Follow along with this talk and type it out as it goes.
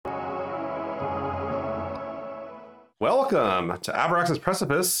Welcome to Abrax's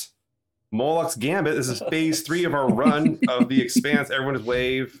Precipice, Moloch's Gambit. This is phase 3 of our run of the Expanse. Everyone is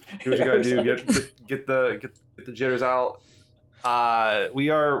wave. Do what you gotta do. Get the jitters out. We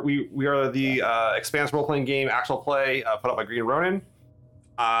are the Expanse role playing game, actual play, put up by Green Ronin.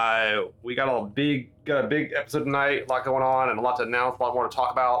 We got a big episode tonight, a lot going on, and a lot to announce, a lot more to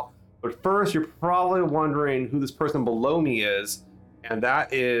talk about. But first, you're probably wondering who this person below me is, and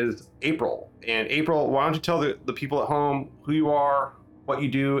that is April. And April, why don't you tell the people at home who you are, what you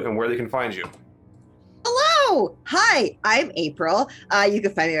do, and where they can find you? Hello! Hi, I'm April. You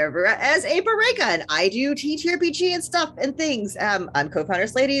can find me over as April Raygun. I do TTRPG and stuff and things. I'm co-founder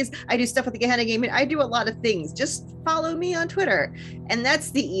of Sladies. I do stuff with the Gehenna Gaming. I do a lot of things. Just follow me on Twitter. And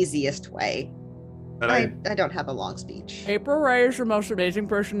that's the easiest way. I don't have a long speech. April Ray is the most amazing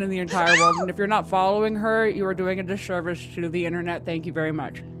person in the entire world, and if you're not following her, you are doing a disservice to the internet. Thank you very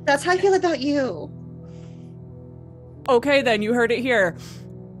much. That's how I feel about you. Okay, then, you heard it here.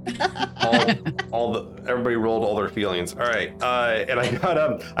 Everybody rolled all their feelings. All right, and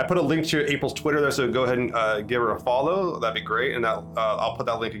I put a link to April's Twitter there, so go ahead and give her a follow. That'd be great, and I'll put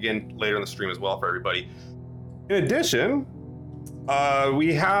that link again later in the stream as well for everybody. In addition,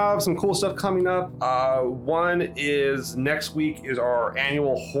 we have some cool stuff coming up. One is next week is our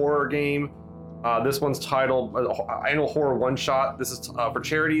annual horror game. This one's titled Annual Horror One Shot. This is for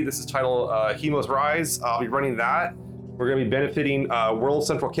charity. This is titled Hemos Rise. I'll be running that. We're going to be benefiting World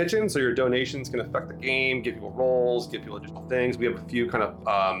Central Kitchen, so your donations can affect the game, give people roles, give people additional things. We have a few kind of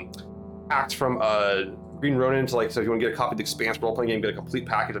acts from Green Ronin so if you want to get a copy of the Expanse role-playing game, get a complete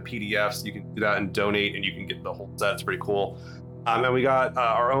package of PDFs, you can do that and donate, and you can get the whole set. It's pretty cool. And we got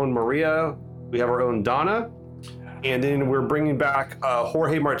our own Maria. We have our own Donna. And then we're bringing back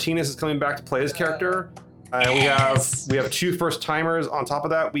Jorge Martinez is coming back to play his character. And we have two first timers on top of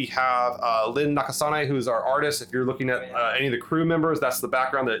that. We have Lynn Nakasane, who's our artist. If you're looking at any of the crew members, that's the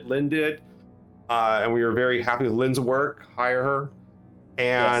background that Lynn did. And we are very happy with Lynn's work. Hire her.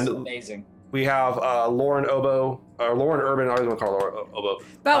 And that's amazing. We have Lauren Urban. I always want to call her Obo.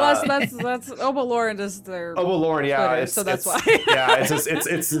 That's Obo Lauren is their Obo Lauren, yeah. Twitter, so that's why. Yeah,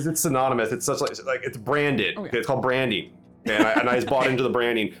 it's synonymous. It's such like it's branded. Oh, yeah. Okay, it's called branding. And I just bought into the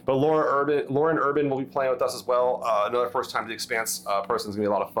branding. But Lauren Urban will be playing with us as well. Another first time to the Expanse person is gonna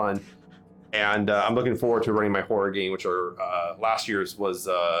be a lot of fun. And I'm looking forward to running my horror game, which are last year's was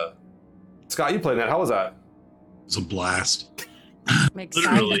Scott. You played that? How was that? It was a blast. I'm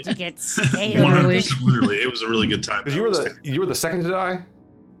excited to get scared. Literally, it was a really good time. Because you were the second to die.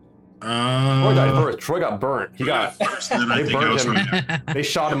 Troy died first. Troy got burnt. He got first, and then I they think I burned was him. They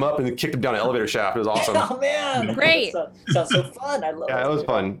shot him up and kicked him down an elevator shaft. It was awesome. Oh man, great! Sounds so fun. I love it. Yeah, it was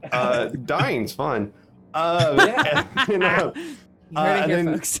fun. Dying's fun. Yeah. And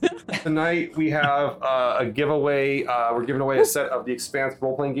then folks. tonight we have a giveaway. We're giving away a set of the Expanse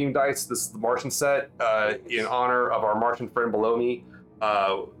role-playing game dice. This is the Martian set in honor of our Martian friend below me.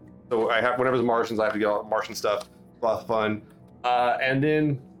 So I have whenever there's Martians, I have to get all Martian stuff. A lot of fun. And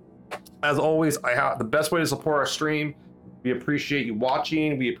then, as always, the best way to support our stream. We appreciate you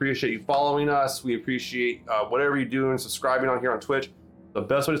watching. We appreciate you following us. We appreciate whatever you're doing, subscribing on here on Twitch. The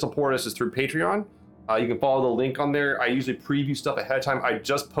best way to support us is through Patreon. You can follow the link on there. I usually preview stuff ahead of time. I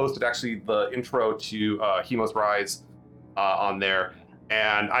just posted actually the intro to Hemos Rise on there.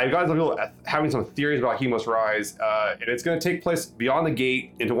 And I got some people having some theories about Hemos Rise. And it's going to take place beyond the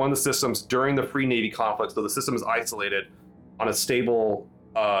gate into one of the systems during the Free Navy conflict. So the system is isolated on a stable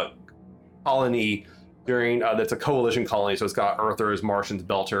colony during that's a coalition colony. So it's got Earthers, Martians,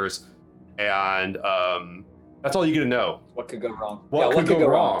 Belters. And that's all you get to know. What could go wrong? What could go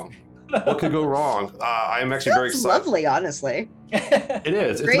wrong? What could go wrong? I'm actually very excited. Lovely, honestly. It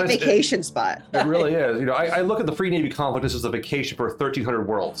is. It's Great nice. vacation spot. It really is. You know, I look at the Free Navy conflict as just a vacation for 1,300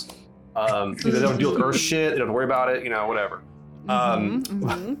 worlds. They don't deal with Earth shit. They don't have to worry about it. You know, whatever.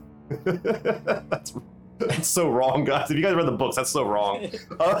 That's so wrong, guys. If you guys read the books, that's so wrong.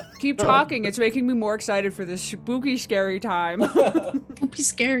 Keep talking. It's making me more excited for this spooky, scary time. Don't be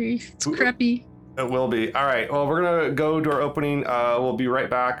scary. It's crappy. It will be. All right. Well, we're gonna go to our opening. We'll be right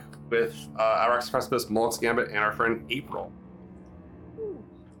back with Abrax's Precipice, Moloch's Gambit, and our friend April.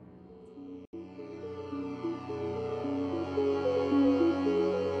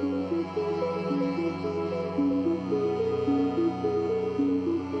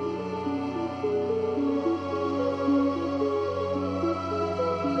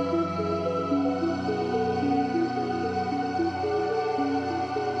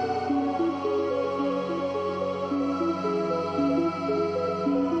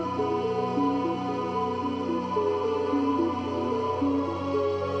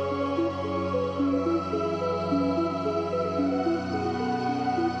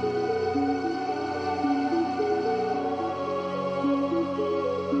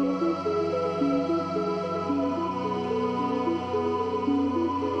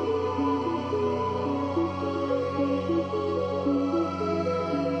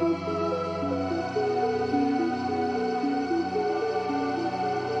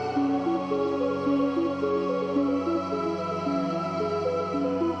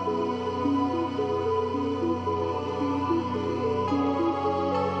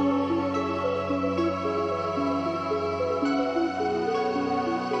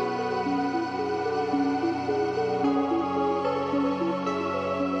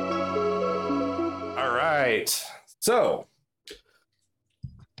 right. So,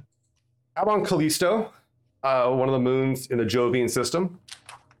 out on Callisto, one of the moons in the Jovian system,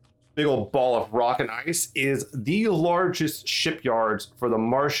 big old ball of rock and ice is the largest shipyards for the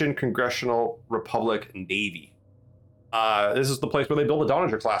Martian Congressional Republic Navy. This is the place where they build the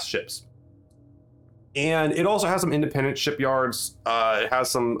Donnager class ships. And it also has some independent shipyards. It has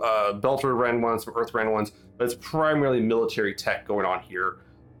some Belter ran ones, some Earth ran ones, but it's primarily military tech going on here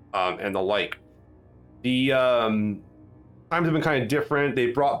and the like. The times have been kind of different. They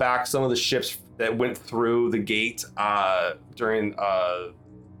brought back some of the ships that went through the gate during the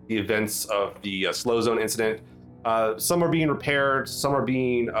events of the Slow Zone incident. Some are being repaired, some are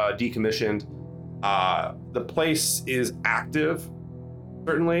being decommissioned. The place is active,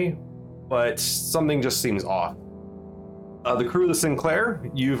 certainly, but something just seems off. The crew of the Sinclair,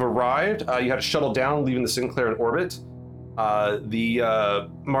 you've arrived. You had to shuttle down, leaving the Sinclair in orbit. The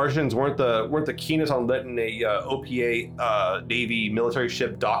Martians weren't the keenest on letting a OPA Navy military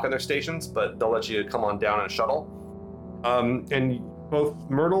ship dock on their stations, but they'll let you come on down in a shuttle. And both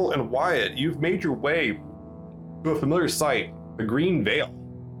Myrtle and Wyatt, you've made your way to a familiar sight, the Green Veil,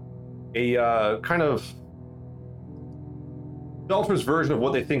 a kind of Belter's version of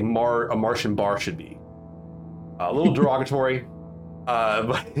what they think a Martian bar should be. A little derogatory,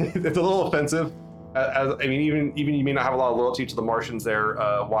 but it's a little offensive. I mean, even you may not have a lot of loyalty to the Martians there,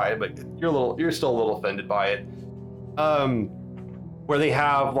 Wyatt, but you're still a little offended by it. Where they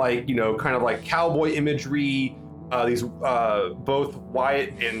have like, kind of like cowboy imagery. These both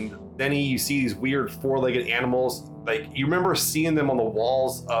Wyatt and Benny, you see these weird four-legged animals. Like, you remember seeing them on the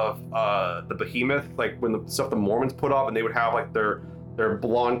walls of the Behemoth, like when the stuff the Mormons put up, and they would have like their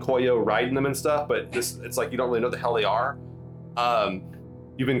blonde Koyo riding them and stuff. But it's like you don't really know what the hell they are.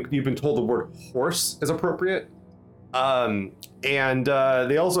 You've been told the word horse is appropriate. And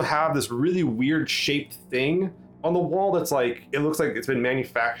they also have this really weird shaped thing on the wall that's like, it looks like it's been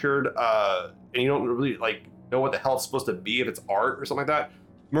manufactured, and you don't really like know what the hell it's supposed to be, if it's art or something like that.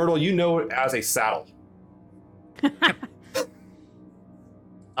 Myrtle, you know it as a saddle.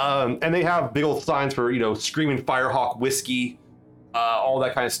 And they have big old signs for, Screaming Firehawk whiskey, all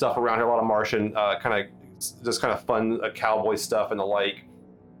that kind of stuff around here. A lot of Martian, kind of fun cowboy stuff and the like.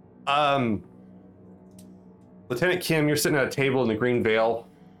 Lieutenant Kim, you're sitting at a table in the Green Veil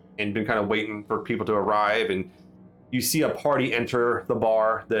and been kind of waiting for people to arrive, and you see a party enter the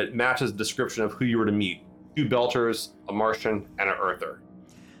bar that matches the description of who you were to meet. 2 Belters, a Martian, and an Earther.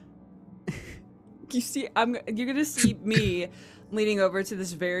 You're gonna see me leaning over to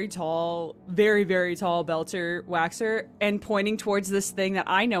this very tall, very, very tall Belter waxer and pointing towards this thing that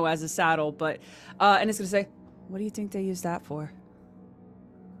I know as a saddle, but and it's gonna say, "What do you think they use that for?"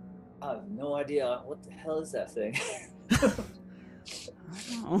 I have no idea. What the hell is that thing? I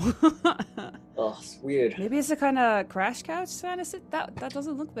don't know. Oh, it's weird. Maybe it's a kind of crash couch kind of sit. That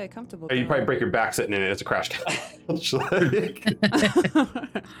doesn't look very comfortable. You probably break your back sitting in it. It's a crash couch.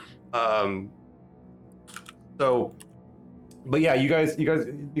 So, but yeah, you guys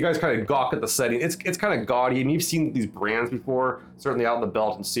kind of gawk at the setting. It's kind of gaudy, and you've seen these brands before, certainly out in the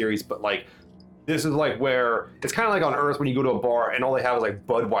Belton series. But like, this is like where it's kind of like on Earth when you go to a bar and all they have is like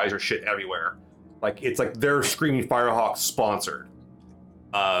Budweiser shit everywhere. Like, it's like they're Screaming Firehawk sponsored.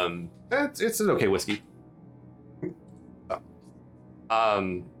 It's an okay whiskey. But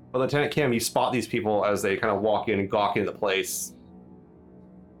Lieutenant Kim, you spot these people as they kind of walk in and gawk into the place.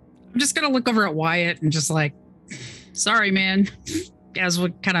 I'm just gonna look over at Wyatt and just like, sorry, man. As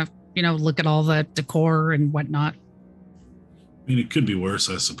we kind of, look at all the decor and whatnot. I mean, it could be worse,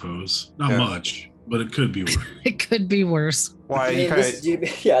 I suppose. Not much, but it could be worse. It could be worse. Why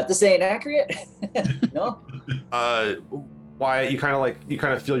this ain't accurate. No. Why you kind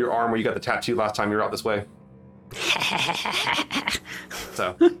of feel your arm where you got the tattoo last time you were out this way.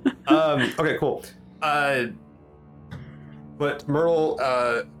 So, okay, cool. But Myrtle,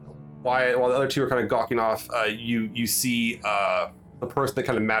 Wyatt, while the other two are kind of gawking off, you see the person that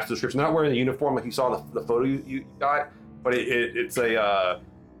kind of matched the description. They're not wearing the uniform like you saw in the photo you got, but it's a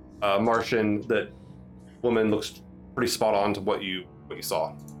Martian. That woman looks pretty spot on to what you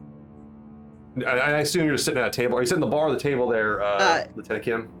saw. I assume you're just sitting at a table. Are you sitting at the bar or the table there, Lieutenant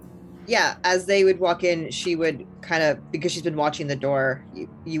Kim? Yeah, as they would walk in, she would kind of, because she's been watching the door,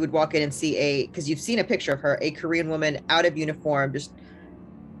 you would walk in and see because you've seen a picture of her, a Korean woman out of uniform, just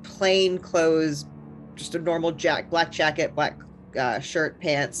plain clothes, just a normal black jacket, black shirt,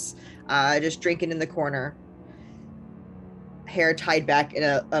 pants, just drinking in the corner, hair tied back in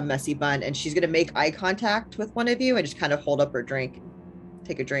a messy bun. And she's going to make eye contact with one of you and just kind of hold up her drink,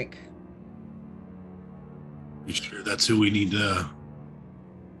 take a drink. You sure that's who we need to...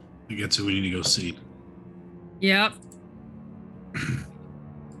 I guess who we need to go see. Yep.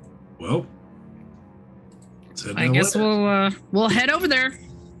 Well, let's head I that guess way. we'll head over there.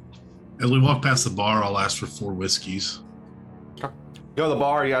 As we walk past the bar, I'll ask for 4 whiskeys. Go to the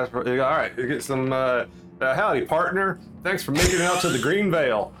bar, you guys. All right, you get some. Howdy, partner. Thanks for making it out to the Green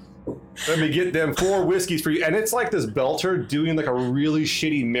Veil. Let me get them 4 whiskeys for you. And it's like this belter doing like a really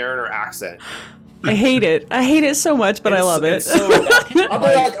shitty Mariner accent. I hate it. I hate it so much, but I love it. So, I'll be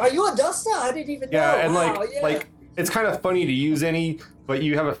like, are you a Dusta? I didn't even know. yeah, and Wow, yeah. like it's kind of funny to use any, but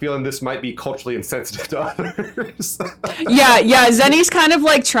you have a feeling this might be culturally insensitive to others. Yeah. Zenny's kind of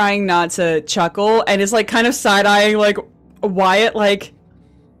like trying not to chuckle and is like kind of side-eyeing like Wyatt, like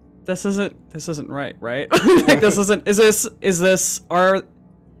this isn't right? Like this isn't. Is this our?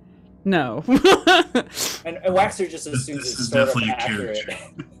 No. and Waxer just assumes This it's is sort of definitely a accurate.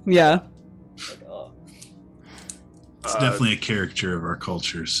 character. Yeah. Like, oh, It's definitely a character of our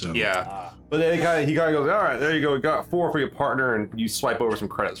culture. So Yeah. But then he kind of goes, all right, there you go. We got 4 for your partner, and you swipe over some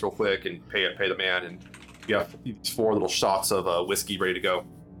credits real quick and pay the man, and you have these 4 little shots of whiskey ready to go.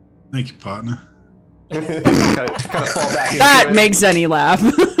 thank you, partner. kind of fall back into That it. makes Zenny laugh.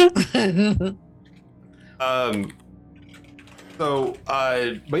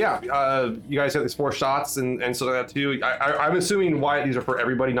 But yeah, you guys have these 4 shots and so that too. I'm assuming Wyatt, these are for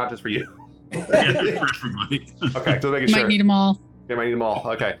everybody, not just for you. Yeah, for everybody. Okay, so making Might sure. need them all. Yeah, might need them all.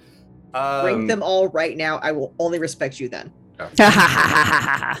 Okay. Drink them all right now. I will only respect you then.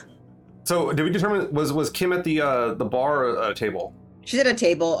 So did we determine was Kim at the bar or table? She's at a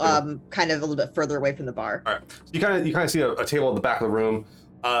table, kind of a little bit further away from the bar. All right. So you kind of see a table at the back of the room.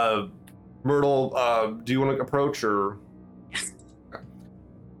 Myrtle, do you want to approach or? Okay.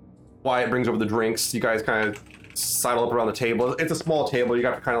 Wyatt brings over the drinks. You guys kind of sidle up around the table. It's a small table. You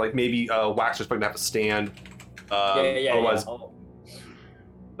got to kind of like maybe Waxer's going to have to stand. yeah. Otherwise, Oh.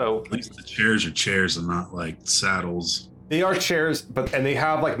 so At least the chairs are chairs and not like saddles. they are chairs, and they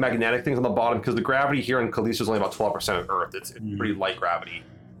have like magnetic things on the bottom because the gravity here in Callisto is only about 12% of Earth. It's pretty light gravity.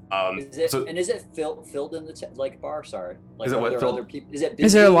 Is it filled in the bar? Sorry. Like, Is it are what, there filled? other people? Is it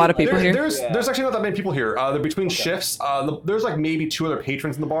Is there a busy? lot of people here? There's actually not that many people here. They're between Okay. shifts. There's like maybe 2 other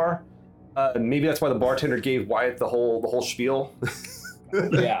patrons in the bar. Maybe that's why the bartender gave Wyatt the whole spiel.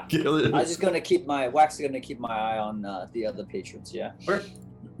 Yeah. I was just gonna keep my eye on the other patrons. Yeah. Okay.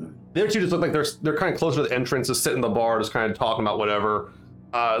 The other 2 just look like they're kind of closer to the entrance, just sitting in the bar, just kind of talking about whatever.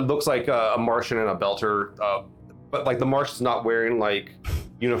 It looks like a Martian and a Belter, but like the Martian's not wearing like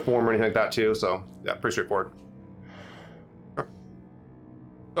uniform or anything like that too. So yeah, pretty straightforward.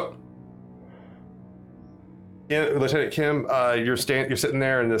 Oh. Yeah, Lieutenant Kim, you're sitting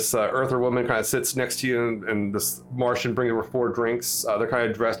there, and this Earther woman kind of sits next to you, and this Martian brings over 4 drinks. They're kind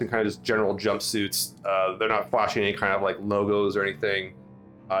of dressed in kind of just general jumpsuits. They're not flashing any kind of like logos or anything.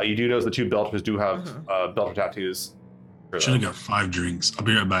 You do notice the 2 Belters do have Belter tattoos. Should have got 5 drinks. I'll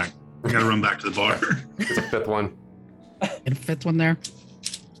be right back. I gotta run back to the bar. It's a 5th one. Get a 5th one there.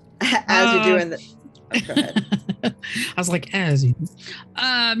 As you're doing the. Oh, go ahead. I was like, yeah.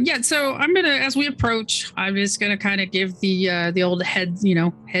 So I'm gonna, as we approach, I'm just gonna kind of give the old head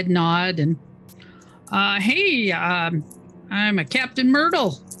nod and, hey, I'm a Captain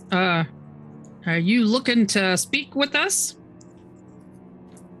Myrtle. Are you looking to speak with us?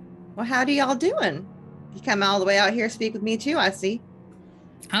 Well, how do y'all doing? You come all the way out here to speak with me too, I see.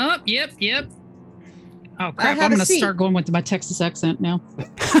 Oh, yep. Oh crap! have I'm a gonna seat. start going with my Texas accent now.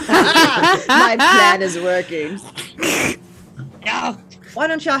 My plan is working. Yeah. Why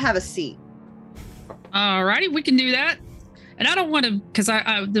don't y'all have a seat? Alrighty, we can do that. And I don't want to, because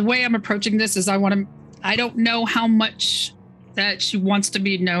I the way I'm approaching this is I don't know how much that she wants to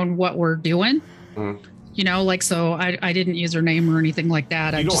be known what we're doing. Mhm. So I didn't use her name or anything like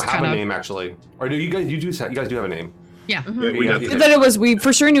that. You I don't just have kind a of name actually, or do you guys? You guys do have a name. yeah. Mhm. We got Yeah. That it was, we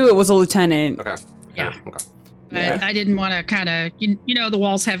for sure knew it was a lieutenant. Okay. Yeah. Okay. But I didn't want to kind of the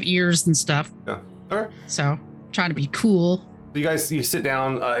walls have ears and stuff. Yeah. Okay. So trying to be cool. So you sit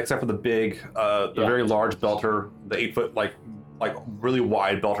down, except for the very large Belter, the 8-foot like really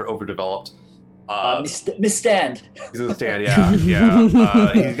wide Belter, overdeveloped. Miss Stand. He's in the stand. Yeah.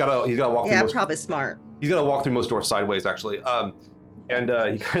 He's got to walk. Yeah, through probably smart. He's got to walk through most doors sideways, actually. And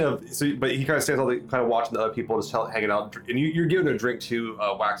he kind of stands all the kind of watching the other people just hanging out. And you're giving a drink to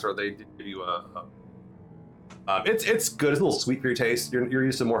Waxer. They did give you it's good. It's a little sweet for your taste. You're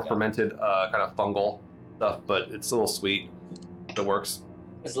used to more fermented kind of fungal stuff, but it's a little sweet. It works.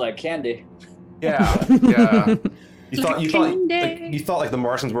 It's like candy. Yeah. You thought like the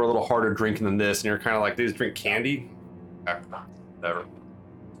Martians were a little harder drinking than this, and you're kind of like, they just drink candy. Whatever.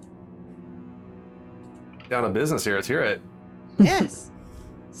 Down to business here. Let's hear it. Yes.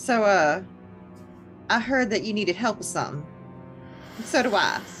 So, I heard that you needed help with something. So do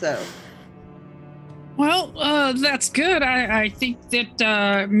I. So. Well, that's good. I think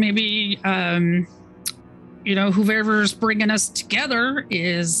that maybe whoever's bringing us together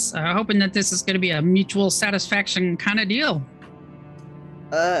is hoping that this is going to be a mutual satisfaction kind of deal.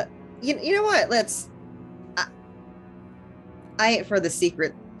 You know what? I ain't for the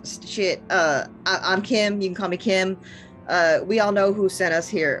secret shit. I'm Kim. You can call me Kim. We all know who sent us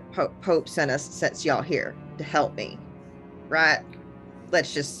here. Pope sent y'all here to help me, right?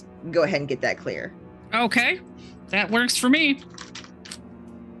 Let's just go ahead and get that clear. Okay, that works for me.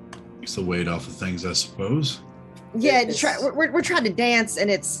 Takes the weight off of things, I suppose. Yeah, we're trying to dance, and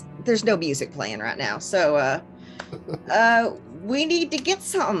there's no music playing right now. So, we need to get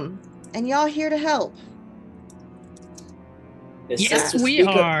something, and y'all here to help. Yes, we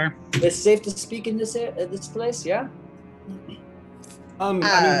are. It's safe to speak in this place, yeah? I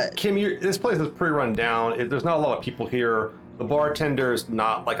mean, Kim, this place is pretty run down. There's not a lot of people here. The bartender's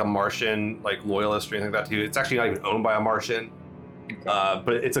not like a Martian, like loyalist or anything like that to you. It's actually not even owned by a Martian.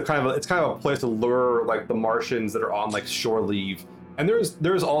 But it's kind of a place to lure like the Martians that are on like shore leave. And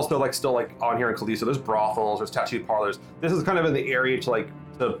there's also like still like on here in Callisto, there's brothels, there's tattoo parlors. This is kind of in the area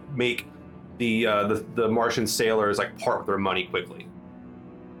to make the Martian sailors like part with their money quickly.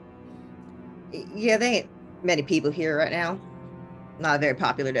 Yeah, there ain't many people here right now. Not a very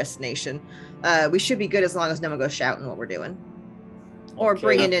popular destination. We should be good as long as no one goes shouting what we're doing. Or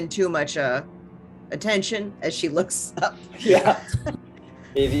bringing in too much attention as she looks up. Yeah.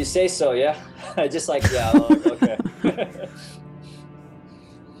 If you say so, yeah. Just like, yeah, okay.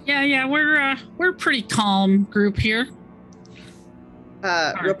 Yeah, we're a pretty calm group here.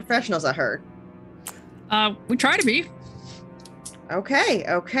 Real professionals, I heard. We try to be.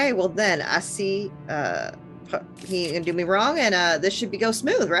 Okay. Well then, I see he didn't do me wrong, and this should go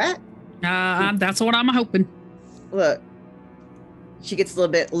smooth, right? That's what I'm hoping. Look, she gets a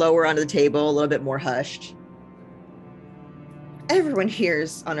little bit lower onto the table, a little bit more hushed. Everyone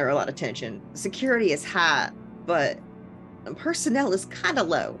here's under a lot of tension. Security is high, but personnel is kind of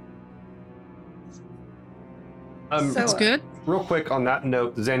low. That's good. Real quick on that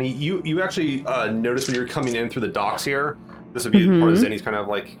note, Zenny, you actually noticed when you were coming in through the docks here, this would be part of Zenny's kind of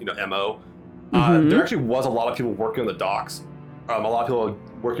like, MO. There actually was a lot of people working on the docks. A lot of people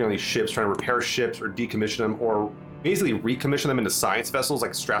working on these ships, trying to repair ships or decommission them, or basically recommission them into science vessels,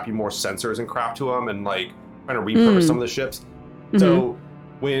 like strapping more sensors and crap to them, and like trying to repurpose some of the ships. So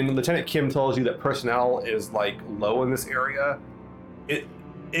when Lieutenant Kim tells you that personnel is like low in this area, it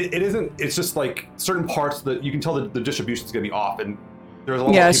isn't. It's just like certain parts that you can tell that the distribution is going to be off, and there's a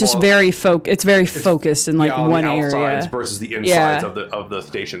lot. Yeah, of it's just very focused in like one the outsides area versus the insides of the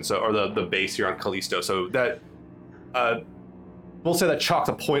station, so or the base here on Callisto. So that we'll say that chalks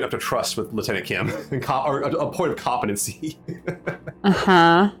a point up to trust with Lieutenant Kim, or a point of competency.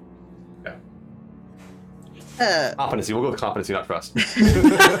 Competency. We'll go with competency, not trust.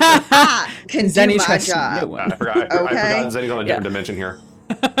 Can Zenny do my trusts job. no one. I forgot Zenny's on a different dimension here.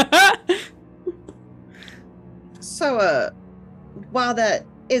 So, while that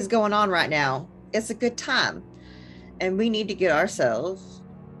is going on right now, it's a good time, and we need to get ourselves.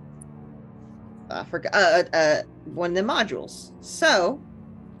 I forgot one of the modules. So,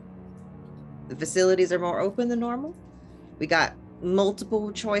 the facilities are more open than normal. We got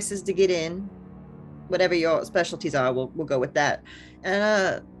multiple choices to get in. Whatever your specialties are, we'll go with that,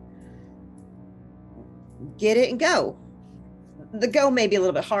 and get it and go. The go may be a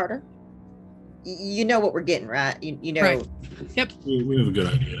little bit harder. You know what we're getting, right? You know. Right. Yep. We have a good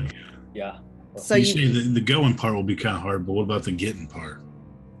idea. Yeah. So you say the going part will be kind of hard, but what about the getting part?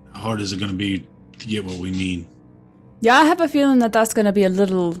 How hard is it going to be to get what we need? Yeah, I have a feeling that that's going to be a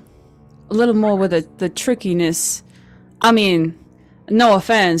little more with the trickiness. I mean, no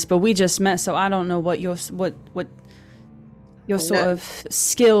offense, but we just met, so I don't know what your sort of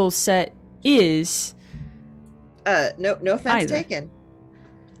skill set is. No offense taken.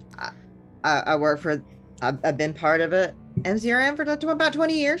 I work for. I've been part of it. MZRM for about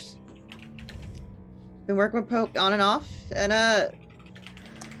 20 years. Been working with Pope on and off, and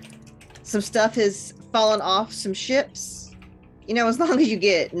some stuff has fallen off some ships. You know, as long as you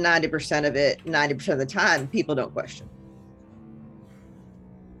get 90% of it, 90% of the time, people don't question.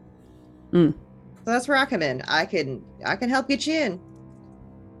 So that's where I come in. I can help get you in.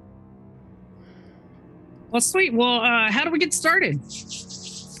 Well, sweet. Well, how do we get started?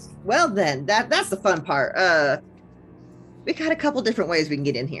 Well, then that's the fun part. We got a couple different ways we can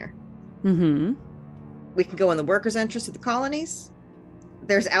get in here. We can go in the workers' entrance of the colonies.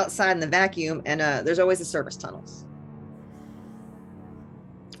 There's outside in the vacuum, and there's always the service tunnels.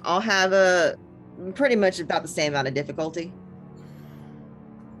 All have Pretty much about the same amount of difficulty.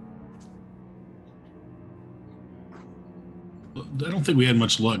 I don't think we had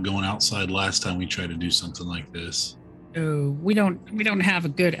much luck going outside last time we tried to do something like this. Oh, we don't have a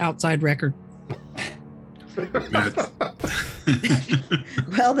good outside record.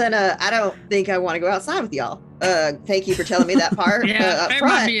 Well, then I don't think I want to go outside with y'all. Thank you for telling me that part. Yeah, up it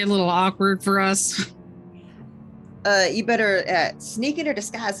front. might be a little awkward for us. You better sneaking or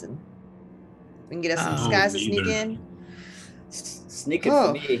disguising. We can get us some Oh, disguise to sneak either. in. Sneaking Oh.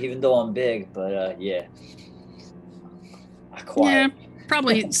 for me, even though I'm big, but yeah. Quiet. Yeah,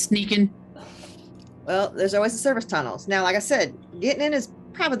 probably sneaking. Well, there's always the service tunnels. Now, like I said, getting in is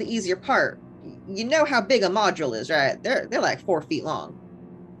probably the easier part. You know how big a module is, right? They're like 4 feet long.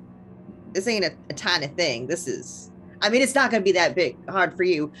 This ain't a tiny thing. This is, I mean, it's not going to be that big, hard for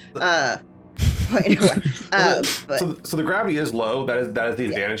you. But anyway, but So the gravity is low. That is the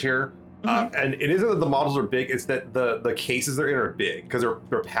advantage here. And it isn't that the models are big; it's that the cases they're in are big because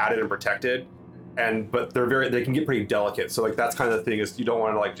they're padded and protected, but they can get pretty delicate. So like that's kind of the thing is you don't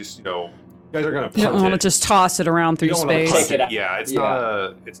want to like just you guys are gonna punt You don't want to it. just toss it around You through don't wanna space. punt it. Yeah, it's not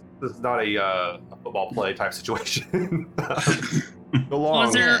a football play type situation. Go long.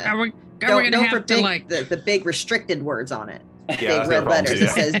 Was there? Are we don't gonna have to forget like? the big restricted words on it. Yeah, Big that's red no problem, letters too,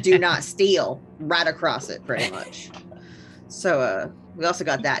 that says "Do not steal" right across it, pretty much. So we also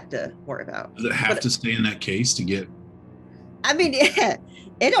got that to worry about. Does it have to stay in that case to get? I mean, yeah,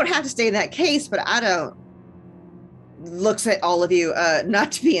 it don't have to stay in that case, but I don't. Looks at all of you,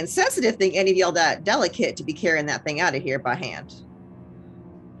 not to be insensitive, think any of y'all that delicate to be carrying that thing out of here by hand.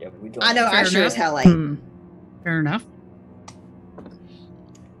 Yeah, we don't. I know, I Fair sure enough. as hell ain't. Hmm. Fair enough.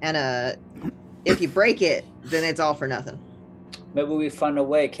 And if you break it, then it's all for nothing. Maybe we find a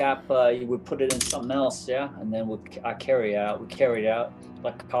way, Cap. We put it in something else, yeah, and then I carry it out. We carry it out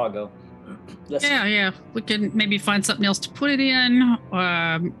like a cargo. Yeah. We can maybe find something else to put it in,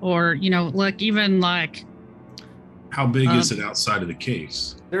 or like even like. How big is it outside of the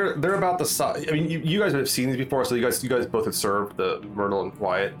case? They're about the size. I mean, you guys have seen these before, so you guys both have served the Myrtle and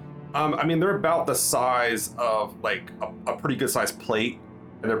Quiet. I mean, they're about the size of like a pretty good sized plate,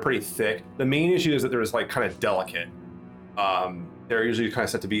 and they're pretty thick. The main issue is that they're just like kind of delicate. They're usually kind of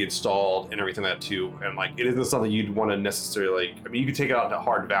set to be installed and everything like that too. And like, it isn't something you'd want to necessarily like. I mean, you could take it out in a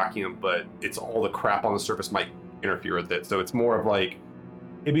hard vacuum, but it's all the crap on the surface might interfere with it. So it's more of like,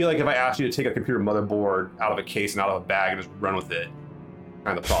 it'd be like if I asked you to take a computer motherboard out of a case and out of a bag and just run with it.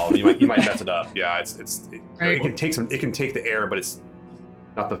 Kind of the problem. You might mess it up. Yeah, Right. it can take the air, but it's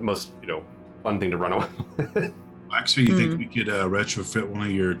not the most fun thing to run away with. Actually, you think we could retrofit one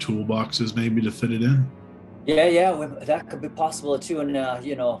of your toolboxes maybe to fit it in? Yeah, that could be possible too. And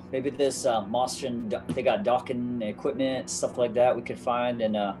maybe this Mostrian, they got docking equipment, stuff like that we could find,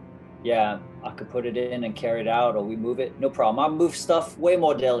 and yeah, I could put it in and carry it out, or we move it. No problem. I move stuff way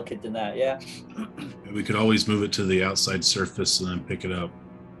more delicate than that. Yeah. We could always move it to the outside surface and then pick it up.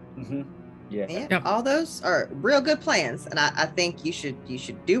 Mm-hmm. Yeah. Yeah, Yep. all those are real good plans, and I think you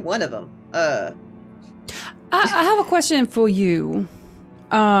should do one of them. I have a question for you.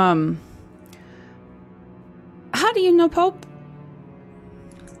 How do you know Pope?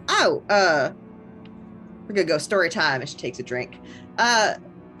 Oh, we're gonna go story time. And she takes a drink.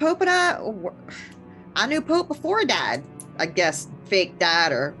 Pope and I knew Pope before he died. I guess fake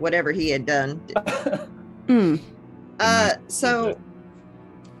died or whatever he had done. So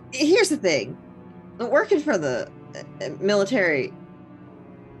here's the thing: working for the military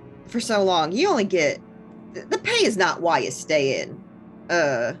for so long, you only get the pay is not why you stay in.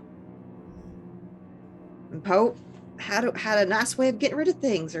 Pope had a nice way of getting rid of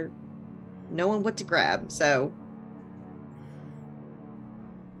things or knowing what to grab. So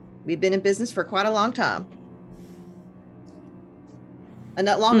we've been in business for quite a long time, and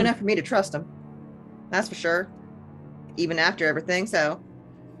not long enough for me to trust him. That's for sure. Even after everything. So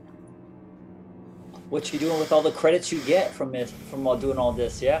What you doing with all the credits you get from all doing all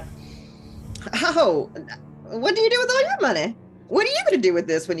this? Yeah. Oh, what do you do with all your money? What are you going to do with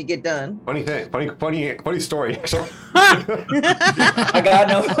this when you get done? Funny story. Actually. I got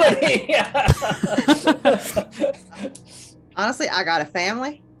no money. Honestly, I got a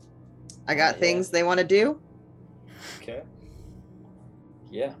family. I got things they want to do. Okay.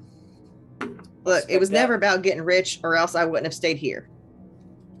 Yeah. Look, it was Respect that. never about getting rich, or else I wouldn't have stayed here.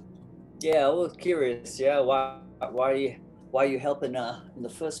 Yeah, I was curious. Yeah, why are you helping in the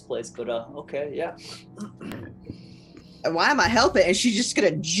first place? But okay, yeah. And why am I helping? And she's just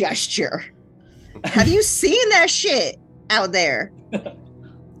gonna gesture. Have you seen that shit out there?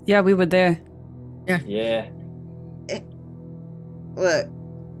 Yeah, we were there. Yeah. Look,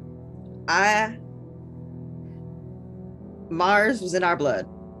 I Mars was in our blood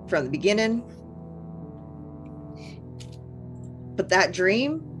from the beginning. But that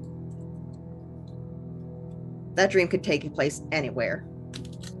dream could take place anywhere.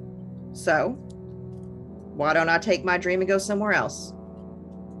 So, why don't I take my dream and go somewhere else?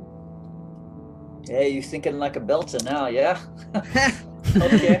 Hey, you thinking like a belter now, yeah?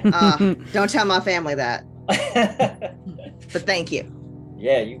 Okay. Don't tell my family that. But thank you.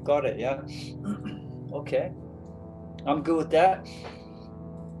 Yeah, you got it, yeah. Okay. I'm good with that.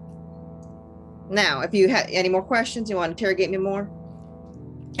 Now, if you have any more questions, you want to interrogate me more?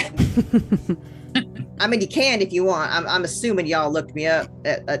 I mean, you can if you want. I'm assuming y'all looked me up.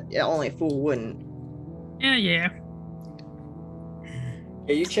 Only a fool wouldn't. Yeah. Yeah,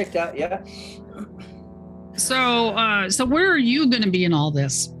 you checked out, yeah? So where are you going to be in all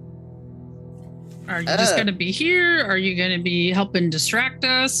this? Are you just going to be here? Are you going to be helping distract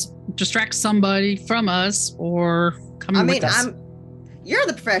somebody from us, or come with us? You're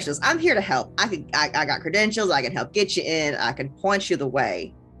the professionals. I'm here to help. I got credentials. I can help get you in. I can point you the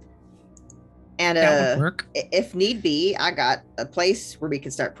way. And that would work. If need be, I got a place where we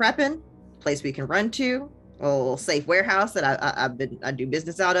can start prepping, a place we can run to, a little safe warehouse that I do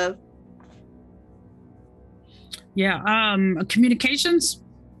business out of. Yeah. Communications.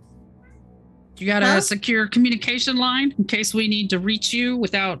 You got a secure communication line in case we need to reach you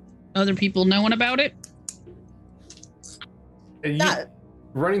without other people knowing about it.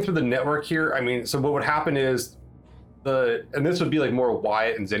 Running through the network here, I mean, so what would happen is and this would be like more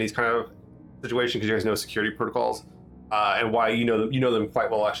Wyatt and Zenny's kind of situation, because you guys know security protocols, and why you know them quite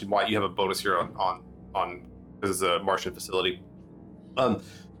well. Actually, why you have a bonus here on this is a Martian facility.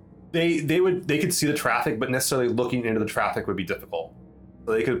 They could see the traffic, but necessarily looking into the traffic would be difficult.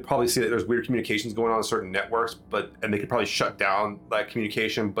 So they could probably see that there's weird communications going on in certain networks, and they could probably shut down that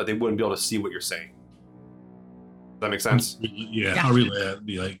communication, but they wouldn't be able to see what you're saying. Does that make sense? Yeah. I'll relay that.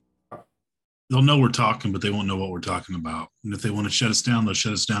 Be like, they'll know we're talking, but they won't know what we're talking about. And if they want to shut us down, they'll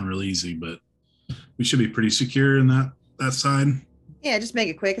shut us down real easy. But we should be pretty secure in that side. Yeah, just make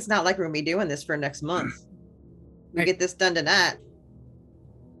it quick. It's not like we're gonna be doing this for next month. We get this done tonight,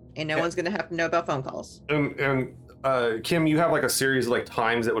 and no one's gonna have to know about phone calls. And Kim, you have like a series of like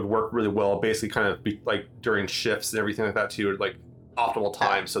times that would work really well, basically kind of be like during shifts and everything like that too, like optimal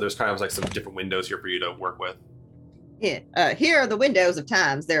times. So there's kind of like some different windows here for you to work with. Yeah, here are the windows of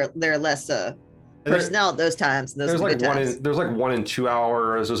times. They're less personnel at those times. And those there's are like good times. there's like 1 in 2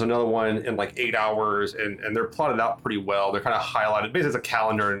 hours. There's another one in like 8 hours, and they're plotted out pretty well. They're kind of highlighted. Basically, it's a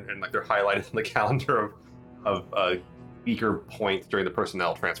calendar, and like they're highlighted on the calendar of weaker points during the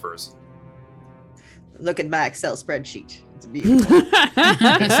personnel transfers. Look at my Excel spreadsheet. It's beautiful. Dude,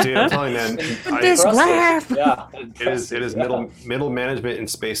 I'm telling you, man. This graph. Yeah. It is middle management in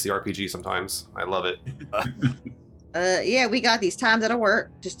space, the RPG. Sometimes I love it. Yeah, we got these times that'll work,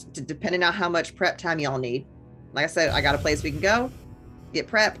 just depending on how much prep time y'all need. Like I said, I got a place we can go, get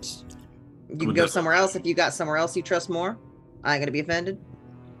prepped. You can go somewhere else if you got somewhere else you trust more. I ain't gonna be offended.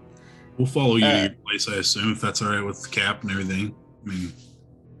 We'll follow you to your place, I assume, if that's all right with the cap and everything. I mean,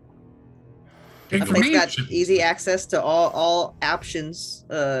 The place got easy access to all options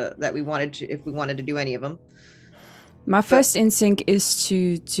that we wanted to, if we wanted to do any of them. My first instinct is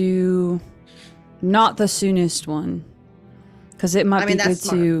to do not the soonest one, because it might be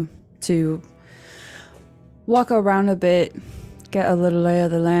good to walk around a bit, get a little lay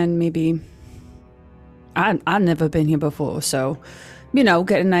of the land. Maybe I've never been here before, so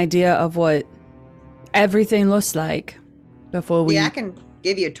get an idea of what everything looks like before we. Yeah, I can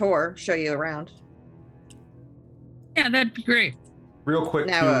give you a tour, show you around. Yeah, that'd be great. Real quick,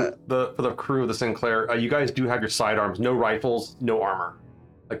 for the crew of the Sinclair, you guys do have your sidearms, no rifles, no armor.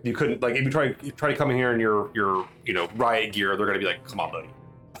 Like you couldn't, like if you try to come in here in your riot gear, they're gonna be like, come on, buddy.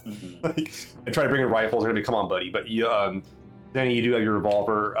 Mm-hmm. And try to bring in rifles, they're gonna be, come on, buddy. But Danny, you do have your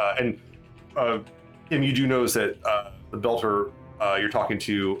revolver, and Kim, you do notice that the belter you're talking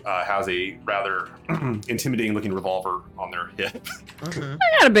to has a rather intimidating looking revolver on their hip. Mm-hmm.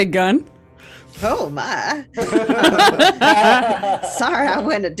 I got a big gun. Oh my. Sorry, I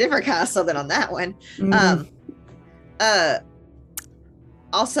went a different kind of something on that one. Mm-hmm.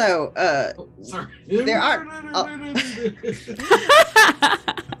 Also, sorry. there aren't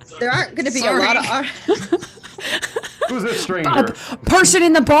going to be a lot of. Who's this stranger? A person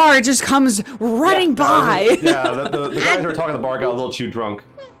in the bar just comes running by. Yeah, the guys who are talking at the bar got a little too drunk.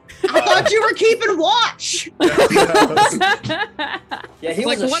 I thought you were keeping watch. Yeah, he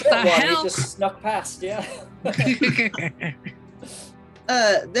Like, was a what short the one. hell? He just snuck past, yeah.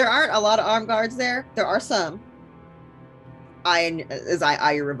 There aren't a lot of armed guards there. There are some. I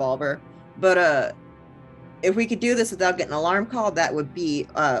eye your revolver, but if we could do this without getting an alarm call, that would be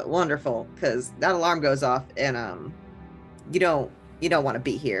wonderful, because that alarm goes off and you don't want to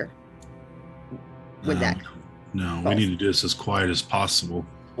be here with that. No, we need to do this as quiet as possible.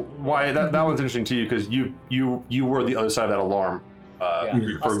 Why that one's interesting to you because you were the other side of that alarm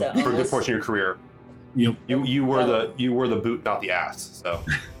for a good portion of your career. Yep. You were the boot, not the ass. So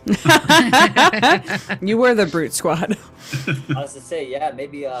You were the brute squad. I was to say, yeah,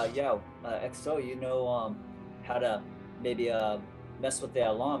 maybe, XO, you know, how to maybe mess with the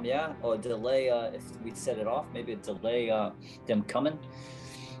alarm, yeah, or delay if we set it off, maybe delay them coming.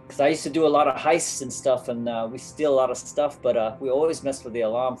 Because I used to do a lot of heists and stuff, and we steal a lot of stuff, but we always mess with the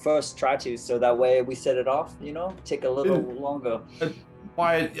alarm first, try to, so that way we set it off, you know, take a little longer.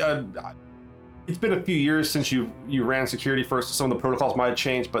 why? It's been a few years since you ran security first. So some of the protocols might have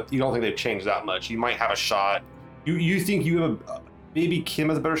changed, but you don't think they've changed that much. You might have a shot. You think you have maybe Kim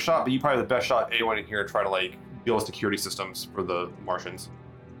has a better shot, but you probably have the best shot of anyone in here to try to like deal with security systems for the Martians.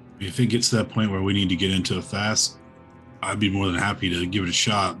 If it gets to that point where we need to get into it fast, I'd be more than happy to give it a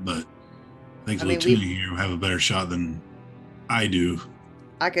shot, but I think Lieutenant here have a better shot than I do.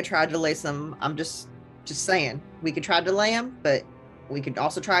 I could try to delay some. I'm just saying, we could try to delay them, but we could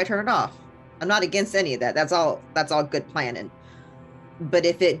also try to turn it off. I'm not against any of that. That's all good planning. But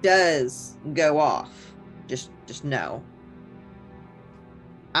if it does go off, just know.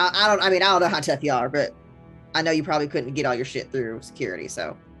 I don't know how tough you are, but I know you probably couldn't get all your shit through security,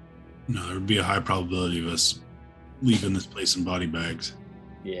 so. No, there would be a high probability of us leaving this place in body bags.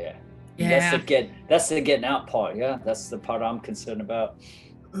 Yeah. Yeah. That's the getting out part. Yeah, that's the part I'm concerned about.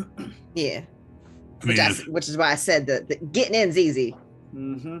 Yeah. I mean, Which is why I said that getting in's easy.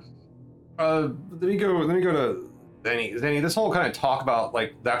 Mm-hmm. Let me go to Zenny. Zenny, this whole kind of talk about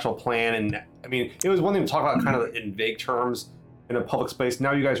like the actual plan, and I mean, it was one thing to talk about kind of in vague terms in a public space.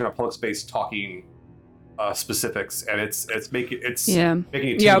 Now you guys are in a public space talking specifics, and it's making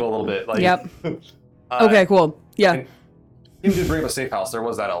you tingle a little bit. Like, Yep. Okay, cool. Yeah. You did bring up a safe house. There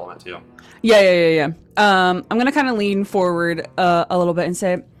was that element too. Yeah. I'm gonna kind of lean forward a little bit and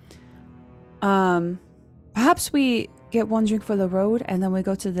say, perhaps we get one drink for the road, and then we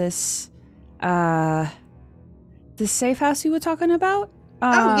go to this safe house you were talking about.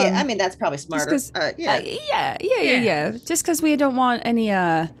 Oh yeah, I mean that's probably smarter. Yeah. Just because we don't want any.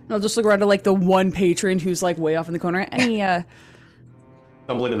 I'll just look around to like the one patron who's like way off in the corner. Any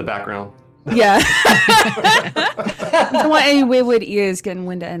Stumbling in the background. Yeah. Don't want any wayward ears getting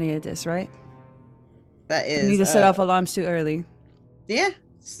wind of any of this, right? That is. We need to set off alarms too early. Yeah,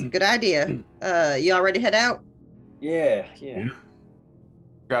 it's a good idea. You all ready to head out? Yeah.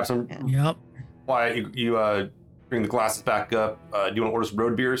 Grab some. Yep. Why you bring the glasses back up? Do you want to order some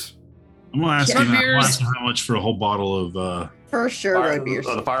road beers? I'm gonna ask Road you beers. how much for a whole bottle of. For sure, road beers.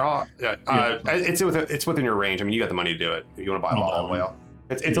 The Firehawk. Yeah. It's within your range. I mean, you got the money to do it if you want to buy a bottle all the way out.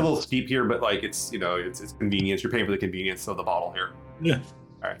 It's a little steep here, but like it's it's convenience. You're paying for the convenience of the bottle here. Yeah.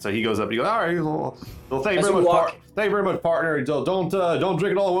 All right. So he goes up. And he goes, all right. Well, thank you very much. Thank you very much, partner. Don't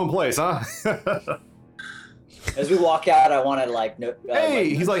drink it all in one place, huh? As we walk out, I want to like.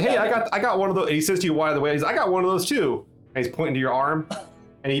 Hey, he's like, hey, I got one of those. And he says to you, why the way? He's, I got one of those too. And he's pointing to your arm,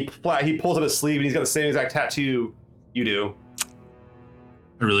 and he pulls up his sleeve, and he's got the same exact tattoo you do.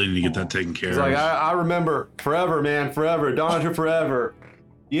 I really need to get that taken care He's of. like, I remember forever, man, forever, Donager forever.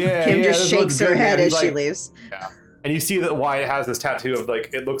 Yeah. Kim just this shakes looks her good, head man. as He's she like, leaves. Yeah. And you see that Wyatt has this tattoo of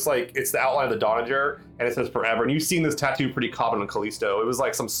like, it looks like it's the outline of the Donager, and it says forever. And you've seen this tattoo pretty common in Callisto. It was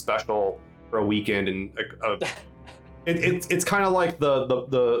like some special for a weekend, and it's kind of like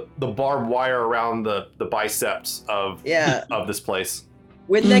the barbed wire around the biceps of this place.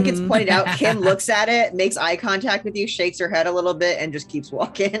 When that gets pointed out, Kim looks at it, makes eye contact with you, shakes her head a little bit, and just keeps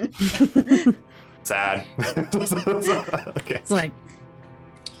walking. Sad. Okay. It's like,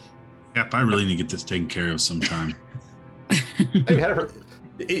 Yep, I really need to get this taken care of sometime.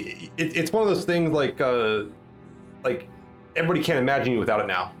 It's one of those things like everybody can't imagine you without it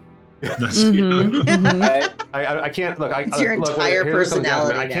now. That's I can't look. It's your entire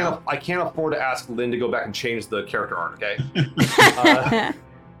personality I can't afford to ask Lynn to go back and change the character art. Okay.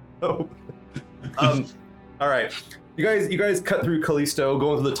 All right. You guys cut through Callisto,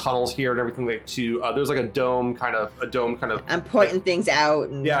 going through the tunnels here and everything like to. There's like a dome kind of. I'm pointing things out.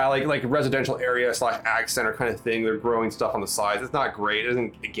 And... Yeah, like residential area / ag center kind of thing. They're growing stuff on the sides. It's not great. It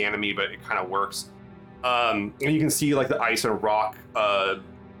isn't Ganymede, but it kind of works. And you can see like the ice and rock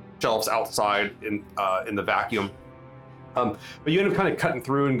shelves outside in the vacuum. But you end up kind of cutting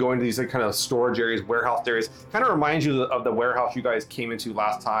through and going to these like, kind of storage areas, warehouse areas. Kind of reminds you of the warehouse you guys came into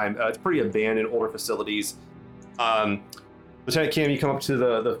last time. It's pretty abandoned, older facilities. The Lieutenant Kim, you come up to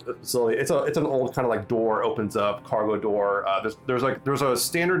the facility. It's an old kind of like door opens up, cargo door. There's a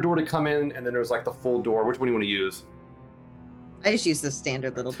standard door to come in, and then there's like the full door. Which one do you want to use? I just use the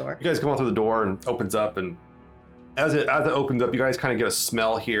standard little door. You guys come out through the door and opens up, and as it opens up, you guys kind of get a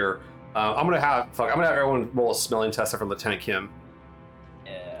smell here. I'm gonna have everyone roll a smelling test for Lieutenant Kim.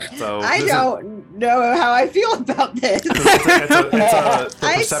 Yeah. So I don't know how I feel about this. It's a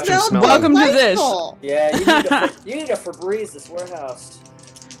I perception smell smell. Welcome to this. delightful. Yeah, you need a Febreze, this warehouse.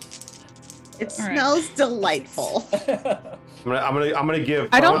 It All right. smells delightful. I'm gonna give.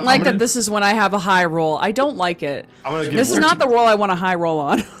 I don't like I'm gonna, that this is when I have a high roll. I don't like it. I'm gonna give. This is not the roll I want a high roll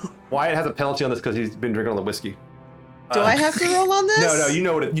on. Wyatt has a penalty on this because he's been drinking all the whiskey. Do I have to roll on this? No, you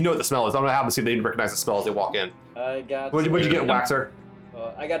know what the smell is. I'm gonna have them see if they recognize the smell as they walk in. I got. What'd you get, Waxer?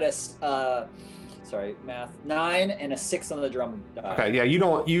 I got a sorry, math 9 and a 6 on the drum die. Okay, yeah,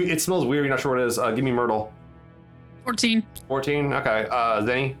 it smells weird. You're not sure what it is. Give me Myrtle. 14. 14. Okay,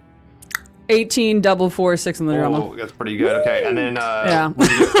 Zenny. 18, double 4, 6 on the drama. Oh, that's pretty good. Okay, and then Yeah.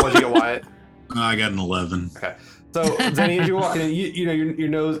 what'd you get, Wyatt? I got an 11. Okay, so Zenny, as you're walking in, you know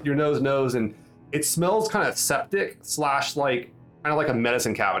your nose knows, and it smells kind of septic / like kind of like a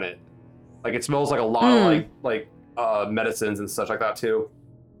medicine cabinet. Like it smells like a lot of like medicines and such like that too.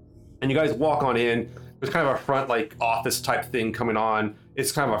 And you guys walk on in. There's kind of a front like office type thing coming on.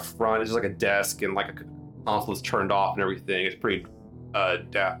 It's kind of a front. It's just like a desk and like a console is turned off and everything. It's pretty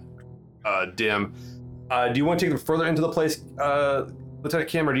dim. Do you want to take them further into the place, Lieutenant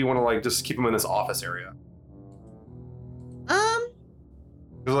Kim, or do you want to like just keep them in this office area?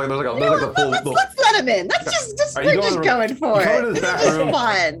 There's like the full. Let's let him in. That's just we're just going for you go it. into This this is back room,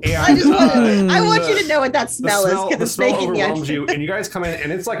 just fun. and, I want you to know what that smell is because The it's smell making me overwhelms you, and you guys come in,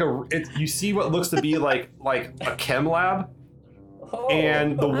 and it's like you see what looks to be like a chem lab. Oh.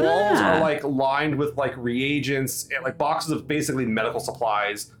 And the walls are like lined with like reagents and like boxes of basically medical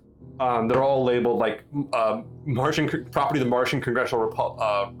supplies. They're all labeled like Martian property of the Martian Congressional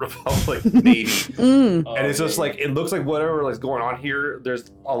Republic Navy. And it's just like it looks like whatever is going on here.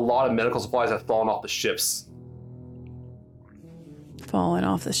 There's a lot of medical supplies that have fallen off the ships. Falling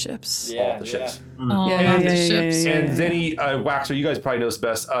off the ships. Yeah, Off the ships. All Yeah, on yeah, the yeah, ships. yeah, And Zenny, Waxer, you guys probably know this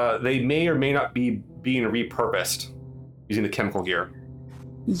best. They may or may not be being repurposed using the chemical gear.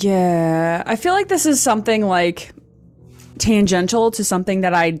 Yeah, I feel like this is something like tangential to something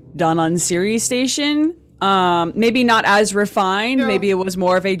that I'd done on Series Station. Maybe not as refined. Yeah. Maybe it was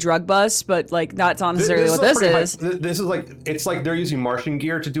more of a drug bust, but like that's not necessarily what this is. This is like it's like they're using Martian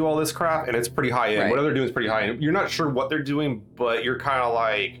gear to do all this crap, and it's pretty high end. Right. Whatever they're doing is pretty high end. You're not sure what they're doing, but you're kind of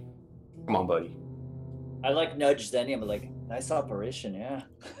like, come on, buddy. I like nudge Zenny. I'm like, nice operation, yeah.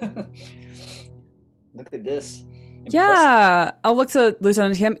 Look at this. Yeah, I'll look to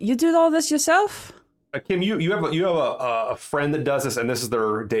Lieutenant Kim. You did all this yourself? Kim, you have a friend that does this, and this is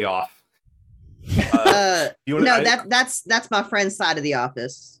their day off. That's my friend's side of the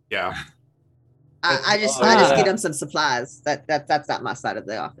office. Yeah. I just yeah. get him some supplies. That's not my side of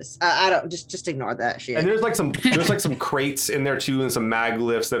the office. I don't just ignore that shit. And there's like some crates in there too, and some mag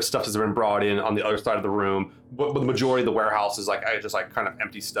lifts. That stuff has been brought in on the other side of the room. But the majority of the warehouse is like just like kind of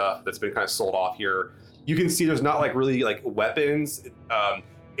empty stuff that's been kind of sold off here. You can see there's not like really like weapons.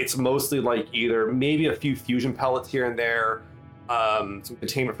 It's mostly like either maybe a few fusion pellets here and there, some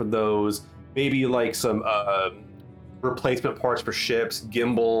containment for those, maybe like some replacement parts for ships,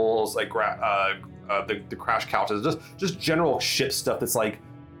 gimbals, like the crash couches, just general ship stuff. That's like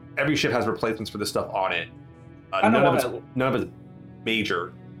every ship has replacements for this stuff on it. None of it's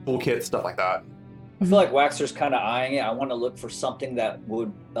major toolkit stuff like that. I feel like Waxer's kind of eyeing it. I want to look for something that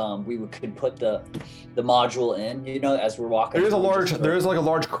would could put the module in. You know, as we're walking. There is like a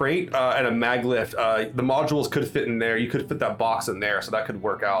large crate and a mag lift. The modules could fit in there. You could fit that box in there, so that could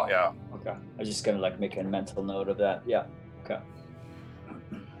work out. Yeah. Okay. I'm just gonna like make a mental note of that. Yeah. Okay.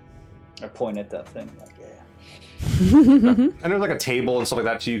 I point at that thing. Like, yeah. And there's like a table and stuff like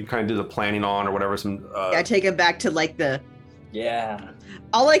that, so you can kind of do the planning on or whatever. I take him back to like the. Yeah.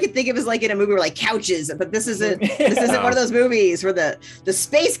 All I could think of is like in a movie where like couches, but this isn't one of those movies where the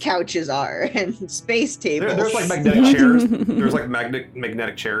space couches are and space tables. There's like magnetic chairs. There's like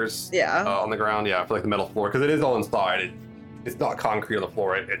magnetic chairs. Yeah. On the ground. Yeah, for like the metal floor, because it is all inside. It's not concrete on the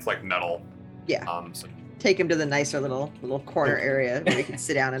floor. It's like metal. Yeah. So take him to the nicer little corner area where we can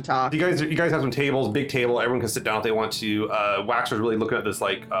sit down and talk. you guys have some tables, big table. Everyone can sit down if they want to. Waxer's really looking at this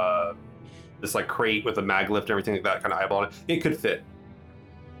like crate with a mag lift and everything like that, kind of eyeballing it. It could fit.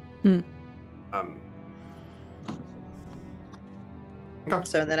 Hmm. Okay.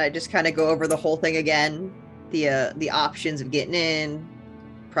 So then I just kind of go over the whole thing again, the options of getting in,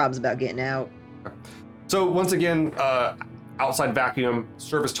 problems about getting out. So once again, outside vacuum,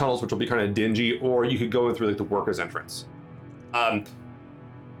 service tunnels, which will be kind of dingy, or you could go in through like the workers' entrance.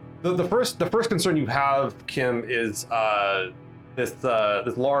 The first concern you have, Kim, is this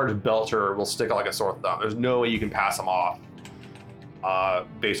large belter will stick out like a sore thumb. There's no way you can pass him off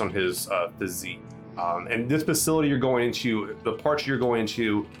based on his physique. And this facility you're going into, the parts you're going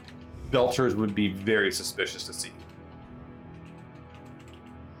into, belters would be very suspicious to see.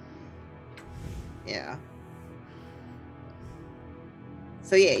 Yeah.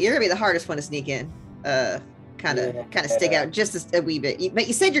 So yeah, you're gonna be the hardest one to sneak in. Kind of stick out just a wee bit. But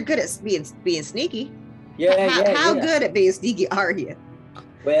you said you're good at being sneaky. Yeah, How good at being sneaky are you?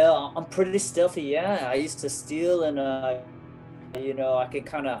 Well, I'm pretty stealthy. Yeah, I used to steal, and I can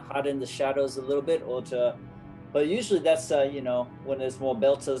kind of hide in the shadows a little bit, but usually that's when there's more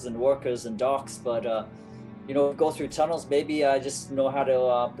belters and workers and docks. But go through tunnels. Maybe I just know how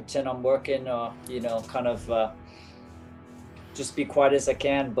to pretend I'm working, or kind of just be quiet as I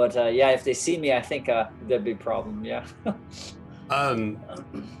can. But if they see me, I think there'd be a problem. Yeah.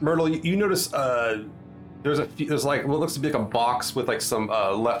 Myrtle, you notice there's like what looks to be like a box with like some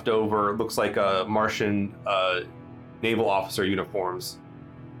leftover, looks like a Martian naval officer uniforms.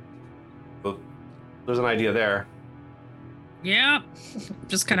 So there's an idea there. Yeah.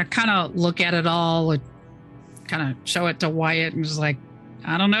 Just kind of look at it all and kind of show it to Wyatt and just like,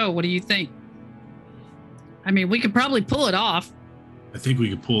 I don't know. What do you think? I mean, we could probably pull it off. I think we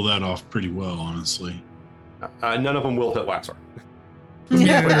could pull that off pretty well, honestly. None of them will hit Waxor. No.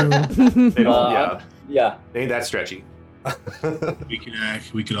 They don't. Yeah. They ain't that stretchy.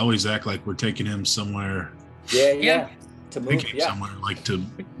 We could always act like we're taking him somewhere. Yeah. To move. Taking him somewhere, like to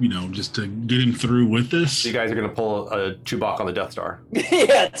just to get him through with this. You guys are gonna pull a Chewbacca on the Death Star.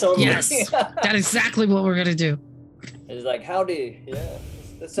 Yeah, totally. Yes. That's exactly what we're gonna do. It's like, howdy. Yeah.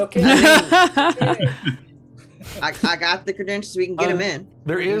 It's okay. I got the credentials. We can get him in.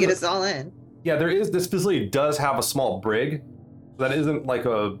 Get us all in. Yeah, there is. This facility does have a small brig. That isn't like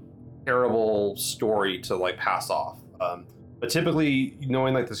a terrible story to like pass off. But typically,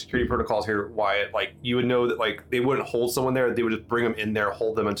 knowing like the security protocols here, Wyatt, like you would know that like they wouldn't hold someone there. They would just bring them in there,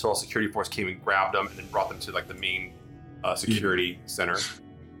 hold them until a security force came and grabbed them, and then brought them to like the main security center.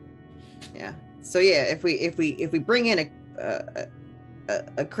 Yeah. So yeah, if we bring in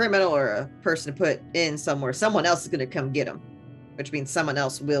a criminal or a person to put in somewhere, someone else is going to come get them, which means someone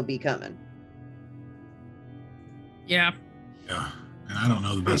else will be coming. Yeah. Yeah. And I don't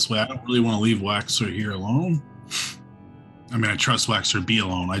know the best way. I don't really want to leave Waxer here alone. I mean, I trust Waxer to be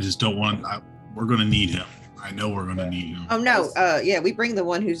alone. I just don't want. We're going to need him. I know we're going to need him. Oh no. We bring the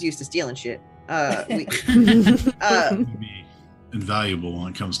one who's used to stealing shit. He'd be invaluable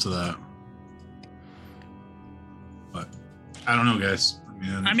when it comes to that. But I don't know, guys.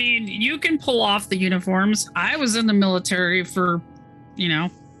 I mean, you can pull off the uniforms. I was in the military for,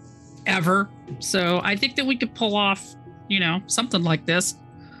 ever. So I think that we could pull off, something like this.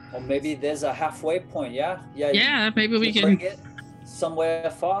 Or maybe there's a halfway point. Yeah. Maybe we can bring it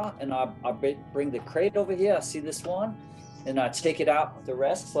somewhere far, and I'll bring the crate over here. I see this one, and I take it out with the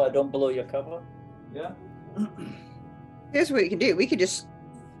rest, so I don't blow your cover. Yeah. Here's what we can do. We could just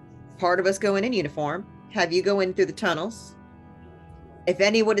part of us go in uniform, have you go in through the tunnels. If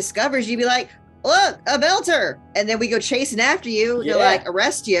anyone discovers you, be like, look, a belter, and then we go chasing after you to like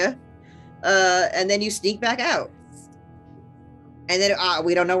arrest you, and then you sneak back out, and then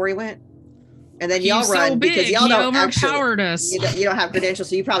we don't know where he went, and then y'all run because y'all don't overpowered us. You don't have credentials,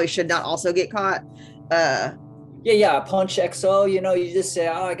 so you probably should not also get caught. Yeah, punch XO, you just say,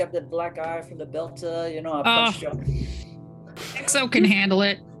 I got the black eye from the belter, I punched you. XO can handle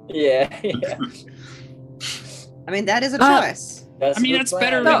it. Yeah. I mean, that is a choice. That's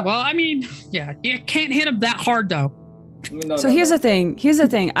better than, you can't hit him that hard though. So here's the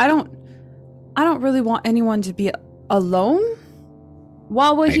thing. I don't really want anyone to be alone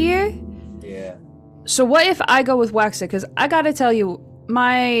while we're here. Yeah. So what if I go with Waxa? Because I gotta tell you,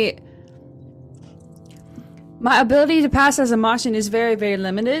 my ability to pass as a Martian is very, very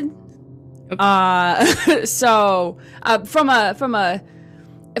limited. Okay. So from a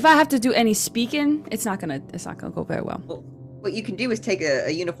if I have to do any speaking, it's not gonna go very well. What you can do is take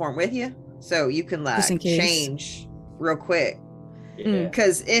a uniform with you, so you can like change real quick.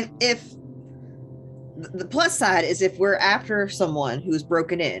 Because if the plus side is, if we're after someone who's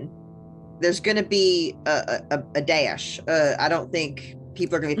broken in, there's going to be a dash. I don't think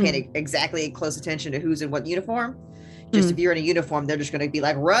people are going to be paying exactly close attention to who's in what uniform. Just if you're in a uniform, they're just going to be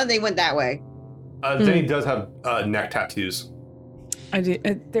like, run, they went that way. Denny does have neck tattoos. I do.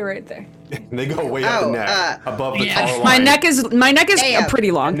 They're right there. They go way up the neck, above the collar line. My neck is Damn.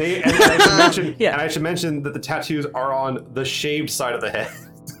 pretty long. And I should Yeah. mention that the tattoos are on the shaved side of the head.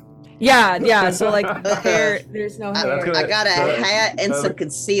 Yeah. So like the hair, there's no hair. That's good. I got a hat and some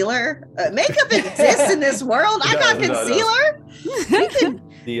concealer. Makeup exists in this world. I got concealer.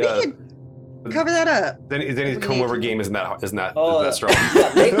 We can cover that up. Then comb over game isn't that strong.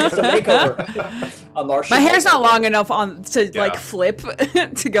 Yeah, it's a makeover. A Martian My hair's not makeover. long enough to like flip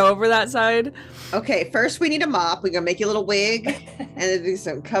to go over that side. Okay, first we need a mop. We're gonna make you a little wig and then do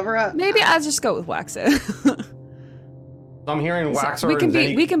some cover up. Maybe I'll just go with wax it. I'm hearing Waxer. we can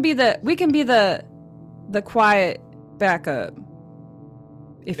and be the quiet backup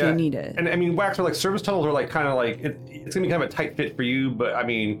if you need it. And I mean, Waxer, like service tunnels are like kind of like it's gonna be kind of a tight fit for you, but I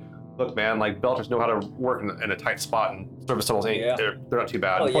mean, look, man, like belters know how to work in a tight spot, and service tunnels ain't they're not too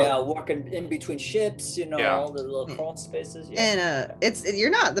bad. Oh yeah, working in between ships, all the little crawl spaces. Yeah. And you're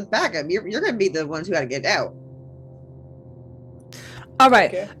not the backup. You're gonna be the ones who got to get out. All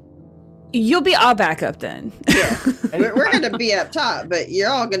right. Okay. You'll be our backup then. Yeah, we're gonna be up top, but you're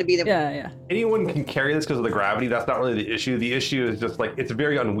all gonna be the Yeah. Anyone can carry this because of the gravity. That's not really the issue. The issue is just like it's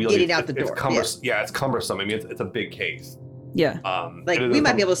very unwieldy. Getting out the door. It's cumbersome. Yeah, it's cumbersome. I mean, it's a big case. Yeah. Like we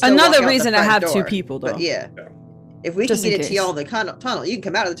might be able to. Still Another walk out reason the to front have door, two people, though. But yeah, if we Just can in get it to case. y'all in the tunnel, you can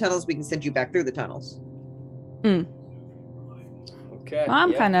come out of the tunnels. We can send you back through the tunnels. Okay.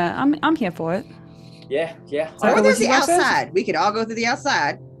 Well, I'm here for it. Yeah. Like, Or there's what the you guys said? outside. We could all go through the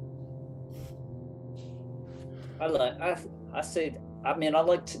outside. I like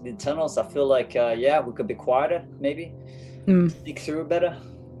the tunnels. I feel like we could be quieter, maybe. Sneak through better.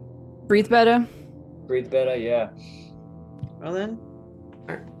 Breathe better. Breathe better, yeah. Well then,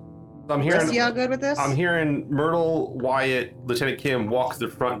 I'm rest of y'all good with this? I'm hearing Myrtle, Wyatt, Lieutenant Kim walk through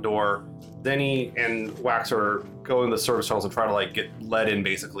the front door. Denny and Waxer go in the service tunnels and try to like get let in,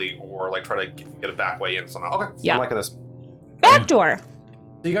 basically, or like try to get a back way in somehow. Okay, Yeah. I'm liking this. Back door.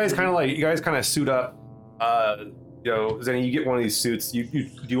 So you guys kind of suit up. Zenny, you get one of these suits. Do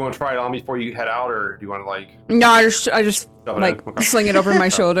you want to try it on before you head out, or do you want to like? No, I just Shove it like in? Okay. sling it over my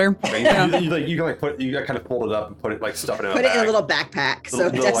shoulder. Okay, Yeah. you can kind of fold it up and put it like stuff it in Put a it bag. in a little backpack so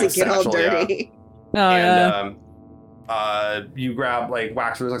it Little, doesn't like, get all satchel, yeah. dirty. Oh yeah. And you grab like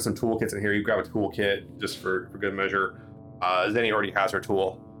Waxer. There's like some toolkits in here. You grab a toolkit just for good measure. Zenny already has her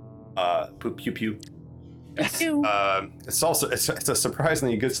tool. Pew pew. Yes. It's a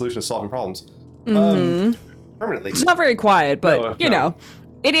surprisingly good solution to solving problems. Permanently. It's not very quiet, but No, you know,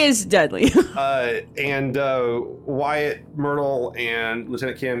 it is deadly. And Wyatt, Myrtle, and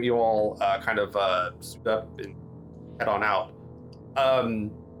Lieutenant Kim, you all kind of suit up and head on out.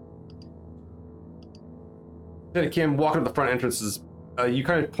 Lieutenant Kim, walking to the front entrances, you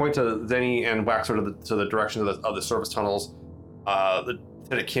kind of point to Zenny and Waxer to the direction of the service tunnels.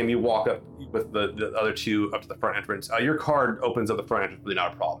 Lieutenant Kim, you walk up with the other two up to the front entrance. Your card opens up the front entrance, really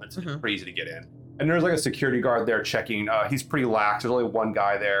not a problem. It's pretty easy to get in. And there's like a security guard there checking. He's pretty lax. There's only one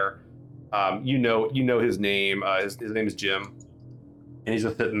guy there. You know his name. His name is Jim. And he's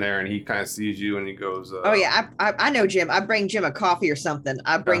just sitting there, and he kind of sees you, and he goes, Oh yeah, I know Jim. I bring Jim a coffee or something.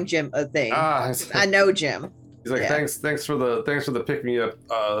 I bring Jim a thing. I know Jim. He's like, Yeah. thanks for the pick me up,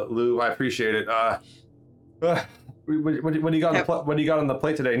 Lou. I appreciate it. What do you got on the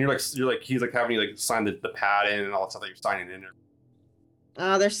plate today? And you're like he's like having you like sign the pad in and all that stuff that you're signing in there.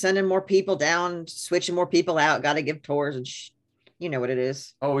 Oh, they're sending more people down, switching more people out. Got to give tours and you know what it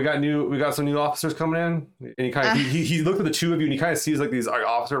is. Oh, we got some new officers coming in, and he kind of he looked at the two of you, and he kind of sees like these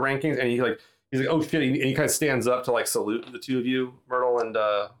officer rankings, and he's like oh shit, and he kind of stands up to like salute the two of you, Myrtle and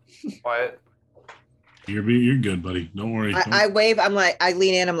Wyatt. You're good, buddy. Don't worry. I wave. I'm like, I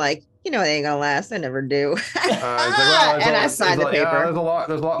lean in. I'm like, they ain't gonna last. They never do. He's like, well, and I signed the paper. Yeah, there's a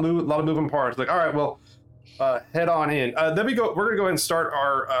lot of moving parts. Like, all right, well, head on in. Then we're gonna go ahead and start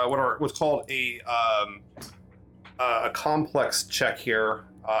our what's called a complex check here.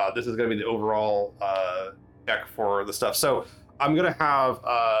 This is gonna be the overall check for the stuff. So I'm gonna have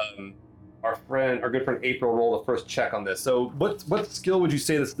our good friend April roll the first check on this. So what skill would you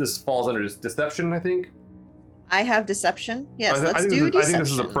say this falls under? Is deception, I think? I have deception. Yes, I let's think do deception. I think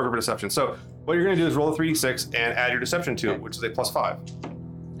this is a perfect deception. So what you're going to do is roll a 3d6 and add your deception to it, which is a +5.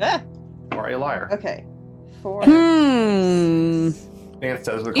 Ah, Or a liar. okay. 4. Advanced test, we call it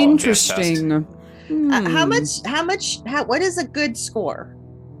advanced test. Interesting. What is a good score?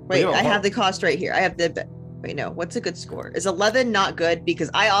 Wait, Well, I have the cost right here. I have wait, no, what's a good score? Is 11 not good? Because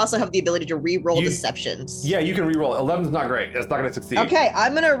I also have the ability to re-roll deceptions. Yeah, you can re-roll. 11 is not great. It's not going to succeed. Okay,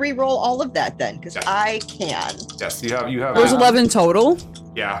 I'm gonna re-roll all of that then, because Yeah. I can. Yes, you have. There's 11 total.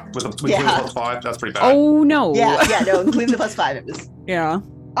 Yeah, with Yeah. +5, that's pretty bad. Oh no. Yeah, no, including the +5. It was. Yeah.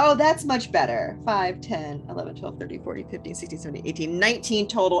 Oh, that's much better. 5, 10, 11, 12, 13, 14, 15, 16, 17, 18, 19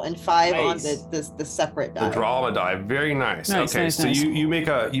 total, and 5 Nice. on the separate die. The drama die, very nice. Nice, Okay, nice, so nice. you make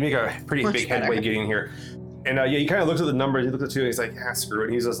a pretty Much big better. headway getting here, and yeah, he kind of looks at the numbers. He looks at you, and he's like, "Yeah, screw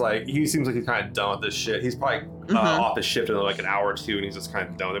it." He's just like, he seems like he's kind of done with this shit. He's probably off his shift in like an hour or two, and he's just kind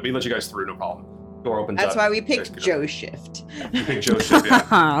of done with it. But he lets you guys through, no problem. Door opens That's up. why we You guys picked get Joe's shift. up. You picked Joe's shift,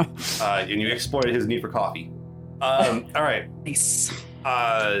 yeah. And you exploited his need for coffee. All right. Nice.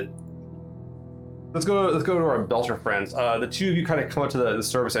 Let's go to our Belcher friends. The two of you kind of come up to the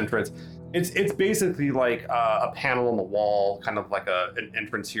service entrance. It's basically like a panel on the wall, kind of like an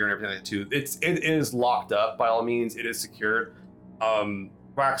entrance here and everything like that too. It is locked up by all means. It is secured.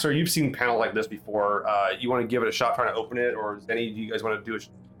 Waxer, you've seen panels like this before. You want to give it a shot trying to open it, or does any of you guys want to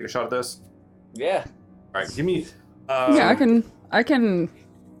take a shot at this? Yeah. All right, give me. Yeah, I can How do you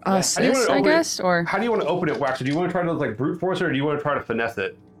assist, wanna I open guess, or How do you want to open it, Waxer? Do you want to try to like brute force it, or do you want to try to finesse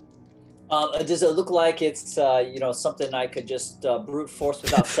it? Does it look like it's something I could just brute force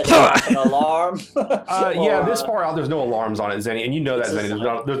without setting off an alarm? Yeah, Or, this far out, there's no alarms on it, Zenny, and you know that, It's Zenny.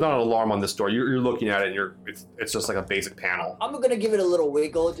 just There's not an alarm on this door. You're looking at it, and it's just like a basic panel. I'm gonna give it a little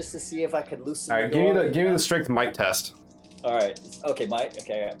wiggle just to see if I can loosen. All right, the door. give me the strength might test. All right. Okay, Mike.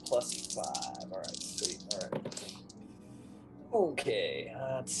 Okay, I got +5. All right, sweet. All right. Okay,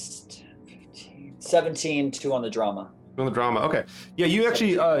 that's 10, 15, 17, 2 on the drama. On the drama, okay. Yeah, you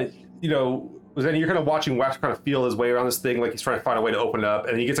actually, Zenny, you're kind of watching Wax kind of feel his way around this thing, like he's trying to find a way to open it up,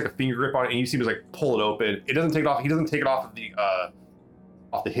 and he gets like a finger grip on it, and you see him just like pull it open. It doesn't take it off. He doesn't take it off of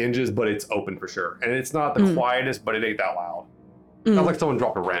the hinges, but it's open for sure, and it's not the quietest, but it ain't that loud. Sounds like someone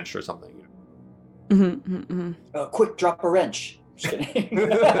dropped a wrench or something. Quick, drop a wrench. Just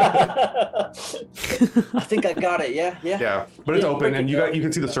kidding. I think I got it. Yeah. Yeah, but it's Yeah, open, break and it you down.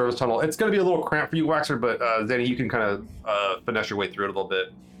 can see the service tunnel. It's gonna be a little cramped for you, Waxer, but Zenny, you can kind of finesse your way through it a little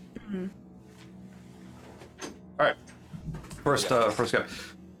bit. All right, first step.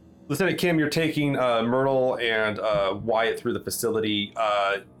 Lieutenant Kim, you're taking Myrtle and Wyatt through the facility.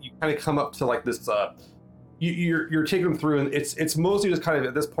 You kind of come up to like this. You're taking them through, and it's mostly just kind of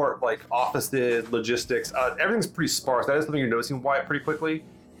at this part like offices, logistics. Everything's pretty sparse. That is something you're noticing, Wyatt, pretty quickly.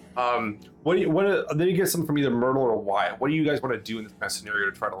 Then you get something from either Myrtle or Wyatt. What do you guys want to do in this kind of scenario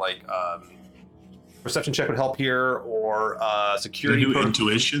to try to like perception check would help here, or security? Do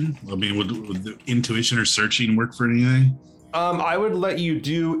intuition. I mean, would the intuition or searching work for anything? I would let you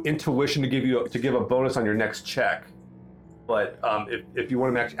do intuition to give a bonus on your next check, but if you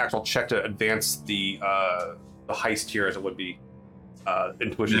want an actual check to advance the heist here, as it would be,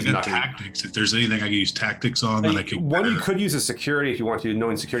 intuition is I got not gonna be. tactics. If there's anything I can use tactics on, then I can. One you could use is security if you want to,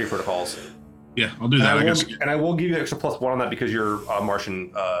 knowing security protocols. Yeah, I'll do And that. I will give you an extra +1 on that because you're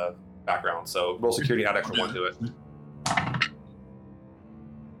Martian background. So roll security, add extra 1 to it.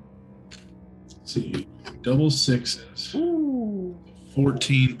 Let's see, double sixes.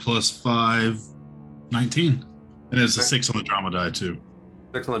 14 plus 5, 19. And it's a 6 on the drama die too.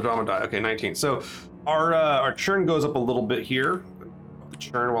 6 on the drama die. Okay, 19. So our churn goes up a little bit here. The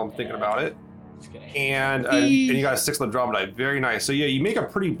churn while I'm thinking about it. And you got a 6 on the drama die. Very nice. So yeah, you make a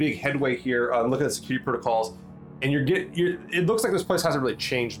pretty big headway here. Looking at security protocols, and it looks like this place hasn't really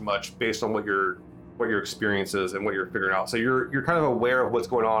changed much based on what your experience is and what you're figuring out. So you're kind of aware of what's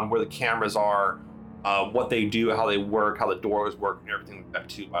going on, where the cameras are, what they do, how they work, how the doors work, and everything like that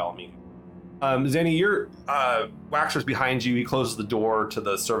too, by all means. Zenny, your Waxer's behind you. He closes the door to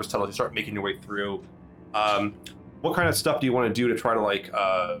the service tunnel. You start making your way through. What kind of stuff do you want to do to try to like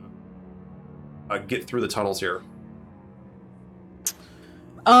get through the tunnels here?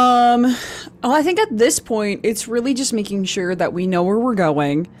 Well, I think at this point it's really just making sure that we know where we're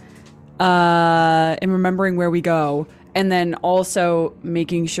going, and remembering where we go, and then also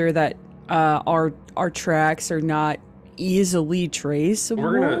making sure that our tracks are not easily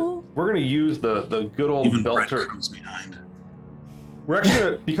traceable. We're gonna use the good old Even Belter. breadcrumbs behind. We're actually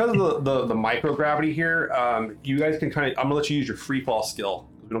gonna, because of the microgravity here. You guys can kind of. I'm gonna let you use your free fall skill.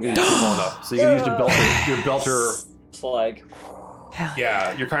 We don't get you free fall enough, so you can use your belter. Flag. Hell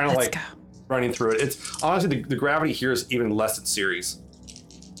Yeah, you're kind of Let's like go. running through it. It's honestly the gravity here is even less in series.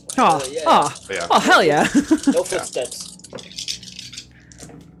 Oh, Yeah. oh, But yeah. oh, hell yeah. No footsteps.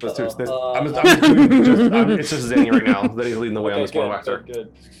 Let's do this. Uh-oh. I'm just doing it's just Zenny right now. Zenny's leading the way on this one, Waxer.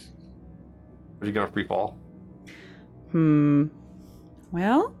 Good. Are you gonna free fall?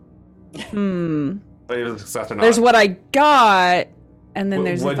 Well, But it was a success or not. there's what I got, and then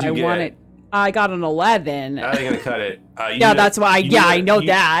there's if What'd I you want get? it. I got an 11. That ain't gonna cut it. Yeah, that's why. Yeah, I know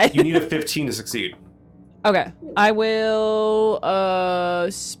that. You need a 15 to succeed. Okay, I will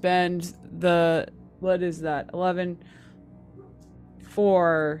spend the, what is that, 11,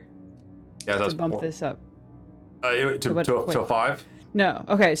 4 Yeah, to that's bump 4. this up. To 5. No.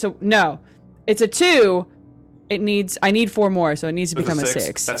 Okay, so no. It's a 2. I need 4 more, so it needs to It's a become a 6.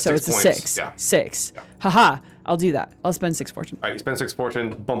 6. That's So 6 it's a points. 6. Yeah. 6. Yeah. Haha. I'll do that. I'll spend 6 fortune. All right, you spend 6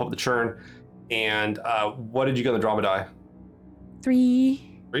 fortune, bump up the churn, and what did you get on the drama die?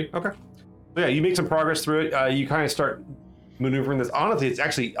 3. 3. Okay. So yeah, you make some progress through it. You kind of start maneuvering this. Honestly, it's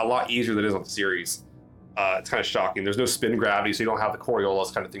actually a lot easier than it is on the series. It's kind of shocking. There's no spin gravity, so you don't have the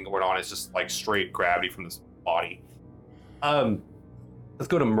Coriolis kind of thing going on. It's just like straight gravity from this body. Let's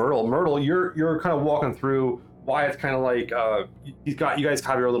go to Myrtle. Myrtle, you're kind of walking through. Wyatt's kind of like you guys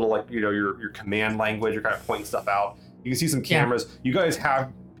have your little like your command language. You're kind of pointing stuff out. You can see some cameras. Yeah. You guys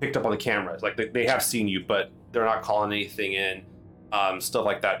have picked up on the cameras. Like they have seen you, but they're not calling anything in. Stuff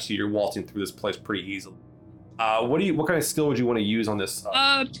like that too. You're waltzing through this place pretty easily. What kind of skill would you want to use on this?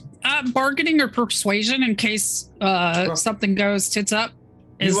 Bargaining or persuasion in case something goes tits up.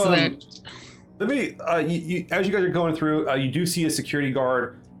 Is that? Let me. As you guys are going through, you do see a security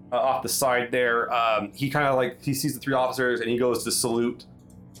guard off the side there. He kind of like he sees the 3 officers and he goes to salute.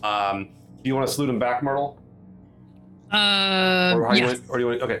 Do you want to salute him back, Myrtle? Or do you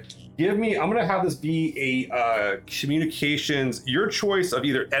want? Okay. Give me. I'm gonna have this be a communications. Your choice of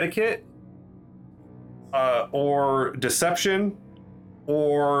either etiquette, or deception,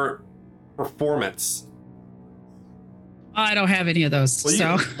 or performance. I don't have any of those. Well,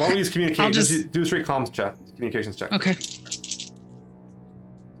 so why don't we use communication? I'll just do a straight comms check, communications check. Okay.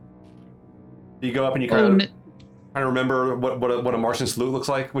 You go up and you kind of remember what a Martian salute looks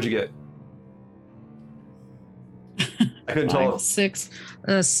like. What'd you get? I couldn't tell. 5, 6,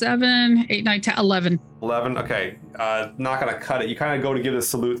 7, 8, 9, 10, 11. 11. Okay. Not gonna cut it. You kind of go to give a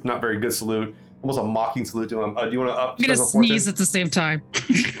salute. Not very good salute. Almost a mocking salute to him. Do you want to up? I'm gonna sneeze at the same time.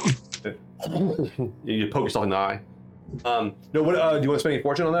 You poke yourself in the eye. No. What? Do you want to spend any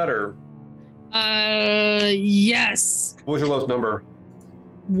fortune on that or? Yes. What was your lowest number?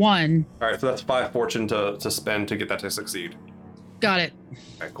 1. All right. So that's 5 fortune to spend to get that to succeed. Got it.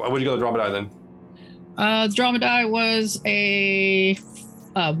 Okay, cool. What'd you go to drama die then? The drama die was a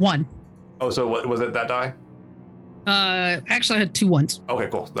 1. Oh, so what was it? That die? Actually, I had 2 1s. Okay,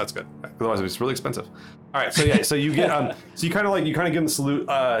 cool. That's good. Otherwise, it's really expensive. All right. So yeah. So you get so you kind of give him the salute.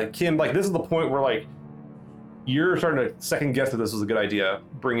 Kim, like this is the point where like you're starting to second guess that this was a good idea,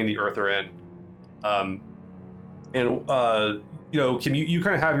 bringing the Earther in. Kim, you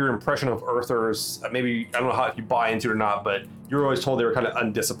kind of have your impression of Earthers. Maybe I don't know if you buy into it or not, but you're always told they were kind of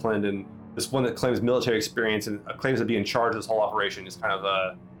undisciplined, and this one that claims military experience and claims to be in charge of this whole operation is kind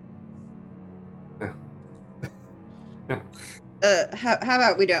of How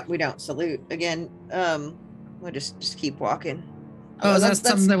about we don't salute again? We'll just keep walking. Oh, is that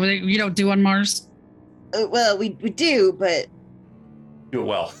something that you don't do on Mars? Well, we do, but do it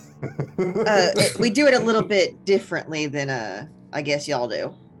well. we do it a little bit differently than I guess y'all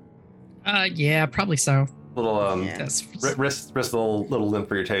do. Yeah, probably so. Little wrist a little limp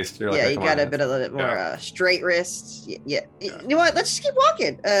for your taste. You're you got a little bit more straight wrists. Yeah. You know what? Let's just keep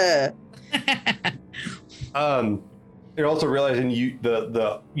walking. You're also realizing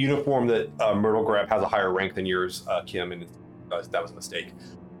the uniform that Myrtle grabbed has a higher rank than yours, Kim, and that was a mistake.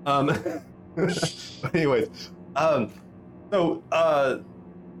 Anyways,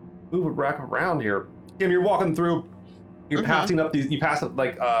 move it back around here. Kim, you're walking through. You're passing up these. You pass up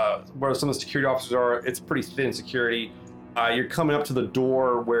like where some of the security officers are. It's pretty thin security. You're coming up to the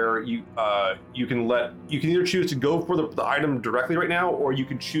door where you can either choose to go for the item directly right now, or you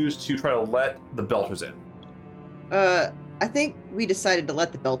can choose to try to let the Belters in. I think we decided to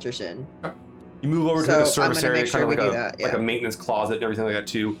let the Belters in. Okay. You move over to the service area, sure kind of like a maintenance closet and everything like that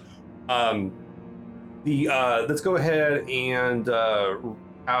too. Let's go ahead and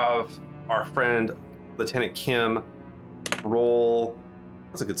have our friend Lieutenant Kim roll.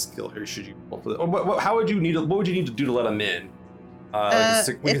 That's a good skill here. Should you roll for that? What would you need to do to let him in? It's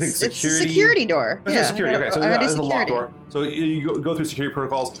a security door. It's a security. Okay, so it's a locked door. So you go through security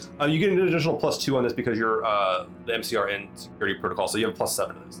protocols. You get an additional +2 on this because you're the MCR in security protocol. So you have a +7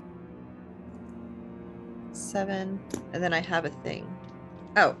 to this. 7, and then I have a thing.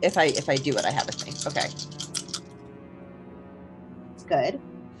 Oh, if I do it, I have a thing. Okay. Good.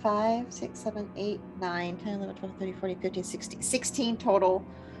 5, 6, 7, 8, 9, 10, 11, 12, 13, 14, 15, 16. 16 total.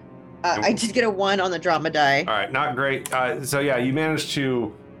 I did get a 1 on the drama die. All right, not great. So yeah, you managed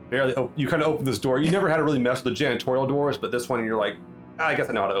to barely. You kind of open this door. You never had to really mess with the janitorial doors, but this one you're like, I guess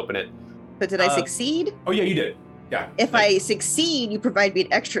I know how to open it. But did I succeed? Oh yeah, you did. Yeah. If I succeed, you provide me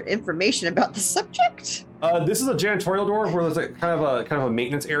extra information about the subject. This is a janitorial door where there's like kind of a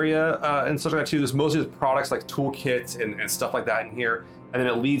maintenance area and stuff like that too. There's mostly just products like toolkits and stuff like that in here, and then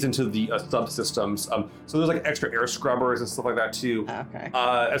it leads into the subsystems. So there's like extra air scrubbers and stuff like that too. Okay.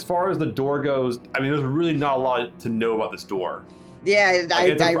 As far as the door goes, I mean, there's really not a lot to know about this door. Yeah,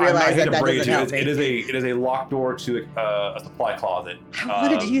 I realize that doesn't help me. It is a locked door to a supply closet. I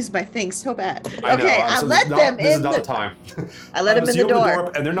wanted to use my thing so bad. I know, Okay, I so let them this is in. not the time. I let them in So you the open door.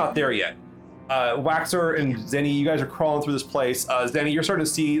 up, and they're not there yet. Waxer and Zenny, you guys are crawling through this place. Zenny, you're starting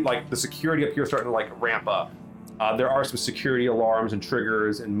to see like the security up here starting to like ramp up. There are some security alarms and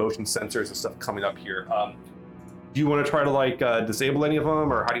triggers and motion sensors and stuff coming up here. Do you want to try to like disable any of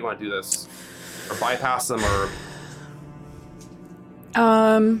them, or how do you want to do this? Or bypass them, or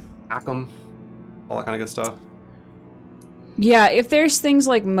hack them? All that kind of good stuff. Yeah, if there's things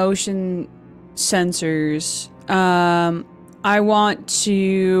like motion sensors, I want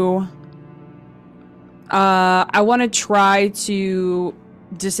to try to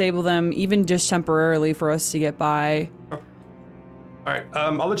disable them, even just temporarily, for us to get by. All right,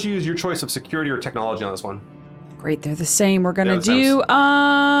 I'll let you use your choice of security or technology on this one. Great, they're the same. We're gonna Yeah,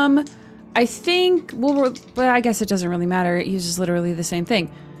 that do I think but I guess it doesn't really matter. It uses literally the same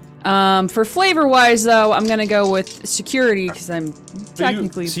thing. For flavor wise though, I'm gonna go with security because I'm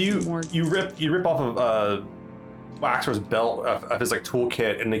technically more. You rip off of Waxer's belt of his like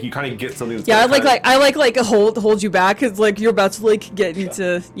toolkit, and like you kind of get something. That's Yeah, I like hold you back because like you're about to like get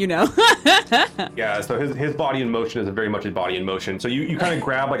into Yeah, so his body in motion is very much his body in motion. So you kind of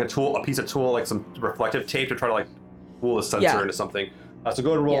grab like a piece of tool, like some reflective tape to try to like pull the sensor into something. So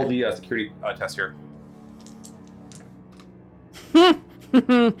go and roll the security test here.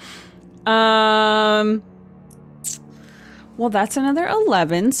 Well, that's another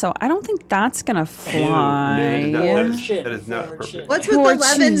 11, so I don't think that's gonna fly. No, that is not appropriate. What's with Poor the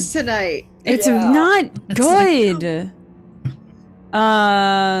 11s tonight? It's Yeah. not good.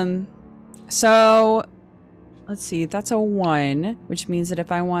 So let's see, that's a 1, which means that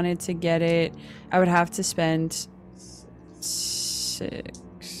if I wanted to get it, I would have to spend 6.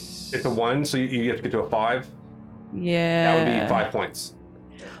 It's a 1, so you have to get to a 5. Yeah. That would be 5 points.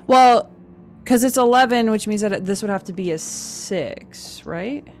 Well, because it's 11, which means that this would have to be a 6,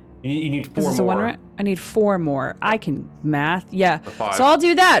 right? You need 4 Is this a more. 1, right? I need 4 more. I can math. Yeah. A 5. So I'll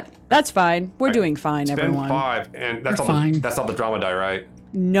do that. That's fine. We're Right. doing fine, Spend everyone. 5, and that's You're all. fine. That's not the drama die, right?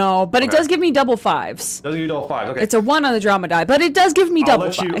 No, but it Okay. does give me double 5s. Doesn't give you all 5. Okay. It's a 1 on the drama die, but it does give me double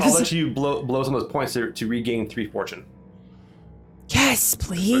 5s. I'll let you blow some of those points to regain 3 fortune. Yes,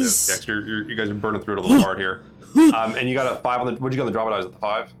 please. Yes, you guys are burning through it a little hard here. And you got a 5 on the. What'd you get on the drama die? Was it the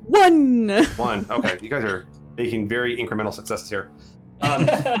 5? 1. 1. Okay, you guys are making very incremental successes here. All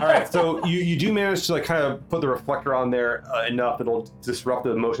right, so you do manage to like kind of put the reflector on there enough that it'll disrupt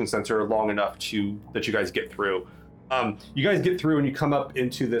the motion sensor long enough that you guys get through. You guys get through and you come up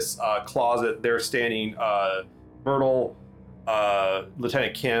into this closet. There standing Myrtle,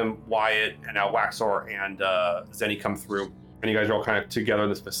 Lieutenant Kim, Wyatt, and now Waxor and Zenny come through, and you guys are all kind of together in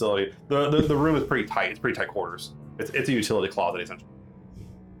this facility. The room is pretty tight. It's pretty tight quarters. It's a utility closet essentially.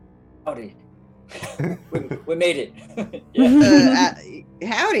 Howdy. we made it. Yeah.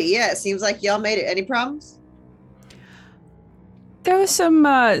 Howdy, yeah, it seems like y'all made it. Any problems? There's some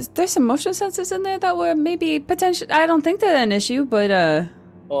motion sensors in there that were maybe potential. I don't think they're an issue, but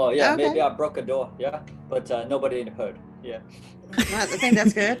Oh yeah, Okay. maybe I broke a door. Yeah, but nobody heard. Yeah. I think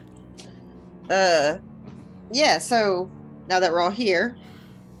that's good. Yeah, so now that we're all here,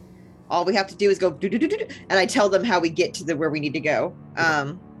 all we have to do is go do-do-do-do-do, and I tell them how we get to where we need to go.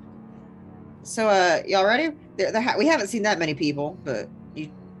 So y'all ready? We haven't seen that many people, but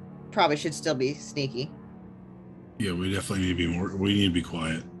you probably should still be sneaky. Yeah, we definitely need to be more. We need to be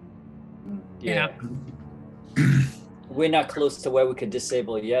quiet. Yeah. We're not close to where we could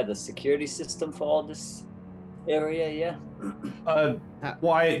disable. Yeah, the security system for all this area. Yeah.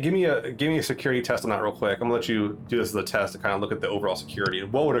 Wyatt, give me a security test on that real quick. I'm gonna let you do this as a test to kind of look at the overall security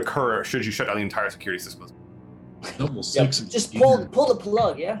and what would occur should you shut down the entire security system. Double Yeah. 6. Just pull the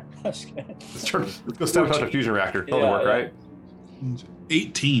plug. Yeah. Let's go sabotage a fusion reactor. That'll Yeah, work, yeah. right?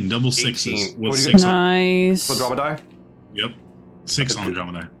 18, double 6s 18. with What do you 6 get? on. nice. For the drama die? Yep, 6 on the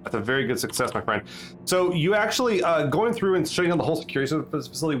drama die. That's a very good success, my friend. So you actually going through and shutting down the whole security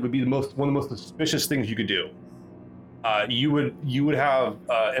facility would be one of the most suspicious things you could do. You would have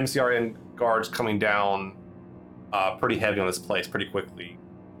MCRN guards coming down pretty heavy on this place pretty quickly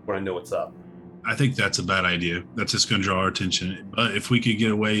when I know what's up. I think that's a bad idea. That's just going to draw our attention. But if we could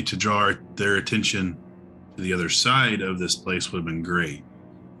get a way to draw their attention to the other side of this place, would have been great.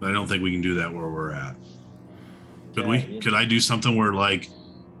 But I don't think we can do that where we're at. Could Yeah, we? you- Could I do something where like,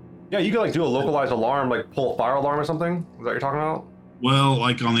 Yeah, you could like do a localized alarm, like pull a fire alarm or something. Is that what you're talking about? well,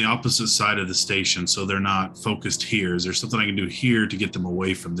 like on the opposite side of the station, so they're not focused here? Is there something I can do here to get them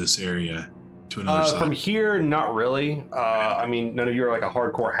away from this area to another side? From here, not really. I mean, none of you are like a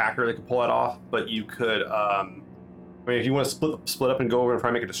hardcore hacker that could pull that off, but you could. I mean, if you want to split up and go over and try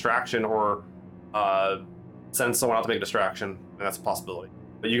and make a distraction, or send someone out to make a distraction, then that's a possibility.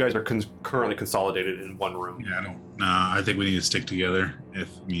 But you guys are currently consolidated in one room. Yeah, I think we need to stick together. If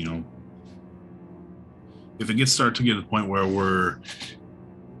if it gets start to get to the point where we're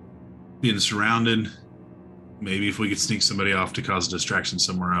being surrounded, maybe if we could sneak somebody off to cause a distraction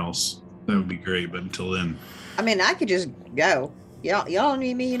somewhere else, that would be great. But until then, I mean, I could just go. Y'all don't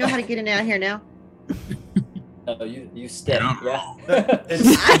need me. You know how to get in and out of here now. No, you step. Yeah. Yeah.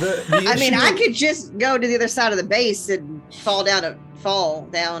 I mean, I could just go to the other side of the base and fall down.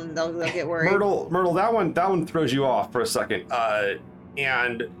 They'll get worried. Myrtle, that one throws you off for a second.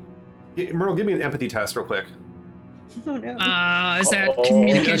 And Myrtle, give me an empathy test real quick. Oh no. Is that Oh.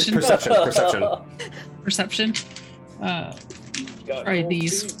 communication? Perception. Perception? Got Try all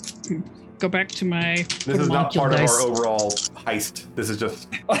these. two. Go back to my This is not part dice. of our overall heist. This is just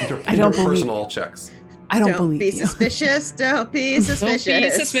I don't believe- personal checks. I don't Don't believe be you. suspicious. Don't be suspicious. Don't be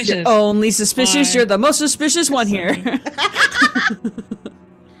suspicious. Only suspicious. Fine. You're the most suspicious one here. I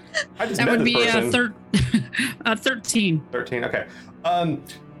just That met would this be person. 13. 13. Okay.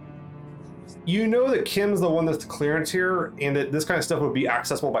 You know that Kim's the one that's the clearance here, and that this kind of stuff would be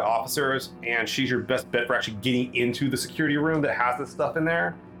accessible by officers, and she's your best bet for actually getting into the security room that has this stuff in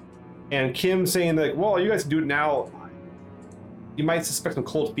there. And Kim saying that, well, you guys can do it now. You might suspect some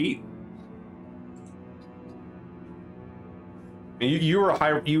cold feet. And you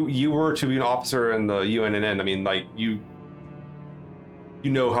were you were to be an officer in the UNNN. I mean, like you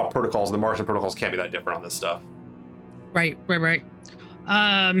know how the Martian protocols can't be that different on this stuff. Right.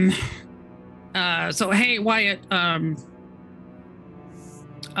 So hey, Wyatt,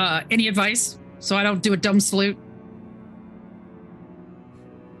 any advice so I don't do a dumb salute?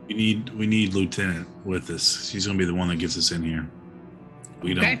 we need Lieutenant with us. She's gonna be the one that gets us in here.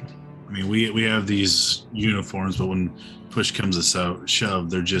 We don't. Okay. I mean, we have these uniforms, but when push comes to shove,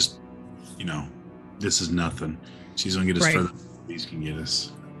 they're just, this is nothing. She's gonna get us Right. further than these can get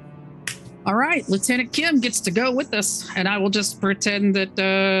us. All right, Lieutenant Kim gets to go with us, and I will just pretend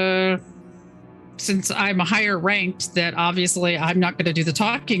that since I'm a higher ranked, that obviously I'm not going to do the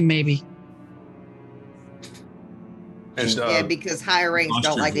talking. Maybe. And Yeah, because higher ranks lost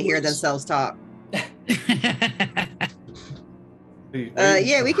don't your like to hear voice. themselves talk. yeah,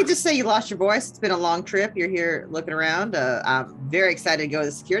 Yeah, we could just say you lost your voice. It's been a long trip. You're here looking around. I'm very excited to go to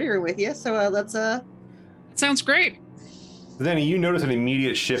the security room with you. So let's. Sounds great. Danny, you notice an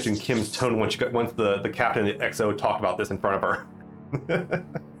immediate shift in Kim's tone once the captain of the XO talked about this in front of her.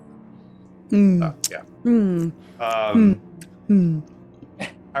 Yeah.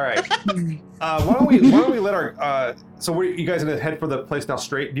 All right. Why don't we let our so you guys gonna head for the place now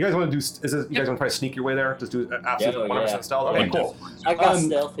straight? Do you guys want to do? You guys want to try to sneak your way there? Just do absolute 100% stealth. Okay, cool. I got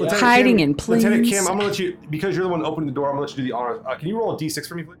stealth. Yeah. Lieutenant Hiding Kim- in plain Lieutenant Kim, I'm sight. gonna let you, because you're the one opening the door. I'm gonna let you do the honors. Can you roll a d6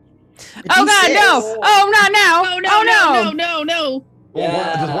 for me, please? Oh God, no! Oh, not now! Oh no! Oh No! No!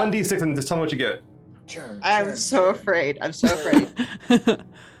 Well, just one d6 and just tell me what you get. I'm so afraid. I'm so afraid.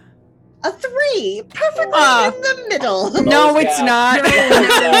 A 3, perfectly Ah. in the middle. No, it's not. No!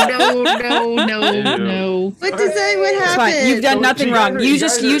 What does that? What It's happened? fine. You've done So nothing you guys wrong. are- You you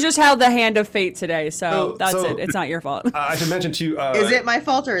just guys are- you just held the hand of fate today, so that's So- it. It's not your fault. I should mention to you. Is it my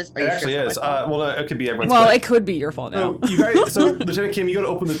fault or is? Are It you actually sure is. it's my fault? Well, no, it could be everyone's. Well, but- it could be your fault now. So you guys, so Lieutenant Kim, you go to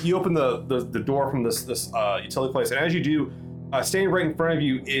open the door from this utility place, and as you do, standing right in front of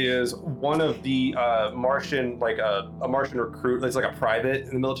you is one of the Martian, like a Martian recruit that's like a private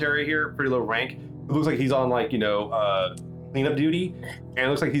in the military here, pretty low rank. It looks like he's on like cleanup duty, and it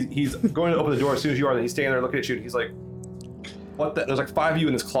looks like he's going to open the door as soon as you are. And he's standing there looking at you, and he's like, "What? There's like 5 of you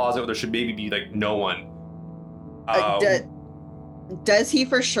in this closet. Where there should maybe be like no one." Does he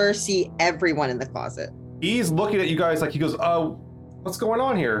for sure see everyone in the closet? He's looking at you guys like he goes, what's going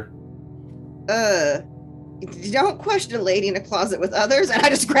on here?" Don't question a lady in a closet with others. And I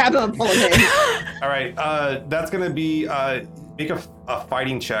just grab him and pull him in. All right, that's gonna be make a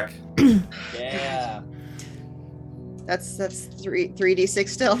fighting check. Yeah. That's 3d6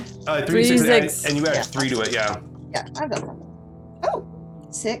 still. 3d6 and you add Yeah. 3 to it, yeah. Yeah, I've got that. Oh,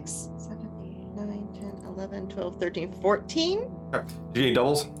 6, 7, 8, 9, 10, 11, 12, 13, 14. Okay. Did you get any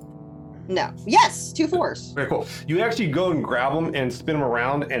doubles? No. Yes, 2 4s. Okay, cool. You actually go and grab him and spin him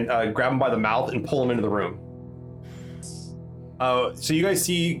around and grab him by the mouth and pull him into the room. So you guys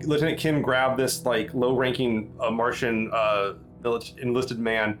see Lieutenant Kim grab this like low-ranking Martian enlisted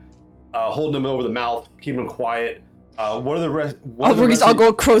man, holding him over the mouth, keeping him quiet. What are the rest? I'll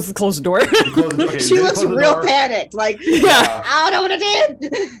go close the door. Okay, She they looks close the real door. panicked. Like, Yeah. I don't know what I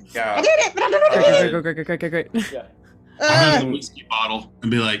did. Yeah. I did it, but I don't know what I did. Great. Yeah. I'll have Uh, a whiskey bottle and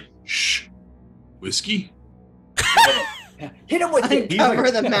be like, shh, whiskey? Hit him with it. He's Cover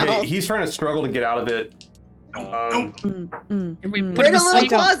like, the mouth. he's trying to struggle to get out of it. Can we We're put in him a little asleep?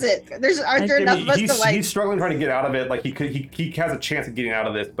 closet. Aren't there enough of us to like? He's struggling trying to get out of it. Like he has a chance of getting out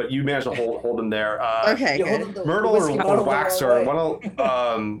of this, but you managed to hold him there. Okay, You hold good. him the Myrtle whiskey or bottle the Waxer, wrong way. why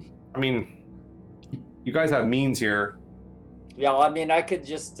don't, I mean, you guys have means here. Yeah, I mean, I could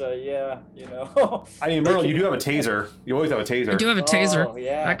just, yeah, you know. I mean, Myrtle, you do have a taser. You always have a taser. I do have a taser. Oh,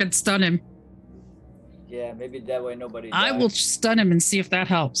 yeah. I could stun him. Yeah, maybe that way nobody. I will stun him and see if that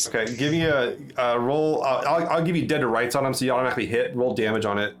helps. Okay, give me a roll. I'll give you dead to rights on him, so you automatically hit. Roll damage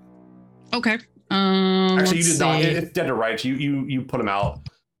on it. Okay. Actually, you let's did not. see. It's dead to rights. You put him out.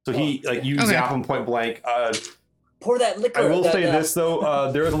 So he you Okay. zap him point blank. Pour that liquor. I will say this though,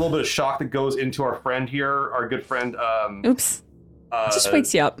 there is a little bit of shock that goes into our friend here, our good friend. Oops. Just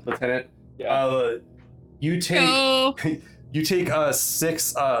wakes you up. Lieutenant. Yeah. You take Go. you take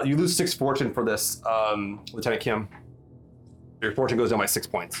 6. You lose 6 fortune for this, Lieutenant Kim. Your fortune goes down by 6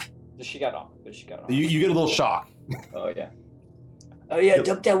 points. She got off. She got off. You get a little shock. Oh yeah. Oh yeah,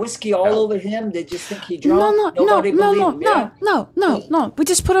 dump that whiskey all over him. They just think he No, drunk. Nobody believe him. Yeah. no. We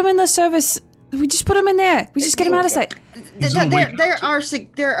just put him in the service. We just put him in there. We just get him out of sight. He's gonna wake There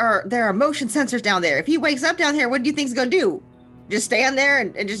are motion sensors down there. If he wakes up down here, what do you think he's gonna do? Just stand there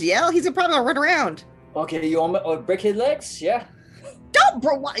and just yell? He's probably gonna run around. Okay, you want me to break his legs? Yeah. Don't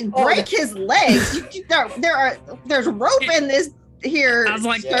break his legs. There's rope in this here. I was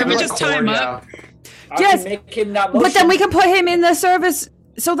like, Yeah. can we Like just tie him cord, up? I Yes, can make him not But then we motion. can put him in the service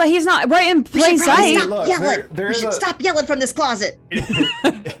so that he's not right in We plain should probably sight. stop Look, yelling. there We is should a- stop yelling from this closet.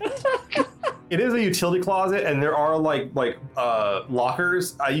 It is a utility closet, and there are like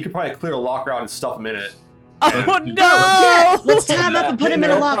lockers. You could probably clear a locker out and stuff them in it. Oh And- no! Yeah, let's tie him up and put him in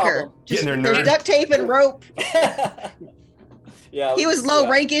a No locker. problem. Just, Get in there, there's nerd. duct tape and rope. Yeah. He was low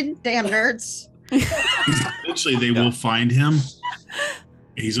ranking. Damn nerds. Eventually, they will find him.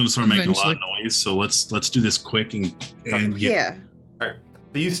 He's going to start making a lot of Eventually. noise. So let's do this quick and get Yeah. So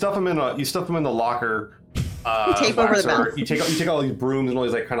you stuff them in the locker. Tape over the Waxer. mouth. You take all these brooms and all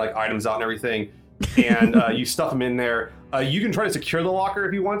these like kind of like items out and everything, and you stuff them in there. You can try to secure the locker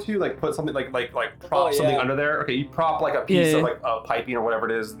if you want to, like put something like prop something under there. Okay, you prop like a piece of like piping or whatever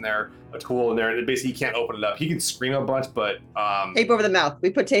it is in there, a tool in there, and basically you can't open it up. He can scream a bunch, but Tape over the mouth. We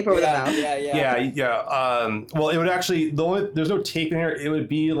put tape over the mouth. Yeah. well, it would actually there's no tape in here. It would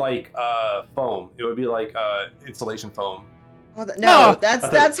be like foam. It would be like insulation foam. Oh, no, No.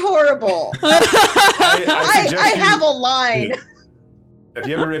 that's horrible. I suggest I you- have a line. If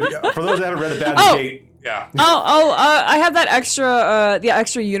you ever, for those that haven't read A Bad Oh. Date, yeah. I have that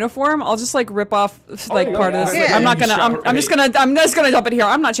extra uniform. I'll just like rip off like yeah, part of this. yeah. Like, I'm not You gonna. strap it- I'm just gonna dump it here.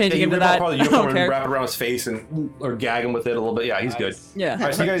 I'm not Yeah, changing you into rip off that. part of I the uniform don't and care. wrap it around his face and or gag him with it a little bit. Yeah, he's good. Yeah. All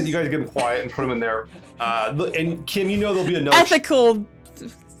right, so you guys get him quiet and put him in there. And Kim, you know there'll be another Ethical.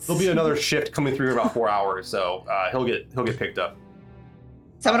 shift coming through in about 4 hours, so he'll get picked up.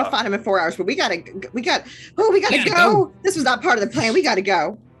 Someone will find him in 4 hours, but we gotta gotta go. go. This was not part of the plan. We gotta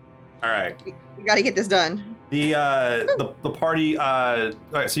go. All right. We gotta get this done. The party. All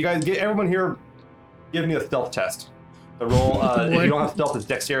right, so you guys get everyone here. Give me a stealth test. The roll. If you don't have stealth, it's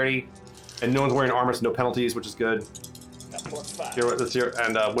dexterity, and no one's wearing armor, so no penalties, which is good. Let's hear.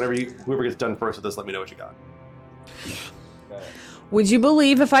 And whoever gets done first with this, let me know what you got. Would you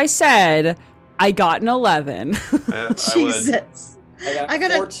believe if I said I got an 11? I would. Jesus. I got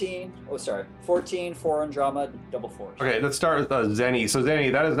a 14. Oh, sorry. 14, 4 on drama, double 4. Okay, let's start with Zenny. So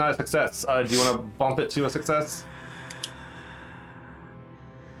Zenny, that is not a success. Do you want to bump it to a success?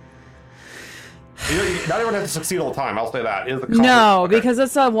 Not everyone has to succeed all the time. I'll say that. It is the conflict. No, Okay. because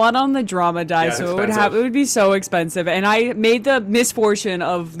it's a 1 on the drama die, Yeah, it's so expensive. it would be so expensive. And I made the misfortune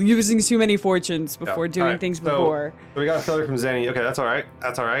of using too many fortunes before doing Alright, things so- before. So we got a failure from Zenny. Okay, that's all right.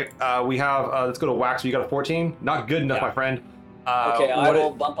 That's all right. We have. Let's go to Wax. You got a 14. Not good enough, Yeah. my friend. Okay, I what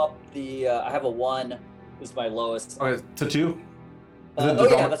will bump up the. I have a 1. This is my lowest. Okay, to 2. Is it the Oh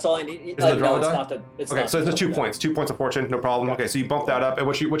drama- yeah, that's all I need. Is it the No, drama it's die? not the. It's Okay, not so it's the just 2 drama points. 2 points of fortune, no problem. Yeah. Okay, so you bump that up. And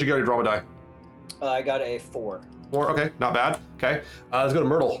what you got your drama die? die. I got a 4. 4. Okay, not bad. Okay, let's go to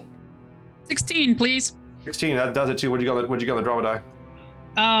Myrtle. 16, please. 16. That does it too. What'd you get on the drama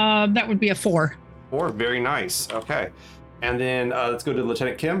die? That would be a 4. 4. Very nice. Okay, and then let's go to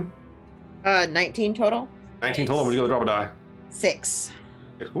Lieutenant Kim. 19 total. 19 total. What'd you get on the drama die? 6.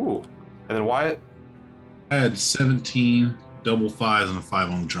 Ooh. And then Wyatt? I had 17 double fives and a 5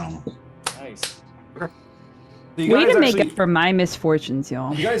 on the drama. Nice. So you Way guys to make actually- up for my misfortunes,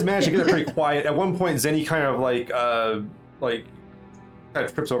 y'all. You guys managed to get it pretty quiet. At one point, Zenny kind of kind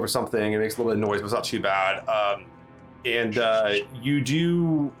of trips over something and makes a little bit of noise, but it's not too bad. And you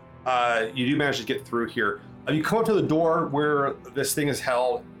do manage to get through here. You come up to the door where this thing is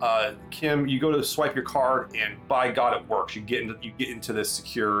held. Kim, you go to swipe your card, and by God, it works. You get into this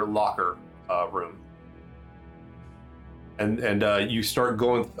secure locker room, and you start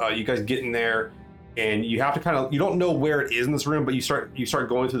going. You guys get in there. And you have to you don't know where it is in this room, but you start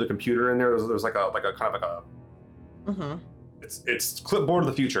going through the computer in there. There's like a kind of like a Mm-hmm. it's clipboard of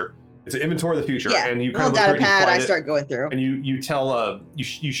the future. It's an inventory of the future. Yeah. And you kind Little of data look through it and pad. you I find it, start going through. and you tell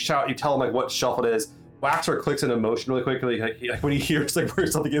him like what shelf it is. Waxer clicks into motion really quickly. Like when he hears like where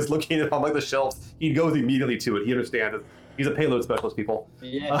something is located on like the shelves, he goes immediately to it. He understands it. He's a payload specialist, people.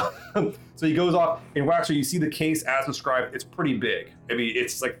 Yeah. So he goes off. In Waxer, you see the case as described. It's pretty big. I mean,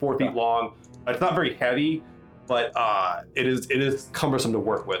 it's like 4 feet long. It's not very heavy, but it is cumbersome to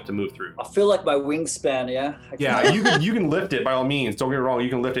work with, to move through. I feel like my wingspan, yeah? Yeah, you can lift it by all means. Don't get me wrong, you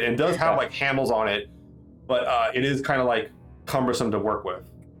can lift it. And it does have like handles on it, but it is kind of like cumbersome to work with.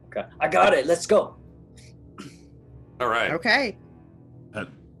 Okay. I got it. Let's go. All right. Okay.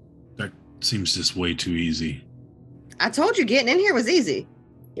 That seems just way too easy. I told you getting in here was easy.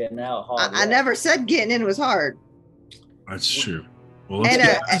 Getting out hard. I never said getting in was hard. That's true. Well, let's And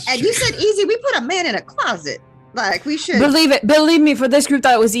get- and you said easy. We put a man in a closet. Like we should. Believe me, for this group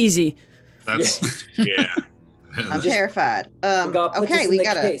that was easy. that's yeah. I'm terrified. We gotta put this Okay, in we the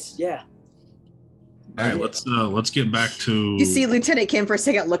gotta. case. Yeah. All right, let's get back to. You see Lieutenant Kim for a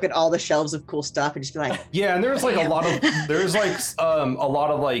second look at all the shelves of cool stuff and just be like, Yeah, and there's like a lot of there's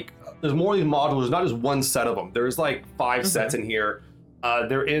more of these modules. There's not just one set of them. There's like 5 sets in here.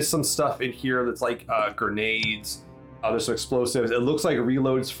 There is some stuff in here that's like grenades. There's some explosives. It looks like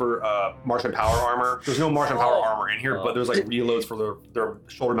reloads for Martian power armor. There's no Martian power armor in here, but there's like reloads for their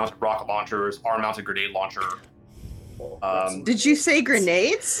shoulder-mounted rocket launchers, arm-mounted grenade launcher. did you say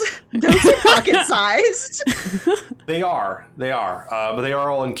grenades? Those are pocket-sized. They are, but they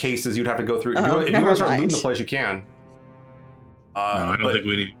are all in cases. You'd have to go through. Oh, If you never want to start mind. looting the place, you can. No, I don't But- think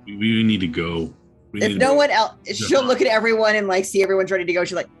we need to go. We If need no to- one else, she'll look at everyone and like see everyone's ready to go.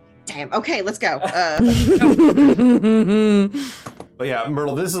 She's like, damn, okay, let's go. But yeah,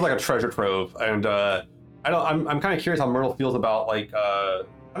 Myrtle, this is like a treasure trove, and I'm kind of curious how Myrtle feels about like I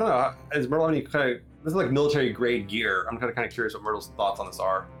don't know. Is Myrtle any kind of this is like military grade gear? I'm kind of curious what Myrtle's thoughts on this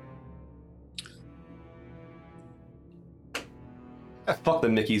are. Yeah, fuck the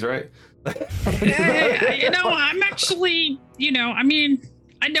Mickeys, right? I'm actually, I mean,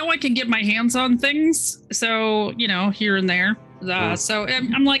 I know I can get my hands on things, so here and there. So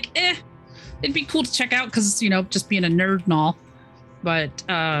I'm like, it'd be cool to check out because just being a nerd and all. But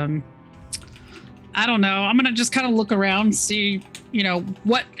I don't know. I'm gonna just kind of look around, see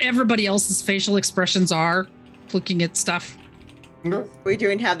what everybody else's facial expressions are, looking at stuff. Okay. we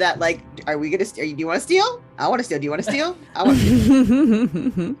doing have that like, are we gonna? Do you want to steal? I want to steal. Do you want to steal? I want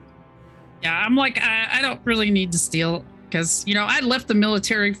to. Yeah, I'm like, I don't really need to steal because I left the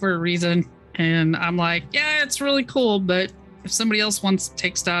military for a reason, and I'm like, yeah, it's really cool, but if somebody else wants to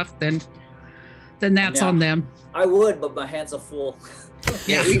take stuff, then that's Yeah. on them. I would, but my hands are full.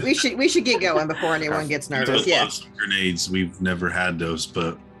 Yeah. we should get going before anyone gets nervous. Those Yeah. lots of grenades. We've never had those,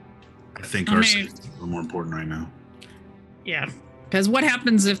 but I think I our mean- safety is more important right now. Yeah, because what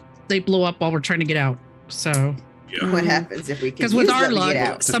happens if they blow up while we're trying to get out? So, Yeah. What happens if we can? because with use our them to luck, get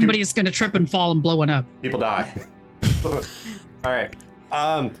out? somebody's going to trip and fall and blow one up. People die. All right.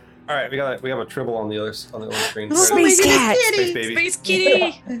 All right. We have a tribble on the other screen. Oh Sorry. my Space goodness, cat. kitty! Space baby. Space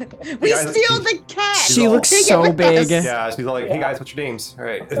kitty. We Guys, steal the cat. She looks Take it so with big. us. Yeah, she's all like, "Hey guys, what's your names?" All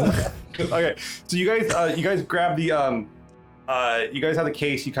right. Okay. So you guys grab the you guys have the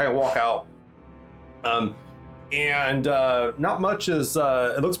case. You kind of walk out, and not much is.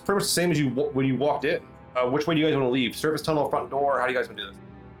 It looks pretty much the same as when you walked in. Which way do you guys want to leave? Service tunnel, front door? How do you guys want to do this?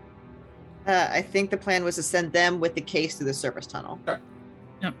 I think the plan was to send them with the case through the service tunnel.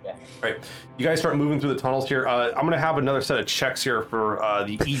 Right. You guys start moving through the tunnels here. I'm going to have another set of checks here for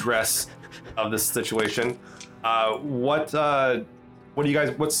the egress of this situation. What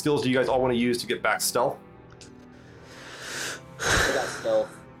skills do you guys all want to use to get back stealth? I got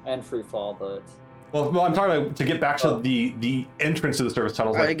stealth and free fall, but Well, I'm talking about to get back to the entrance to the service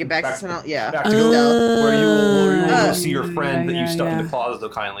tunnels. Or to get back to the tunnel. Yeah. Back to go where you will go see your friend that you yeah, stuffed in yeah. the closet so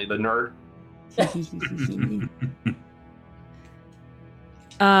kindly, the nerd.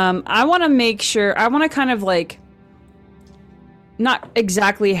 I want to make sure. I want to kind of like not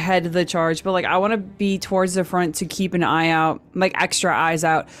exactly head the charge, but like I want to be towards the front to keep an eye out, like extra eyes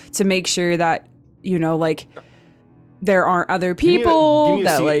out, to make sure that like there aren't other people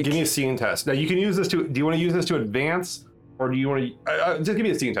give me a scene test. Now you can use this to. Do you want to use this to advance, or do you want to just give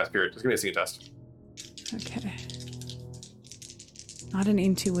me a scene test? Period. Just give me a scene test. Okay. Not an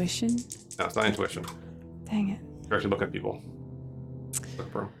intuition. No, it's not intuition. Dang it. You're actually looking at people.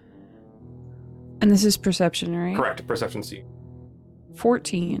 Look for 'em. And this is perception, right? Correct. Perception C.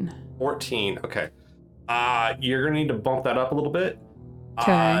 14. 14. Okay. You're gonna need to bump that up a little bit.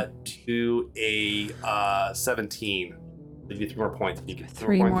 Okay. To a 17. You get 3 more points. You get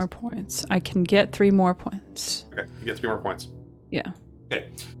 3 more points. I can get 3 more points. Okay. You get 3 more points. Yeah. Okay.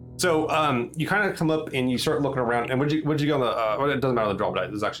 So you kind of come up and you start looking around. And would you go on the? Well, it doesn't matter on the draw die.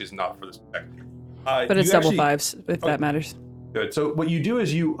 This actually is not for this check. But it's double fives if that matters. Good. So what you do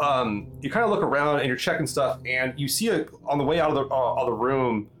is you kind of look around and you're checking stuff, and you see on the way out of the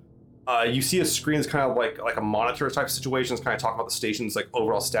room, you see a screen that's kind of like a monitor type situation. It's kind of talking about the station's like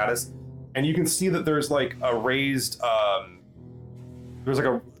overall status, and you can see that there's like a raised there's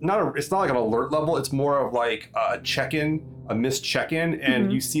like it's not like an alert level. It's more of like a check-in, a missed check-in,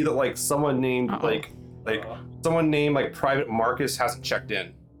 and you see that like someone named like Private Marcus hasn't checked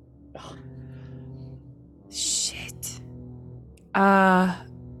in. Shit.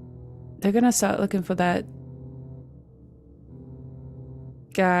 They're gonna start looking for that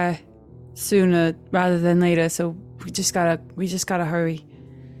guy sooner rather than later, so we just gotta hurry.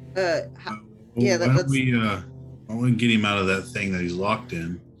 Yeah, why don't we get him out of that thing that he's locked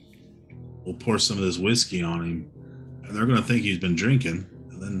in? We'll pour some of this whiskey on him, and they're gonna think he's been drinking,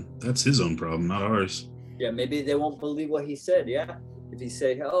 and then that's his own problem, not ours. Yeah, maybe they won't believe what he said. Yeah, if he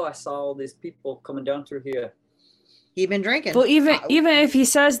said, "Oh, I saw all these people coming down through here." He'd been drinking. Well, even if he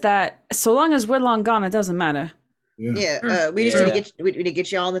says that, so long as we're long gone, it doesn't matter. Yeah. We just need to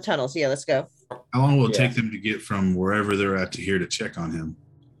get you all in the tunnels. Yeah, let's go. How long will it take them to get from wherever they're at to here to check on him?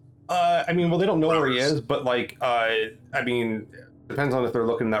 I mean, well, they don't know where he is, but like, I mean, depends on if they're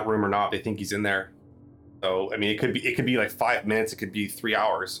looking in that room or not. They think he's in there. So, I mean, it could be like 5 minutes. It could be 3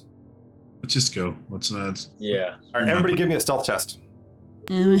 hours. Let's just go. What's that? Yeah. All right, everybody, give me a stealth test.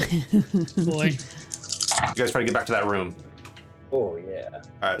 Boy. You guys try to get back to that room. Oh yeah.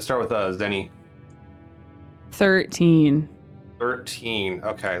 All right, start with Zenny. 13. 13.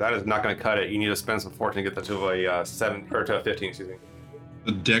 Okay, that is not going to cut it. You need to spend some fortune to get that to a 7 or to a 15. Excuse me.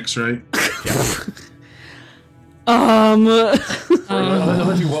 The deck's right. Unless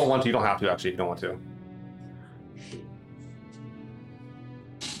you won't want to, you don't have to. Actually, if you don't want to.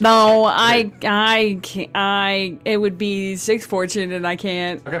 No, I can't. It would be 6 fortune, and I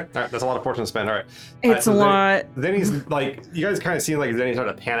can't. Okay, all right, that's a lot of fortune to spend. All right, It's a lot. Then he's like, you guys kind of seem like Zenny's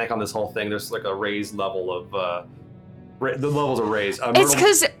starting to panic on this whole thing. There's like a raised level of the levels are raised. It's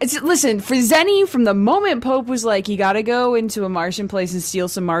because listen, for Zenny, from the moment Pope was like, you gotta go into a Martian place and steal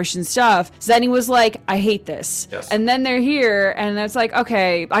some Martian stuff, Zenny was like, I hate this. Yes. And then they're here, and it's like,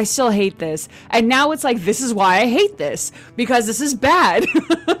 okay, I still hate this. And now it's like, this is why I hate this, because this is bad.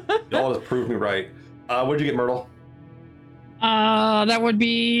 Y'all have proved me right. What'd you get, Myrtle? That would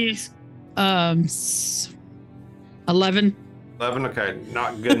be 11. 11. Okay,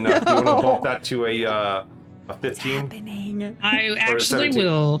 not good enough. You want to bump that to a 15? I actually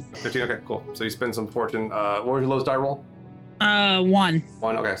will. 15. Okay, cool. So you spend some fortune. What was your lowest die roll? 1. 1.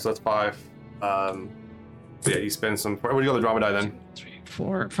 Okay, so that's 5. So yeah, you spend some. Where would you go the drama die then? 3,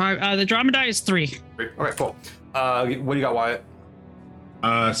 4, 5. The drama die is 3. 3. Okay, cool. What do you got, Wyatt?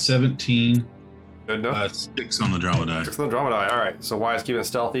 17. Good enough. 6 on the drama die. 6 on the drama die. All right. So Wyatt's keeping it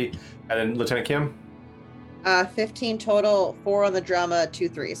stealthy, and then Lieutenant Kim. 15 total, 4 on the drama, 2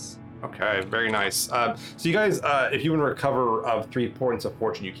 3s. Okay, very nice. So you guys, if you want to recover 3 points of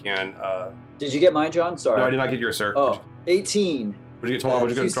fortune, you can. Did you get mine, John? Sorry. No, I did not get yours, sir. Oh, 18. What did you get total? What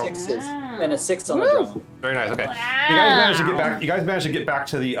did you get? 2 Total? 6s and a 6 on the drama. Very nice. Okay. You guys managed to get back. You guys managed to get back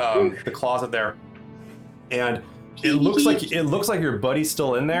to the closet there, and it looks like your buddy's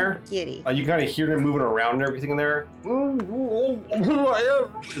still in there. Kitty. You kind of hear him moving around and everything in there.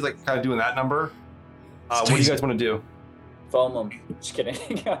 He's like kind of doing that number. What do you guys want to do? Foam them. Just kidding.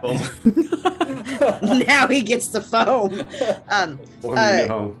 Now he gets the foam. We'll get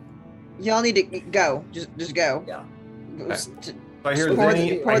home. Y'all need to go. Just go. Yeah. Okay. So I hear Pour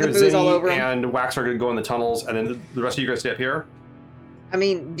Zenny, the booze all over him. and Wax are going to go in the tunnels, and then the rest of you guys stay up here. I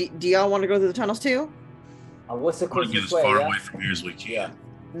mean, do y'all want to go through the tunnels too? What's the I want to get quickest as way? far Yeah? away from here as we can. Yeah.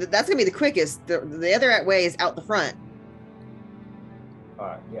 That's gonna be the quickest. The other way is out the front. All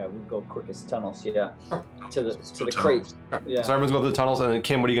right. Yeah, we go quickest tunnels. Yeah. To the tunnels. crate. Okay. Yeah. So everyone's going through the tunnels, and then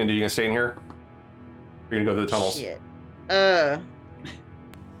Kim, what are you going to do? You going to stay in here? You're going to go through the tunnels. Shit.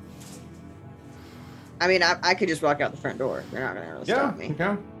 I mean, I could just walk out the front door. They're not gonna really stop me.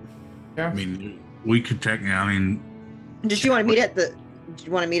 Yeah. I mean, we could technically. I mean, Did you want to meet at the? Do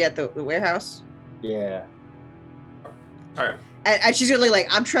you want to meet at the warehouse? Yeah. All right. And she's really like,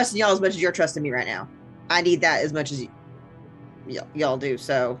 I'm trusting y'all as much as you're trusting me right now. I need that as much as y'all do.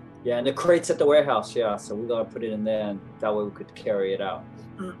 So. Yeah, and the crates at the warehouse. Yeah, so we gotta put it in there, and that way we could carry it out.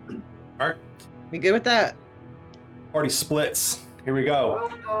 All right. We good with that? Party splits. Here we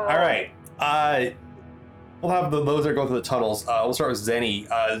go. All right. We'll have those that are going through the tunnels. We'll start with Zenny.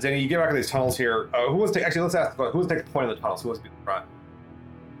 Zenny, you get back to these tunnels here. Who wants to actually? Let's ask. Who wants to take the point of the tunnels? Who wants to be in the front?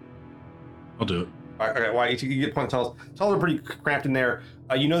 I'll do it. All right. Okay. Why you get point of the tunnels? Tunnels are pretty cramped in there.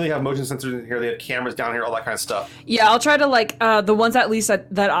 You know they have motion sensors in here. They have cameras down here. All that kind of stuff. Yeah, I'll try to like the ones at least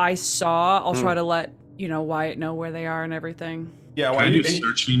that I saw. I'll try to let Wyatt know where they are and everything. Yeah. Can Why I do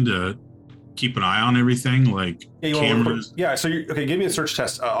searching to keep an eye on everything, like cameras? Yeah. So okay, give me a search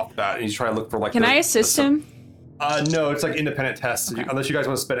test off the bat, and you try to look for like. Can I assist him? No, it's like independent tests. Okay. Unless you guys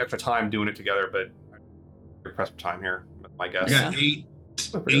want to spend extra time doing it together, but you're pressed for time here. My guess. I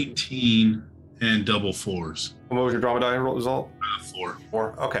got 18 and double fours. What was your drama die result? 4.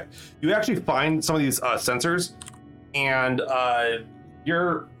 4. Okay. You actually find some of these sensors, and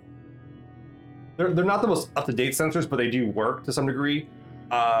they're not the most up-to-date sensors, but they do work to some degree.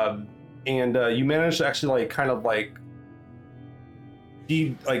 And you manage to actually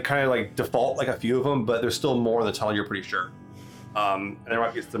default like a few of them, but there's still more in the tunnel. You're pretty sure. And there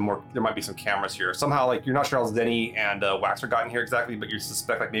might be some cameras here. Somehow, like you're not sure how Zenny and Waxer got in here exactly, but you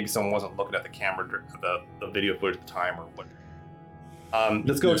suspect like maybe someone wasn't looking at the camera, the video footage at the time or what.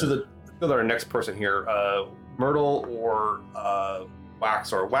 Let's go to our next person here, Myrtle or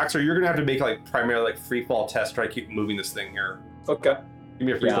Waxer. Waxer, you're gonna have to make like primarily like free fall test. Try to keep moving this thing here. Okay. Give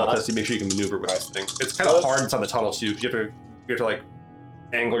me a free fall test to make sure you can maneuver with this thing. It's kind of hard inside the tunnel too. You have to like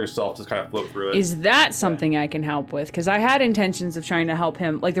angle yourself to kind of float through it. Is that something I can help with? Because I had intentions of trying to help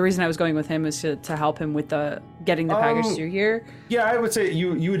him. Like the reason I was going with him is to help him with getting the package through here. Yeah, I would say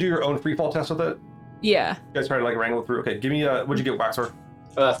you would do your own free fall test with it. Yeah. You guys try to like wrangle through. Okay, give me what'd you get, Waxer?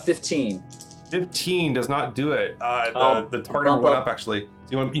 15. 15 does not do it. The target went up actually.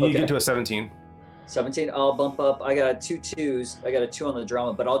 You need to get to a 17. 17. I'll bump up. I got 2 2s. I got a 2 on the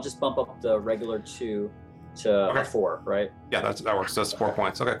drama, but I'll just bump up the regular 2 to a 4, right? Yeah, that works. That's 4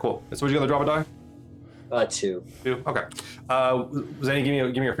 points. Okay, cool. So what'd you get on the drama die? 2. 2. Okay.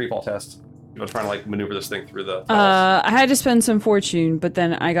 Zanny, give me a free fall test. You're trying to like maneuver this thing through the. I had to spend some fortune, but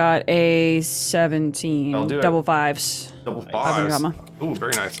then I got a 17. I'll do it. Double 5s. Double On 5s. drama. Ooh,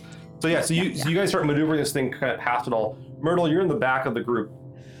 very nice. So you guys start maneuvering this thing kind of past it all. Myrtle, you're in the back of the group,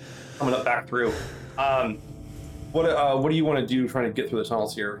 coming up back through. What do you want to do trying to get through the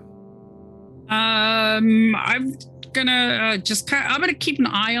tunnels here? I'm gonna I'm gonna keep an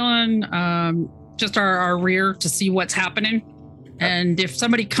eye on just our rear to see what's happening, and if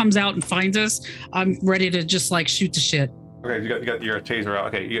somebody comes out and finds us, I'm ready to just like shoot the shit. Okay, you got your taser out.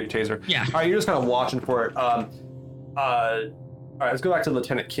 Okay, you got your taser. Yeah. All right, you're just kind of watching for it. All right, let's go back to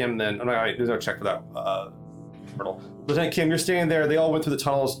Lieutenant Kim then. There's no check for that. Myrtle. Lieutenant Kim, you're standing there. They all went through the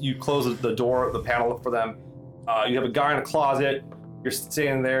tunnels. You close the door, the panel for them. You have a guy in a closet. You're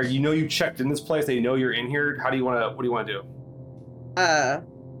standing there. You know you checked in this place. They know you're in here. What do you want to do?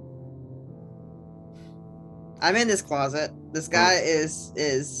 I'm in this closet. This guy is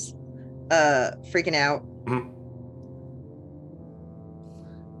freaking out. Mm-hmm.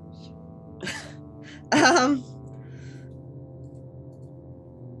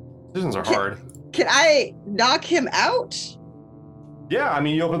 Decisions are hard. Can I knock him out? Yeah, I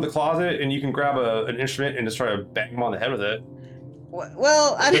mean, you open the closet and you can grab an instrument and just try to bang him on the head with it.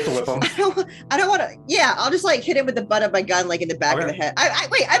 Well, I don't want to. Yeah, I'll just like hit him with the butt of my gun, like in the back of the head.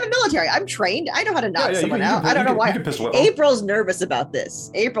 Wait, I'm a military. I'm trained. I know how to knock someone out. I don't know why. April's nervous about this.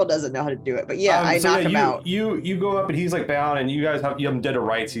 April doesn't know how to do it, but I knock him out. You go up and he's like bound, and you have him dead to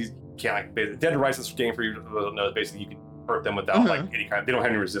rights. He can't like basically dead to rights is game for you to know. Basically, you can hurt them without like any kind. They don't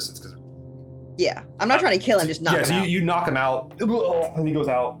have any resistance because. Yeah, I'm not trying to kill him. Just knock him out. Yeah, so you knock him out, and he goes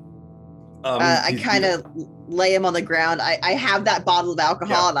out. I kind of lay him on the ground. I have that bottle of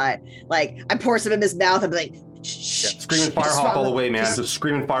alcohol, and I pour some in his mouth. I'm like, screaming firehawk all the way, man. Just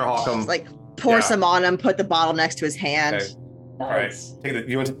screaming firehawk him. Like pour some on him. Put the bottle next to his hand. Okay. Nice. All right.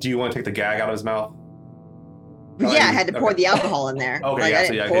 Do you want to take the gag out of his mouth? Yeah, I had to pour the alcohol in there. Okay, I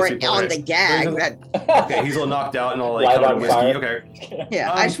didn't pour it on the gag. Okay, he's a little knocked out and all like covered in whiskey. Okay.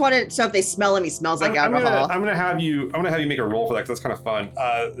 Yeah, I just wanted so if they smell him, he smells like alcohol. I'm gonna have you make a roll for that because that's kind of fun.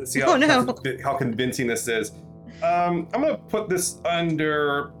 See how convincing this is. I'm gonna put this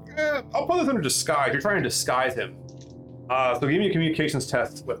under. I'll put this under disguise. You're trying to disguise him. So give me a communications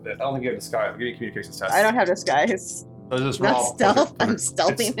test with it. I don't think you have disguise. Give me a communications test. I don't have disguise. So just Not roll stealth. plus I'm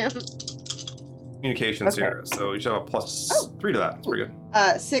stealthing him. communications Okay. here. So you should have a +3 to that. That's pretty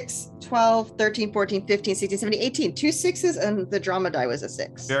good. 6, 12, 13, 14, 15, 16, 17, 18. 2 6s, and the drama die was a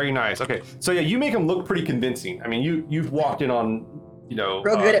 6. Very nice. Okay. So yeah, you make him look pretty convincing. I mean, you've walked in on, Real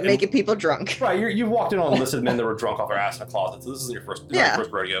good at making people drunk. Right, you've walked in on enlisted men that were drunk off their ass in a closet, so this isn't your first,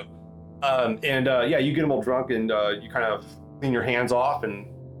 first rodeo. Yeah, you get them all drunk, and you kind of clean your hands off, and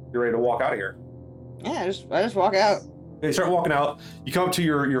you're ready to walk out of here. Yeah, I just walk out. They start walking out. You come up to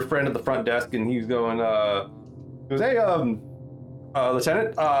your friend at the front desk, and he's going, "Hey,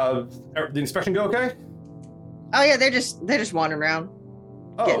 Lieutenant, the inspection go okay?" Oh yeah, they're just wandering around.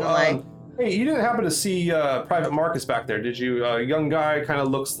 Getting away. Hey, you didn't happen to see Private Marcus back there, did you? A young guy, kind of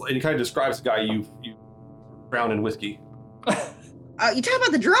looks, and he kind of describes the guy you drowned in whiskey. You talking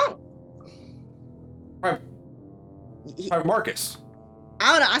about the drunk? Private Marcus.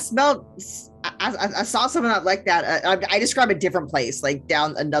 I don't know. I smelled. I saw someone out like that. I describe a different place, like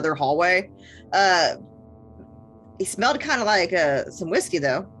down another hallway. He smelled kind of like some whiskey,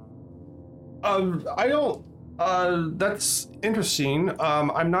 though. I don't. That's interesting.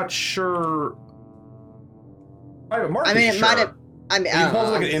 I'm not sure. Private Marcus. I mean, it sure. might have. I mean, He pulls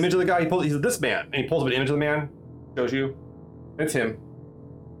like an image of the guy. He's this man, and he pulls up an image of the man. Shows you. It's him.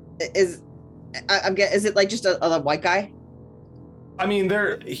 Is it like just a white guy? I mean,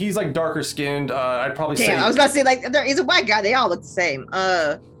 he's like darker skinned. I'd probably say. Damn, I was about to say like he's a white guy. They all look the same.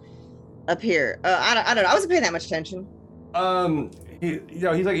 Up here. I don't know. I wasn't paying that much attention. He's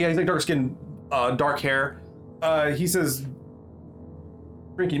like darker skinned, dark hair. He says,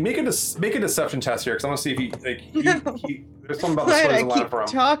 "Frankie, make a deception test here, because I want to see if he there's something about this Why one do I keep for him."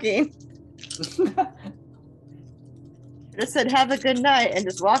 talking? Just said have a good night and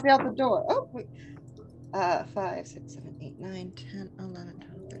just walk out the door. Oh, wait. 5, 6, 7, 8, 9, 10, 11,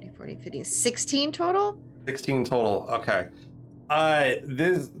 12, 13, 14, 15, 16 total? 16 total. Okay.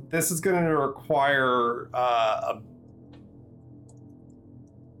 This is going to require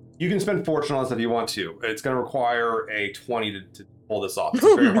you can spend fortune on this if you want to. It's going to require a 20 to pull this off. It's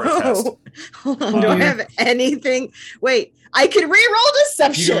a very hard test. Hold on. Do I have anything? Wait, I can re-roll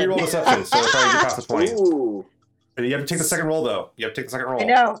deception. You can re-roll deception, so try to get past the 20. Ooh. And you have to take the second roll, though. You have to take the second roll. I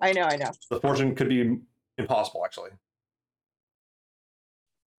know. The fortune could be impossible, actually.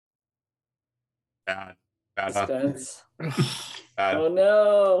 Bad, huh? Bad. Oh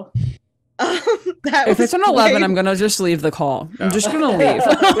no. If it's an 11, I'm gonna just leave the call. Yeah. I'm just gonna leave.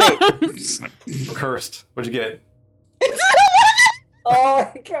 Cursed. What'd you get?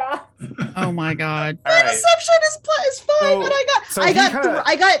 Oh my god. Oh my god. All My right. deception is fine, So- but so I he got kinda-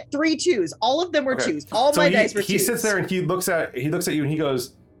 I got 3 2s. All of them were Okay. 2s. All So my he, dice were 2s. he sits there and he looks at you and he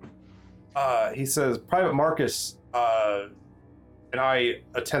goes, he says, "Private Marcus and I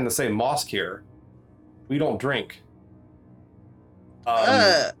attend the same mosque here. We don't drink.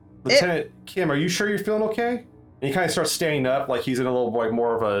 Lieutenant Kim, are you sure you're feeling okay?" And he kind of starts standing up, like he's in a little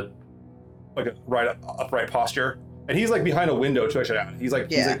more of a upright posture. And he's like behind a window too. Actually, he's like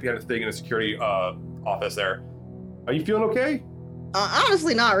behind a thing in a security office there. Are you feeling okay?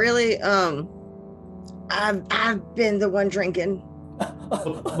 Honestly, not really. I've been the one drinking.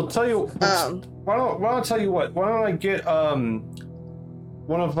 We'll tell you. Why don't I tell you what? Why don't I get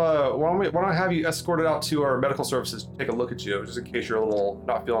why don't I have you escorted out to our medical services to take a look at you, just in case you're a little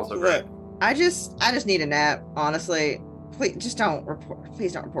not feeling so great. Look, I just need a nap, honestly. Please don't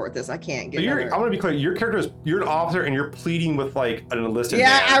report this. I can't get. I'm gonna be clear. Your character you're an officer and you're pleading with like an enlisted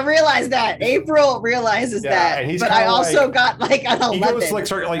Yeah, man. I realize that. April realizes that, and he's but I kinda also got like an 11. He goes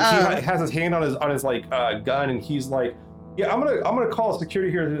to he has his hand on his gun, and he's like, "Yeah, I'm gonna call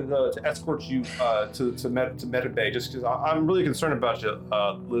security here to escort you to Med Bay, just because I'm really concerned about you,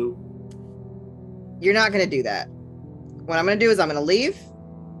 Lou." You're not gonna do that. What I'm gonna do is I'm gonna leave,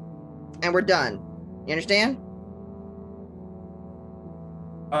 and we're done. You understand?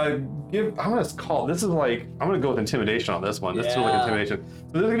 I'm gonna call. This is like I'm gonna go with intimidation on this one. This is like intimidation.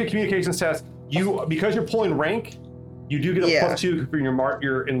 So this is gonna be a communications test. Because you're pulling rank, you do get a +2 for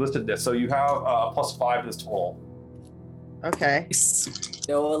your enlistedness. So you have a +5 to this total. Okay.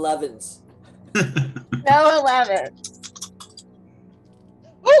 No 11s. No 11.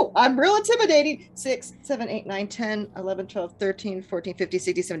 Oh, I'm real intimidating. 6, 7, 8, 9, 10, 11, 12, 13, 14, 15,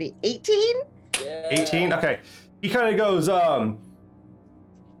 16, 17, 18? Yeah. 18? Okay. He kind of goes,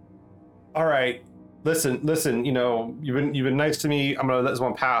 all right, listen, you know, you've been nice to me. I'm gonna let this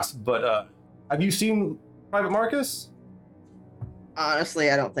one pass, but have you seen Private Marcus? Honestly,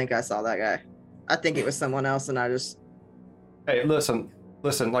 I don't think I saw that guy. I think it was someone else, and I just... Hey, listen,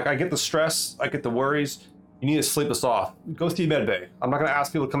 like I get the stress, I get the worries. You need to sleep this off. Go see Medbay. I'm not gonna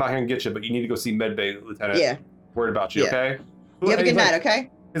ask people to come out here and get you, but you need to go see Medbay, Lieutenant. Yeah. Worried about you, okay? You have a good night, okay?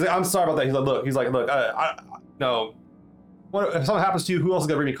 He's like, I'm sorry about that. He's like, look, no. What if something happens to you? Who else is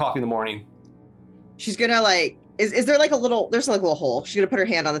gonna bring me coffee in the morning? She's gonna like. Is there like a little? There's like a little hole. She's gonna put her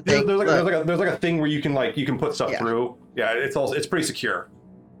hand on the thing. There's like a thing where you can put stuff through. Yeah, it's pretty secure.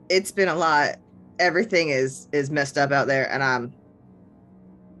 It's been a lot. Everything is messed up out there, and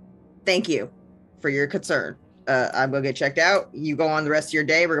thank you for your concern. I'm gonna get checked out. You go on the rest of your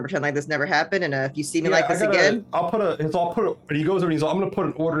day. We're gonna pretend like this never happened, and if you see me like this again, I'll put and he goes over and he's like, I'm gonna put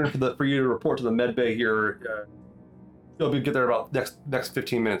an order in for you to report to the med bay here. You'll get there about next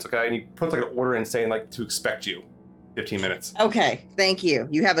 15 minutes, okay? And he puts like an order in saying like to expect you 15 minutes. Okay, thank you.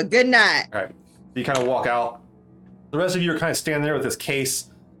 You have a good night. All right. So you kind of walk out. The rest of you are kind of standing there with this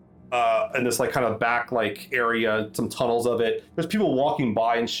case in this like kind of back like area, some tunnels of it. There's people walking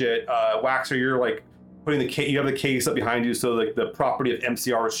by and shit. Waxer, you're like putting you have the case up behind you so like the property of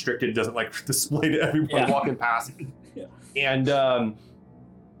MCR restricted doesn't like display to everyone walking past. Yeah. And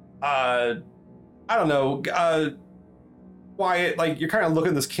I don't know, Wyatt, like you're kind of looking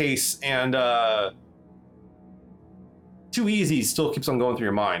at this case and Too Easy still keeps on going through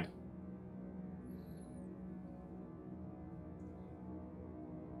your mind.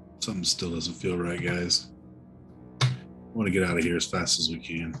 Something still doesn't feel right, guys. I want to get out of here as fast as we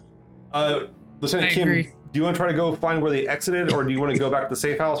can. Lieutenant Kim, do you want to try to go find where they exited, or do you want to go back to the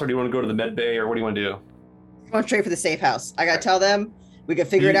safe house, or do you want to go to the med bay, or what do you want to do? I'm going straight for the safe house. I gotta tell them. We can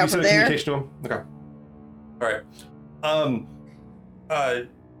figure it out from there. Communication to them? Okay. All right.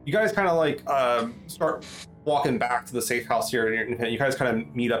 You guys kind of like start walking back to the safe house here, and you guys kind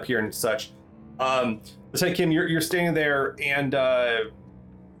of meet up here and such. Lieutenant Kim, you're standing there, and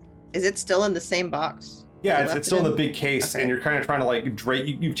is it still in the same box? yeah, it's still in the big case, and you're kind of trying to like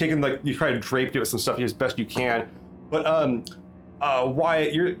drape. You've taken like you try to drape it with some stuff as best you can, but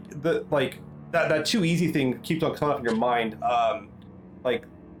Wyatt, you're that Too Easy thing keeps on coming up in your mind. Like,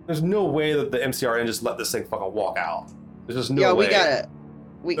 there's no way that the MCRN just let this thing fucking walk out. There's just no way.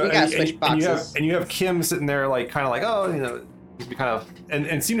 We gotta switch boxes. And you have Kim sitting there like kind of like, oh, you know, kind of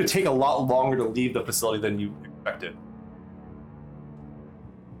and seem to take a lot longer to leave the facility than you expected.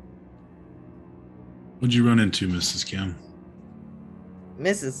 What'd you run into, Mrs. Kim?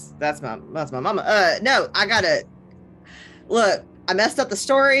 Mrs. That's my mama. No, I gotta look. I messed up the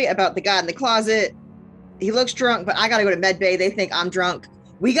story about the guy in the closet. He looks drunk, but I gotta go to med bay. They think I'm drunk.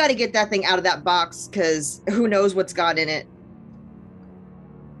 We gotta get that thing out of that box because who knows what's got in it.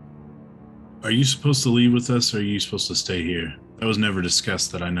 Are you supposed to leave with us, or are you supposed to stay here? That was never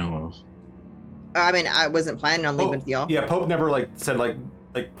discussed that I know of. I mean, I wasn't planning on leaving with y'all. Yeah, Pope never like said like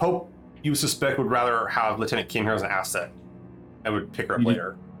Pope. You suspect would rather have Lieutenant Kim here as an asset. I would pick her up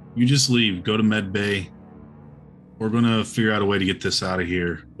later. You just leave. Go to med bay. We're gonna figure out a way to get this out of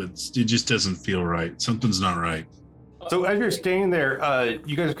here, but it just doesn't feel right. Something's not right. So as you're standing there,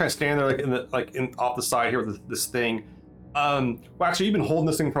 you guys are kind of standing there like in off the side here with this thing. Well, actually, you've been holding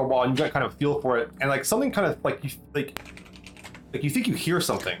this thing for a while, and you got kind of a feel for it, and like something kind of like you think you hear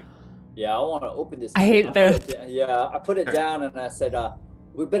something. Yeah, I want to open this. I hate that. Yeah, I put it down and I said,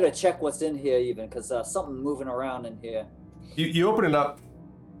 we better check what's in here even, because something moving around in here. You open it up,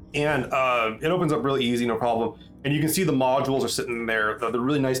 and it opens up really easy, no problem. And you can see the modules are sitting there, the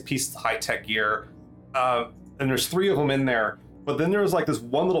really nice pieces of high-tech gear. And there's 3 of them in there. But then there's like this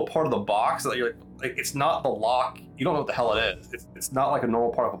one little part of the box that you're like it's not the lock. You don't know what the hell it is. It's not like a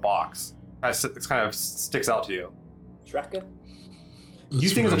normal part of the box. It kind of sticks out to you. Tracker? You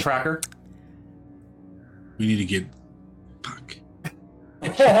think it's a tracker? We need to get... Fuck.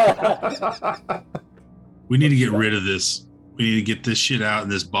 We need to get rid of this. We need to get this shit out in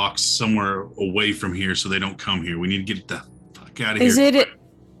this box somewhere away from here so they don't come here. We need to get the fuck out of here.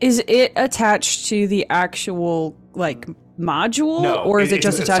 Is it attached to the actual like module, no, or is it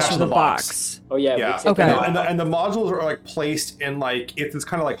just attached to the box? Oh yeah. Yeah. Okay. And the modules are like placed in like it's this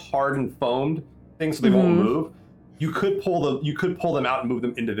kind of like hard and foamed thing, so they won't move. You could pull them out and move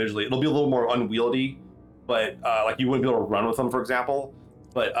them individually. It'll be a little more unwieldy, but like you wouldn't be able to run with them, for example.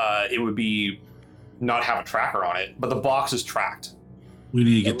 But it would be not have a tracker on it. But the box is tracked. We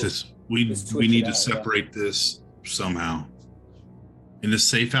need to get this. We need to separate this somehow. And the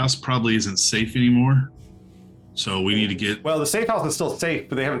safe house probably isn't safe anymore. So we need to get... Well, the safe house is still safe,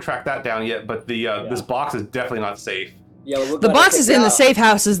 but they haven't tracked that down yet. But the this box is definitely not safe. Yeah, the box is in the safe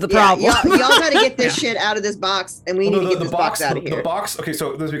house is the problem. Y'all gotta get this shit out of this box, and we need to get this box out of here. The box, okay,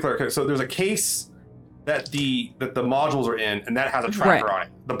 so let's be clear. Okay, so there's a case that the modules are in, and that has a tracker on it.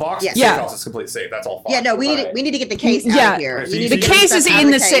 The box Yes. safe house is completely safe. That's all fine. Yeah, no, we need to get the case out Yeah. of here. Right, so You you- need The to get case stuff is out in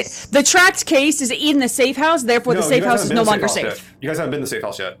of the case. safe. The tracked case is in the safe house. Therefore, the No, safe you guys house haven't is been no to the longer safe house safe. yet. You guys haven't been to the safe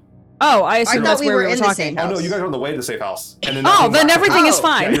house yet. Oh, I assumed thought that's we where were we were in the talking. safe Oh house. no, you guys are on the way to the safe house. And then Oh, then everything is Oh.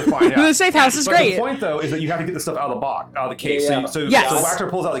 fine. Yeah, you're fine, yeah. The safe house is But great. the point though is that you have to get the stuff out of the box, out of the case. Yeah. So Yes. Waxer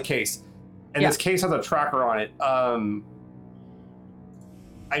pulls out the case, and this case has a tracker on it.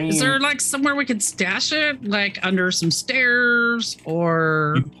 I mean, Is there like somewhere we could stash it, like under some stairs,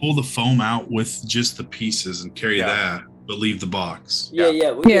 or You pull the foam out with just the pieces and carry Yeah. that, but leave the box. Yeah, we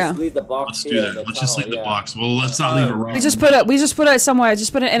Yeah. just leave the box Let's here. do in that. the Let's just leave tunnel, the yeah. box. Well, let's not leave it wrong. We just put it somewhere.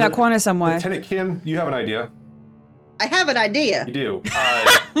 Just put it in a corner somewhere. Lieutenant Kim, you have an idea. I have an idea. You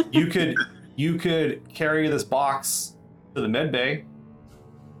do. You could carry this box to the med bay.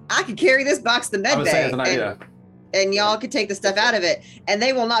 I could carry this box to the I med was saying bay, it's an idea. and y'all could take the stuff out of it, and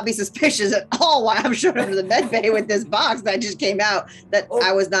they will not be suspicious at all why I'm showing up to the med bay with this box that just came out that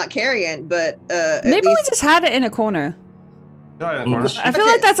I was not carrying. But at Maybe we least just had it in a corner. Yeah, in the corner. I feel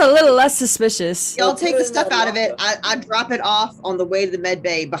like that's a little less suspicious. y'all Well, take put the it in stuff that out of it. locker. I drop it off on the way to the med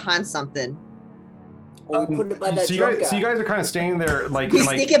bay behind something. Or we put it by that So you drunk guys are kind of staying there, like, We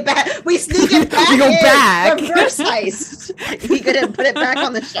like sneak it back. We sneak it back. We go in. back. Reverse heist. We could have put it back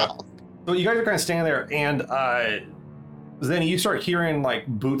on the shelf. so you guys are kind of standing there, and then you start hearing like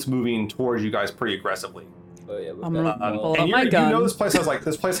boots moving towards you guys pretty aggressively. Oh, yeah, I'm we gonna got- pull And out my you gun. know this place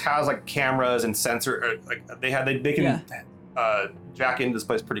has like cameras and sensor. Like they can jack into this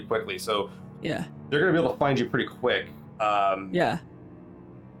place pretty quickly, so Yeah. they're gonna be able to find you pretty quick. Yeah.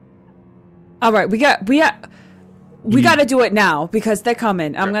 All right, we got to do it now because they're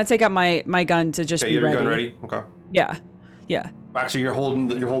coming. I'm Okay. gonna take out my gun to just Okay, be you have your ready. gun ready? Okay. Yeah. Yeah. Actually, you're holding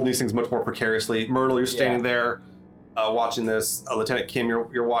these things much more precariously. Myrtle, you're standing there, watching this. Lieutenant Kim,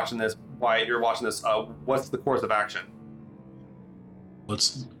 you're watching this. Wyatt, you're watching this. What's the course of action?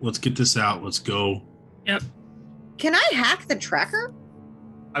 Let's get this out. Let's go. Can I hack the tracker?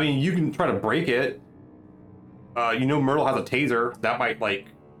 I mean, you can try to break it. Myrtle has a taser. That might like.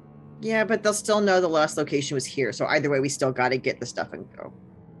 Yeah, but they'll still know the last location was here. So either way, we still got to get the stuff and go.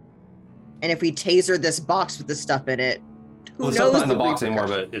 And if we taser this box with the stuff in it, who Well, the knows? stuff's not in the the box anymore,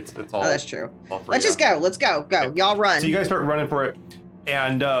 repercussions. but it's all. Oh, that's true. all free, Let's just go. Let's go. Go. Okay. Y'all run. So you guys start running for it,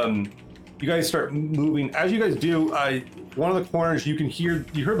 and you guys start moving. As you guys do, one of the corners you hear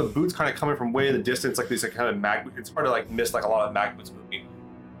the boots kind of coming from way in the distance, like these kind of mag. It's hard to like miss like a lot of mag boots moving.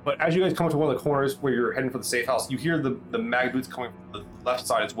 But as you guys come to one of the corners where you're heading for the safe house, you hear the mag boots coming from the left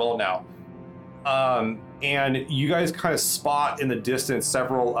side as well now. And you guys kind of spot in the distance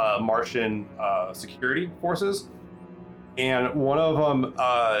several Martian security forces, and one of them,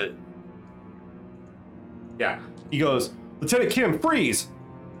 he goes, "Lieutenant Kim, freeze!"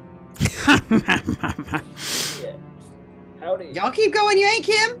 Yeah. Howdy. Y'all keep going. You ain't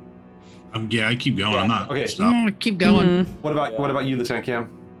Kim. I keep going. I'm not. Okay. Stop. oh, keep going. What about you, Lieutenant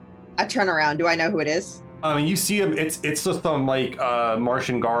Kim? I turn around. Do I know who it is? You see him. It's just some like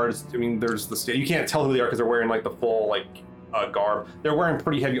Martian guards. I mean, there's you can't tell who they are because they're wearing like the full like garb. They're wearing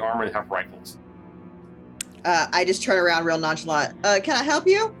pretty heavy armor and have rifles. I just turn around real nonchalant. Can I help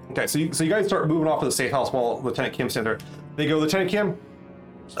you? Okay, so you guys start moving off to the safe house while Lieutenant Kim stands there. They go, Lieutenant Kim,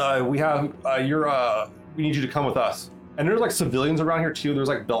 we have we need you to come with us. And there's like civilians around here too. There's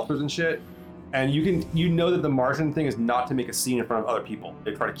like belters and shit. And you know that the Martian thing is not to make a scene in front of other people.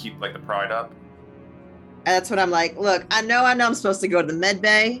 They try to keep like the pride up. And that's what I'm like. Look, I know I'm supposed to go to the med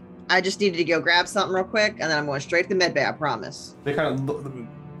bay. I just needed to go grab something real quick, and then I'm going straight to the med bay. I promise. They kind of look,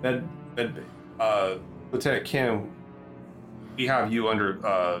 Lieutenant Kim, we have you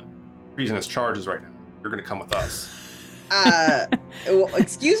under treasonous charges right now. You're going to come with us.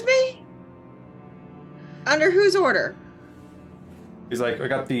 Excuse me? Under whose order? He's like, we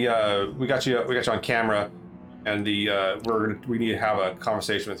got you on camera, and we need to have a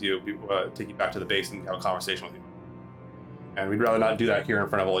conversation with you. Take you back to the base and have a conversation with you. And we'd rather not do that here in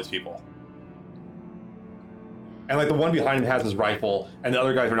front of all these people. And like the one behind him has his rifle, and the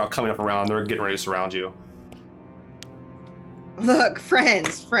other guys are now coming up around. They're getting ready to surround you. Look,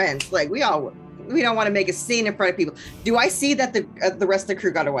 friends. Like we don't want to make a scene in front of people. Do I see that the rest of the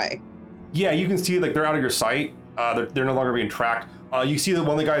crew got away? Yeah, you can see like they're out of your sight. They're no longer being tracked. You see that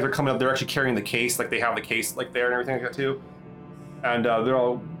one of the guys are coming up. They're actually carrying the case, like they have the case like there and everything like that too. And they're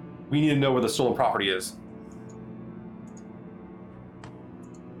all. We need to know where the stolen property is.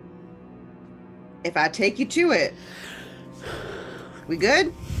 If I take you to it, we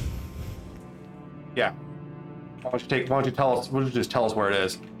good? Yeah. Why don't you just tell us where it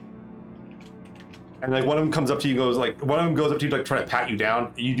is? And like one of them comes up to you, goes to try to pat you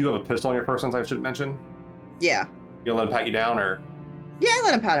down. You do have a pistol on your person, I should mention. Yeah. You let them pat you down, or? Yeah, I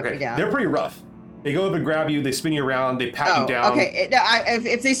let them pat me down. They're pretty rough. They go up and grab you. They spin you around. They pat you down. Okay. No,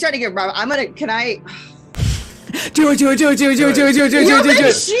 if they start to get rough, I'm gonna. Can I? Do it. Shield.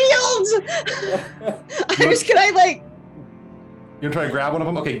 Can I like? You're gonna try to grab one of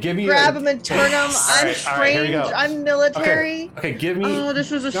them? Okay, give me. Grab them and turn them. I'm trained. I'm military. Okay, give me. Oh, this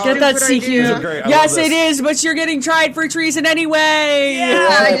was a Get that CQ. Yes, it is, but you're getting tried for treason anyway.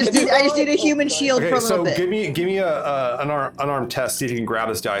 Yeah, I just need a human shield for a little bit. give me an unarmed test. See if you can grab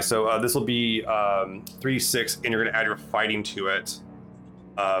this guy. So this will be 3d6, and you're gonna add your fighting to it.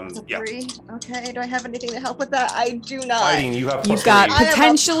 Yeah. 3. Okay. Do I have anything to help with that? I do not. Fighting. You have. You've got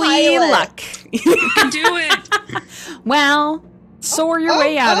potentially luck. You can do it. Well. Soar your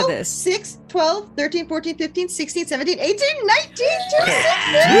way out of this. 6, 12, 13, 14, 15, 16, 17, 18, 19, 26.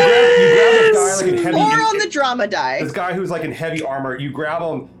 You grab this guy like in heavy. 4 on the drama die. This guy who's like in heavy armor. You grab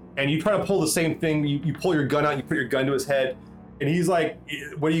him and you try to pull the same thing. You pull your gun out. You put your gun to his head, and he's like,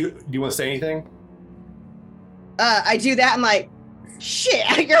 "What do you want to say anything?" I do that. I'm like, "Shit!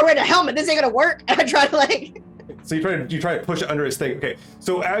 I gotta wear a helmet. This ain't gonna work." And I try to like. So you try to push it under his thing. Okay.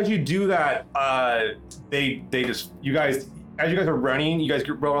 So as you do that, they just as you guys are running, you guys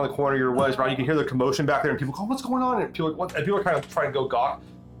run around the corner, you're running, you can hear the commotion back there, and people go, "What's going on?" And people are kind of trying to go gawk.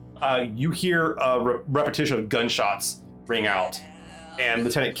 You hear a repetition of gunshots ring out, and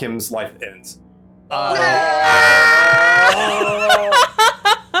Lieutenant Kim's life ends.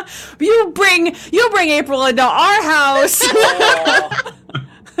 You bring April into our house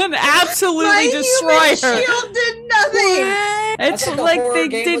and absolutely destroy her. Shield did nothing. It's like they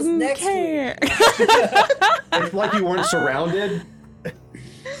didn't care. It's like you weren't surrounded,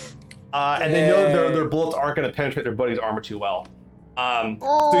 and they know their bullets aren't going to penetrate their buddy's armor too well.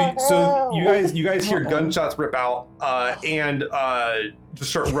 So you guys hear gunshots rip out, and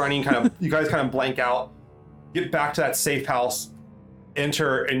just start running. You guys kind of blank out, get back to that safe house,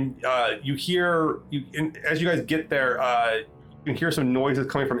 enter, and as you guys get there, you can hear some noises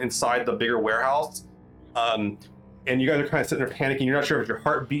coming from inside the bigger warehouse. And you guys are kind of sitting there panicking. You're not sure if your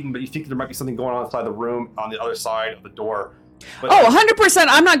heart beating, but you think there might be something going on inside the room on the other side of the door. But, 100%.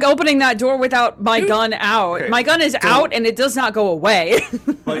 I'm not opening that door without my gun out. Okay. My gun is out, and it does not go away.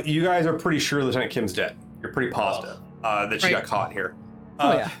 But you guys are pretty sure Lieutenant Kim's dead. You're pretty positive that she got caught here.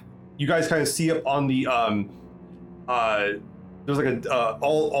 You guys kind of see up on the there's like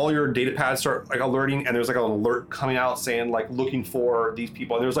all your data pads start like alerting, and there's like an alert coming out saying like looking for these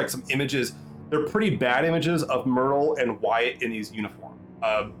people. And there's like some images. They're pretty bad images of Myrtle and Wyatt in these uniforms.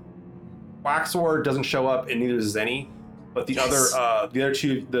 Waxor doesn't show up, and neither does Zenny, but the other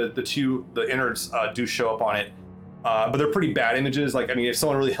two, the innards do show up on it. But they're pretty bad images. Like, I mean, if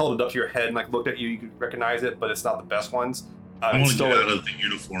someone really held it up to your head and like looked at you, you could recognize it, but it's not the best ones. I want to get out of the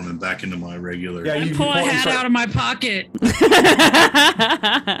uniform and back into my regular. Yeah, you pull a hat out of my pocket.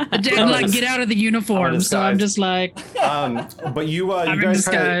 I didn't like get out of the uniform, so I'm just like. But you guys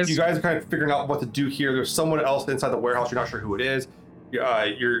are kind of figuring out what to do here. There's someone else inside the warehouse. You're not sure who it is.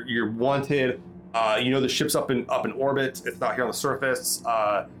 You're wanted. You know the ship's up in orbit. It's not here on the surface.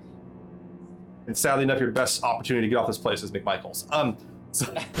 And sadly enough, your best opportunity to get off this place is McMichael's.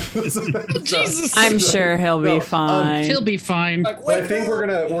 Jesus. I'm sure he'll be fine. He'll be fine. But I think we're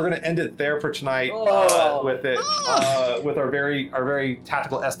gonna end it there for tonight with our very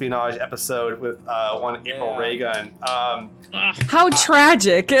tactical espionage episode with one April Raygun. How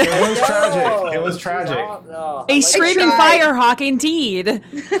tragic! It was tragic. It was tragic. A screaming firehawk, indeed.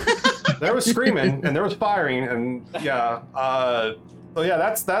 There was screaming and there was firing, and so yeah,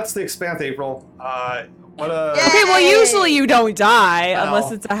 that's the Expanse, April. Okay, well, usually you don't die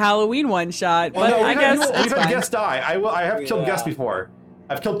unless it's a Halloween one shot. But I guess we've had guests die. I have killed guests before.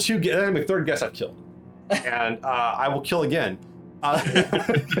 I've killed 2 guests. I'm the 3rd guest I've killed, and I will kill again.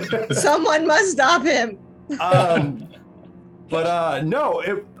 Someone must stop him.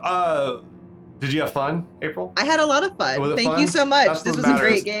 Did you have fun, April? I had a lot of fun. Thank you so much. This was a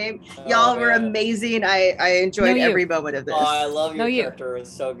great game. Y'all were amazing. I enjoyed every moment of this. Oh, I love your character.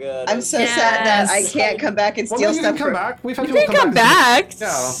 It's so good. I'm so sad that I can't come back and steal stuff. Come back. We've had you can come back.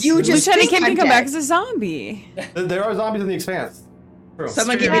 Yeah. You just Lieutenant Kim can come back as a zombie. There are zombies in the Expanse. True.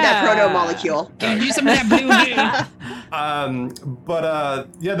 Someone give me that proto molecule. Give you some of that blue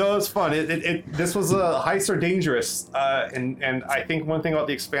it was fun. This was heists are dangerous, and I think one thing about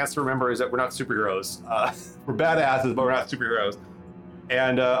the Expanse to remember is that we're not superheroes. We're badasses, but we're not superheroes.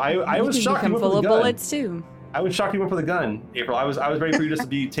 And I was shocked you went full for of the gun. bullets too. I was shocked you went for the gun, April. I was ready for you just to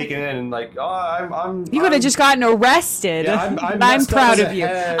be taken in and like, You would have just gotten arrested. Yeah, I'm proud of you.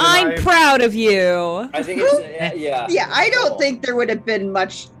 I'm proud of you. I think it's Yeah, I don't think there would have been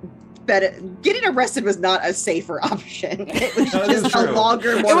much getting arrested was not a safer option. It was That is just a true.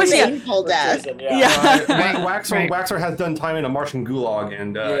 longer, It more was, yeah. painful death. Prison, Waxer has done time in a Martian gulag,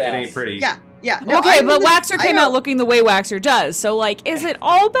 and it ain't pretty. Yeah. No, Okay, I but know- Waxer I came know- out looking the way Waxer does. So, like, is it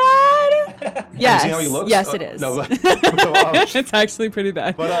all bad? Yes. See how he looks? Yes, it is. No, but, It's actually pretty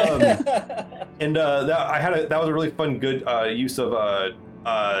bad. but and that was a really fun, good use of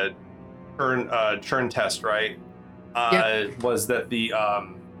churn test, right? Was that the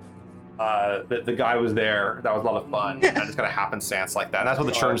guy was there? That was a lot of fun. And that just kind of happenstance like that. And that's what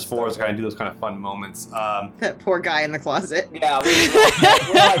the churn's for, is kind of do those kind of fun moments. That poor guy in the closet. Yeah,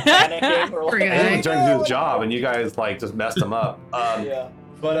 we're like panicking. We're Poor like, guy. He was trying to do his job, and you guys like just messed him up. yeah.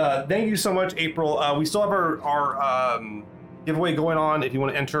 But thank you so much, April. We still have our giveaway going on. If you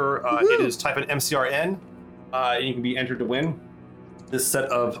want to enter, it is type in MCRN, and you can be entered to win this set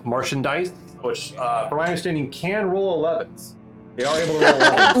of Martian dice, which, from my understanding, can roll 11s. They are able to roll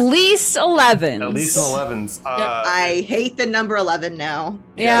 11s. At least 11. At least 11s. I hate the number 11 now.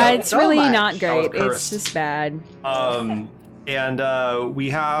 Yeah, it's so really much. not great. That was It's cursed. just bad. And we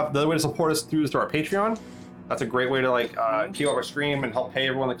have the other way to support us through is through our Patreon. That's a great way to keep up our stream and help pay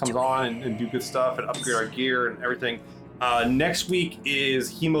everyone that comes on and do good stuff and upgrade our gear and everything. Next week is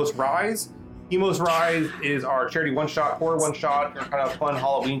Hemos Rise. Hemos Rise is our charity one-shot, horror one-shot, or kind of fun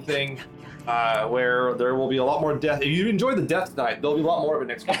Halloween thing, where there will be a lot more death. If you enjoyed the death tonight, there'll be a lot more of it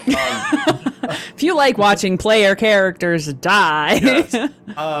next week. If you like watching player characters die, Yes.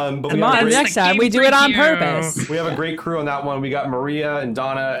 But we come have, on, a great, next time we do it on purpose. we have a great crew on that one. We got Maria and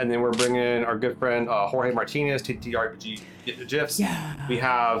Donna, and then we're bringing in our good friend Jorge Martinez, TTRPG GIFs. Yeah. We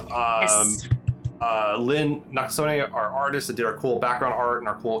have Yes. Lynn Naksone, our artist that did our cool background art and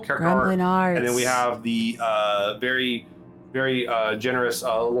our cool character art. Gremlin Arts. And then we have the very, very generous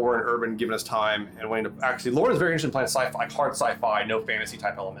Lauren Urban giving us time and wanting to actually. Lauren is very interested in playing sci-fi, like hard sci-fi, no fantasy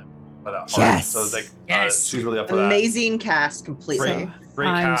type element for that part. Yes. So like, Yes. she's really up for that. Amazing cast, completely. Great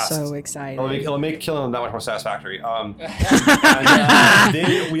I'm cast. so excited. It'll make killing them that much more satisfactory. And,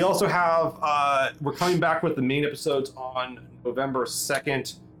 then we also have we're coming back with the main episodes on November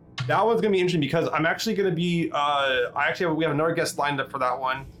 2nd. That one's gonna be interesting because I'm actually gonna be we have another guest lined up for that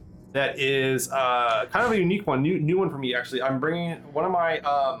one. That is kind of a unique one, new one for me actually. I'm bringing one of my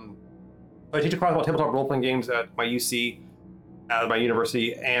I teach a class about tabletop role-playing games at my UC, at my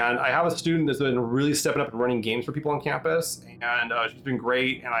university, and I have a student that's been really stepping up and running games for people on campus, and she's been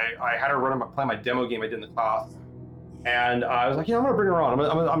great. And I had her play my demo game I did in the class, and I was like, I'm gonna bring her on.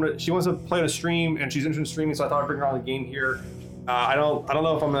 I'm gonna. She wants to play on a stream, and she's interested in streaming, so I thought I'd bring her on the game here. I don't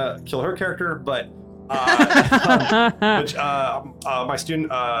know if I'm gonna kill her character, but my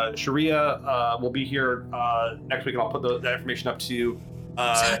student Sharia will be here next week, and I'll put that information up to you. So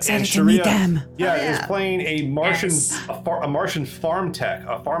excited and to meet Sharia, them. yeah, Oh, yeah. is playing a Martian, Yes. a Martian farm tech,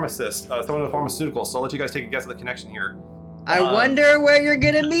 a pharmacist, someone in the pharmaceuticals. So I'll let you guys take a guess at the connection here. I wonder where you're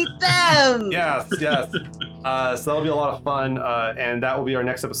gonna meet them. Yes. So that'll be a lot of fun, and that will be our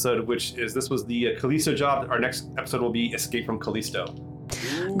next episode, this was the Callisto job. Our next episode will be Escape from Callisto.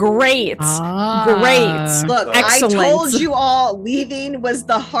 Great. Great. Look, Excellent. I told you all, leaving was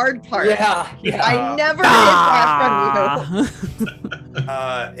the hard part. Yeah. I never did that from you.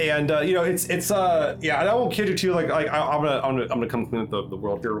 And I won't kid you too. I'm gonna come clean up the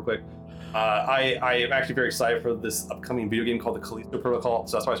world here real quick. I am actually very excited for this upcoming video game called the Callisto Protocol.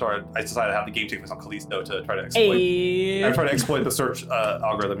 So that's why I decided to have the game take place on Callisto to try to exploit. Hey. I'm trying to exploit the search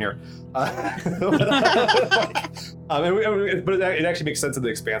algorithm here. But it actually makes sense in the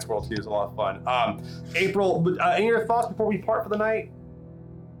Expanse world too. It's a lot of fun. April, any other thoughts before we part for the night?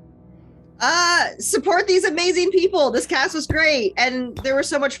 Support these amazing people. This cast was great, and they were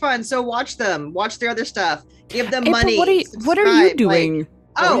so much fun. So watch them. Watch their other stuff. Give them April, money. what are you subscribe, doing? Like,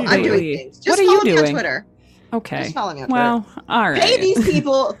 I'm doing? doing things. Just What are you follow me on doing? Twitter. Okay. Just follow me on Twitter. Well, all right. Pay these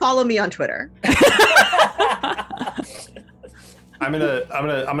people. Follow me on Twitter. I'm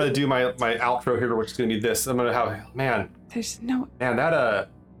gonna do my outro here, which is gonna be this. I'm gonna have There's no. that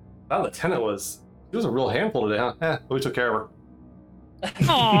lieutenant was a real handful today, huh? We took care of her.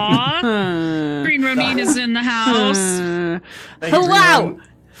 Aww. Green Ronin is in the house. Thank you, Green Hello. Ronin.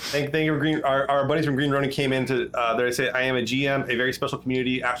 Thank you, Green. Our buddies from Green Ronin came in to there to say, I am a GM, a very special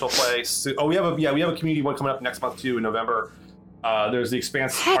community, actual play. So, we have a community one coming up next month too in November. There's the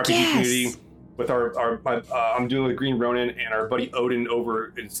Expanse Heck RPG yes. community with I'm doing with Green Ronin and our buddy Odin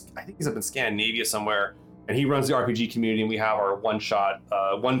over. I think he's up in Scandinavia somewhere, and he runs the RPG community. And we have our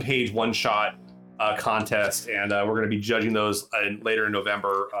one page one shot contest, and we're going to be judging those later in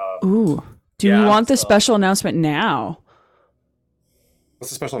November. Ooh. Do Yeah, you want the special announcement now? What's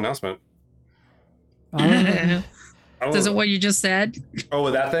the special announcement? I Is it what you just said? Oh,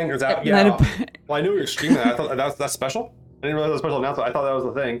 with that thing? Or is that? Yeah. Well, I knew we were streaming that. I thought that's special. I didn't realize it was a special announcement. I thought that was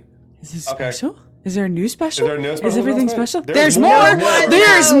the thing. Is this special? Is there a new special? Is there a new special? Is everything announcement? special? There's more.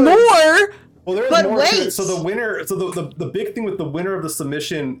 There's more. Well, there's But more wait. to it. So the winner, so the big thing with the winner of the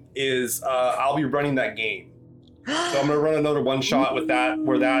submission is I'll be running that game. So I'm gonna run another one shot with that,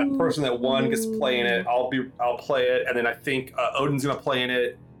 where that person that won gets to play in it. I'll play it, and then I think Odin's gonna play in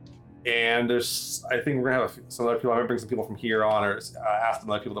it. And I think we're gonna have some other people. I'm gonna bring some people from here on, or ask some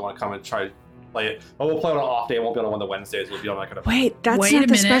other people that want to come and try to play it. But we'll play it on an off day. It won't be on one of the Wednesdays. We'll be on like a. Wait, that's Wait not a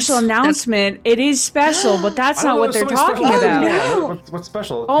the minute. special announcement. It is special, but that's not what they're talking special. about. Oh, no. What's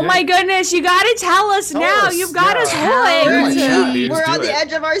special? Oh Yeah. my goodness, you gotta tell us Tell now. us. You've got us Yeah. We're, hooked. Yeah, dude, we're just on do the it.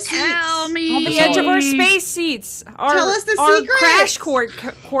 edge of our seats. Tell me. On the edge of our space seats. Our, Tell us the our secrets. crash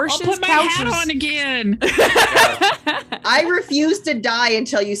I'll courses, put my couches. hat on again. I refuse to die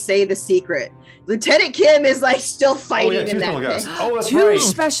until you say the secret. Lieutenant Kim is like still Oh, fighting yeah, in two that special guests. thing. Oh, that's Two right.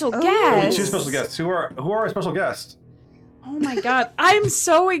 special Oh. guests. Two special guests. Who are our special guests? Oh my god, I'm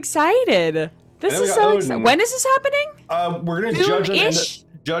so excited. This And then we is got so Odin. exciting. When is this happening? We're gonna judge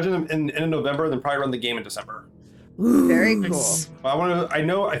them Soon-ish? in November, then probably run the game in December. Very cool. Nice.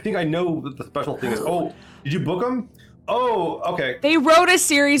 I think I know what the special thing is. Oh, did you book them? Oh, okay. They wrote a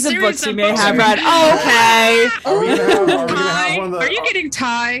series of Series books of you may books. have read. Okay. Are we gonna have Ty, one of the? are you getting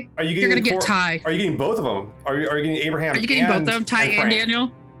Ty? Are you You're gonna getting get Ty. Are you getting both of them? Are you getting Abraham? Are you getting both of them, Ty and Frank?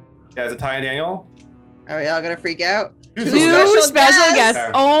 Daniel? Yeah, is it Ty and Daniel? Are we all gonna freak out? Two special special guests.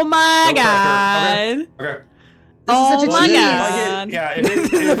 guests. Oh my Go god. Okay. This is such a Oh my tease. god. Yeah,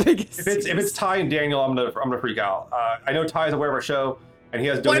 if it's Ty and Daniel, I'm gonna freak out. I know Ty is aware of our show, and he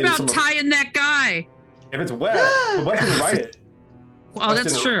has What donated about some. Ty and that guy? If it's Wes, but Wes didn't write it. Oh, Wes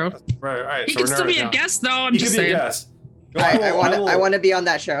that's didn't- true. Right, all right. He so can we're still be nervous a now. guest, though. I'm He just could be a saying. guest. I want to be on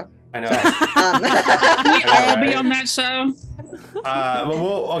that show. I know. We all be right. on that show. But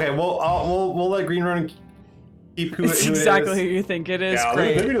we'll let Green Run keep who It's it exactly is. who you think it is. Yeah,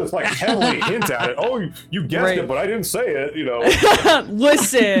 Great. maybe just like heavily hint at it. Oh, you guessed Great. it, but I didn't say it. You know.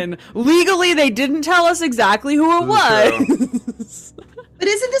 Listen, legally they didn't tell us exactly who it was. But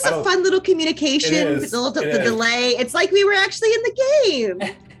isn't this I a don't- fun little communication? It is. With the, It the is. delay. It's like we were actually in the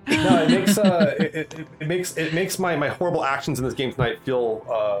game. No, it makes my horrible actions in this game tonight feel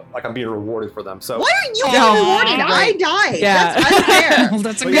like I'm being rewarded for them. So Why are you Oh, getting rewarded? I right. died. Yeah. That's unfair. Well,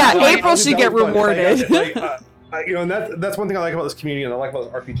 that's a But good Yeah, no, point. April should get that was fun. rewarded. You know, and that's one thing I like about this community, and I like about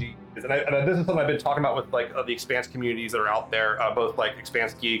this RPG. And this is something I've been talking about with like the Expanse communities that are out there, both like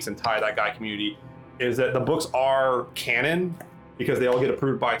Expanse Geeks and Ty That Guy community, is that the books are canon because they all get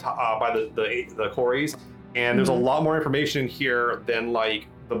approved by the Corys, and there's a lot more information here than like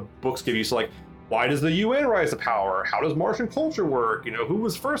the books give you. So like, why does the UN rise to power? How does Martian culture work? You know, who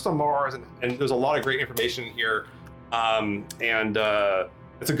was first on Mars? And there's a lot of great information here.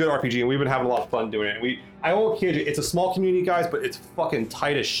 It's a good RPG, and we've been having a lot of fun doing it. I won't kid you, it's a small community, guys, but it's fucking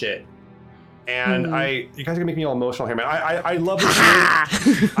tight as shit. And you guys are gonna make me all emotional here, man. I love this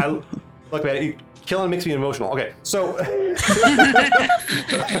game. Look, man, killing makes me emotional. Okay, so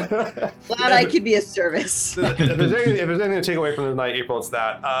Glad I could be of service. if there's anything to take away from the night, April, it's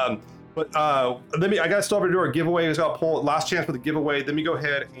that. I gotta still have to do our giveaway. We just gotta pull last chance for the giveaway. Let me go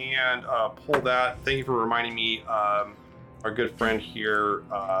ahead and pull that. Thank you for reminding me. Our good friend here.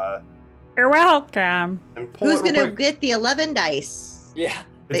 You're welcome. And pull Who's it real gonna quick. get the 11 dice? Yeah.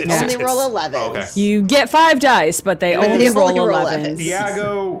 They It's- only it's- roll 11s. oh, okay. You get 5 dice, but they But only they roll only roll 11s.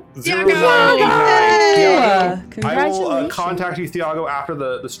 Thiago Thiago! 0989. Yeah. Thiago, I will Congratulations. contact you, Thiago, after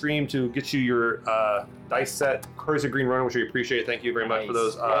the stream to get you your dice set. Courtesy of Green Run, which we appreciate. Thank you very much for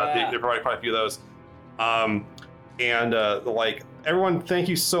those. Nice. Yeah. They provided quite a few of those. Everyone, thank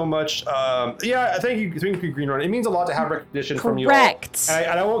you so much. Thank you, Green Run. It means a lot to have recognition from you all. Correct.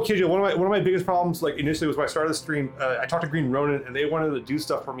 And I won't kid you. One of my biggest problems, like initially, was when I started the stream. I talked to Green Ronin, and they wanted to do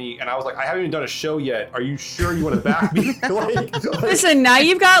stuff for me, and I was like, I haven't even done a show yet. Are you sure you want to back me? Listen, now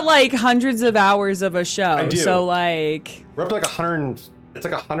you've got like hundreds of hours of a show. I do. So like We're up to like 100. It's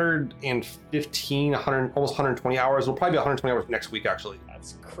like 115, 100, almost 120 hours. We'll probably be 120 hours next week, actually.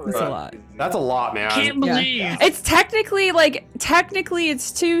 That's crazy. That's a lot. That's a lot, man. Can't believe. it's technically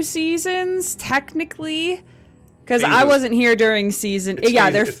it's 2 seasons, technically. Because I Phases. wasn't here during season. It's yeah,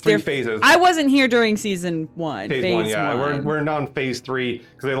 phases. It's three phases. I wasn't here during season 1. Phase one, yeah. one. We're now in phase 3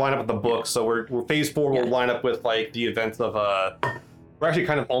 because they line up with the books. So we're phase 4 will line up with like the events of We're actually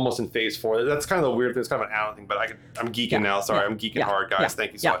kind of almost in phase 4. That's kind of the weird thing. It's kind of an add-on thing, but I'm geeking now. Sorry, I'm geeking hard, guys.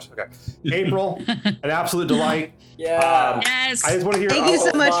 Thank you so much. Okay, April, an absolute delight. Yeah. Yes. I just want to hear. Thank you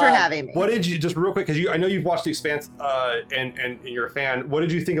so much for having me. What did you just real quick? Because I know you've watched The Expanse, and you're a fan. What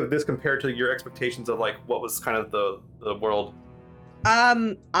did you think of this compared to your expectations of like what was kind of the world?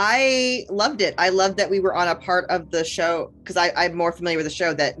 I loved it. I loved that we were on a part of the show because I'm more familiar with the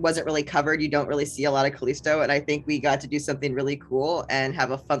show that wasn't really covered. You don't really see a lot of Callisto, and I think we got to do something really cool and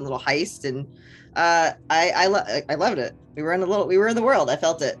have a fun little heist. And I loved it. We were in the world. I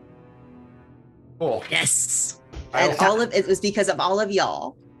felt it. Cool. Yes. And all of it was because of all of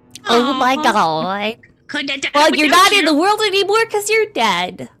y'all. Oh my god. Couldn't have done Well, it you're without not in you. the world anymore because you're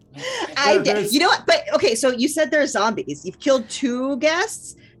dead. I did. You know what? But okay, so you said there's zombies. You've killed 2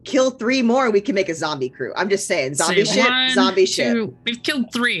 guests. Kill 3 more, we can make a zombie crew. I'm just saying, zombie Say ship, 1, zombie 2. ship. We've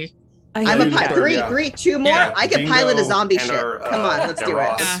killed 3. I'm a pilot. Three, 2 more. Yeah, I can Bingo pilot a zombie and ship. our, Come on, let's do it.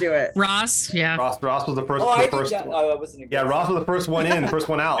 Ross. Let's do it. Ross, yeah. Ross was the first. Oh, I the first did that. Oh, I wasn't. yeah, Ross was the first one in, first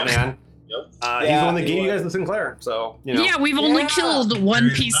one out, man. Yep. He's the one that he gave you was. guys the Sinclair, so you know. Yeah, we've only Yeah. killed 1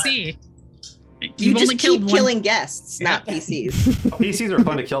 Very PC. You You've just only keep killed 1. killing guests, not PCs. PCs are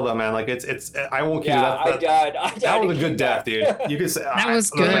fun to kill though, man. Like it's. I won't kill Yeah, you. I died. I died. That was a again. good death, dude. You could say That was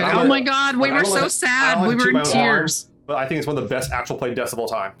good. I'm Oh gonna- my god, we I were don't so like- I sad. don't We like to were in toot my own horn, tears. but I think it's one of the best actual play deaths of all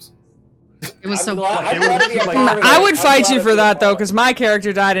times. It was I'm so glad- fun. I'm glad to be a Like, part of I it. would I'm fight glad you to for be a that though, part. because my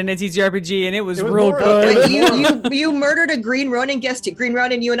character died in a TTRPG and it was It was real boring. good. But you murdered a Green Ronin guest. Green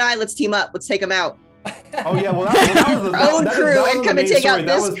Ronin, you and I, let's team up. Let's take him out. Oh yeah, well that was the Own that crew was and the come and main take out story.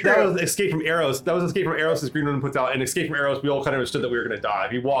 That this was crew. That was Escape from Arrows. That was Escape from Arrows. As Green Ronin puts out, and Escape from Arrows, we all kind of understood that we were going to die.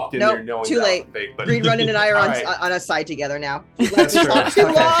 If you walked in Nope, there knowing too that late. was fake, but Green Ronin and I are All on, right. on a side together now. That's true. Talk too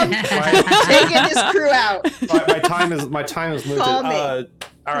Okay. long. Taking this crew out. my time is limited. Call me.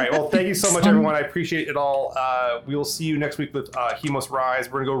 All right. Well, thank you so much, everyone. I appreciate it all. We will see you next week with Hemos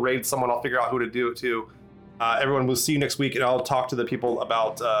Rise. We're gonna go raid someone. I'll figure out who to do it to. Everyone, we'll see you next week, and I'll talk to the people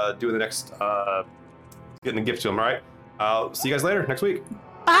about doing the next getting a gift to them. All right. See you guys later next week.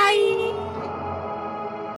 Bye.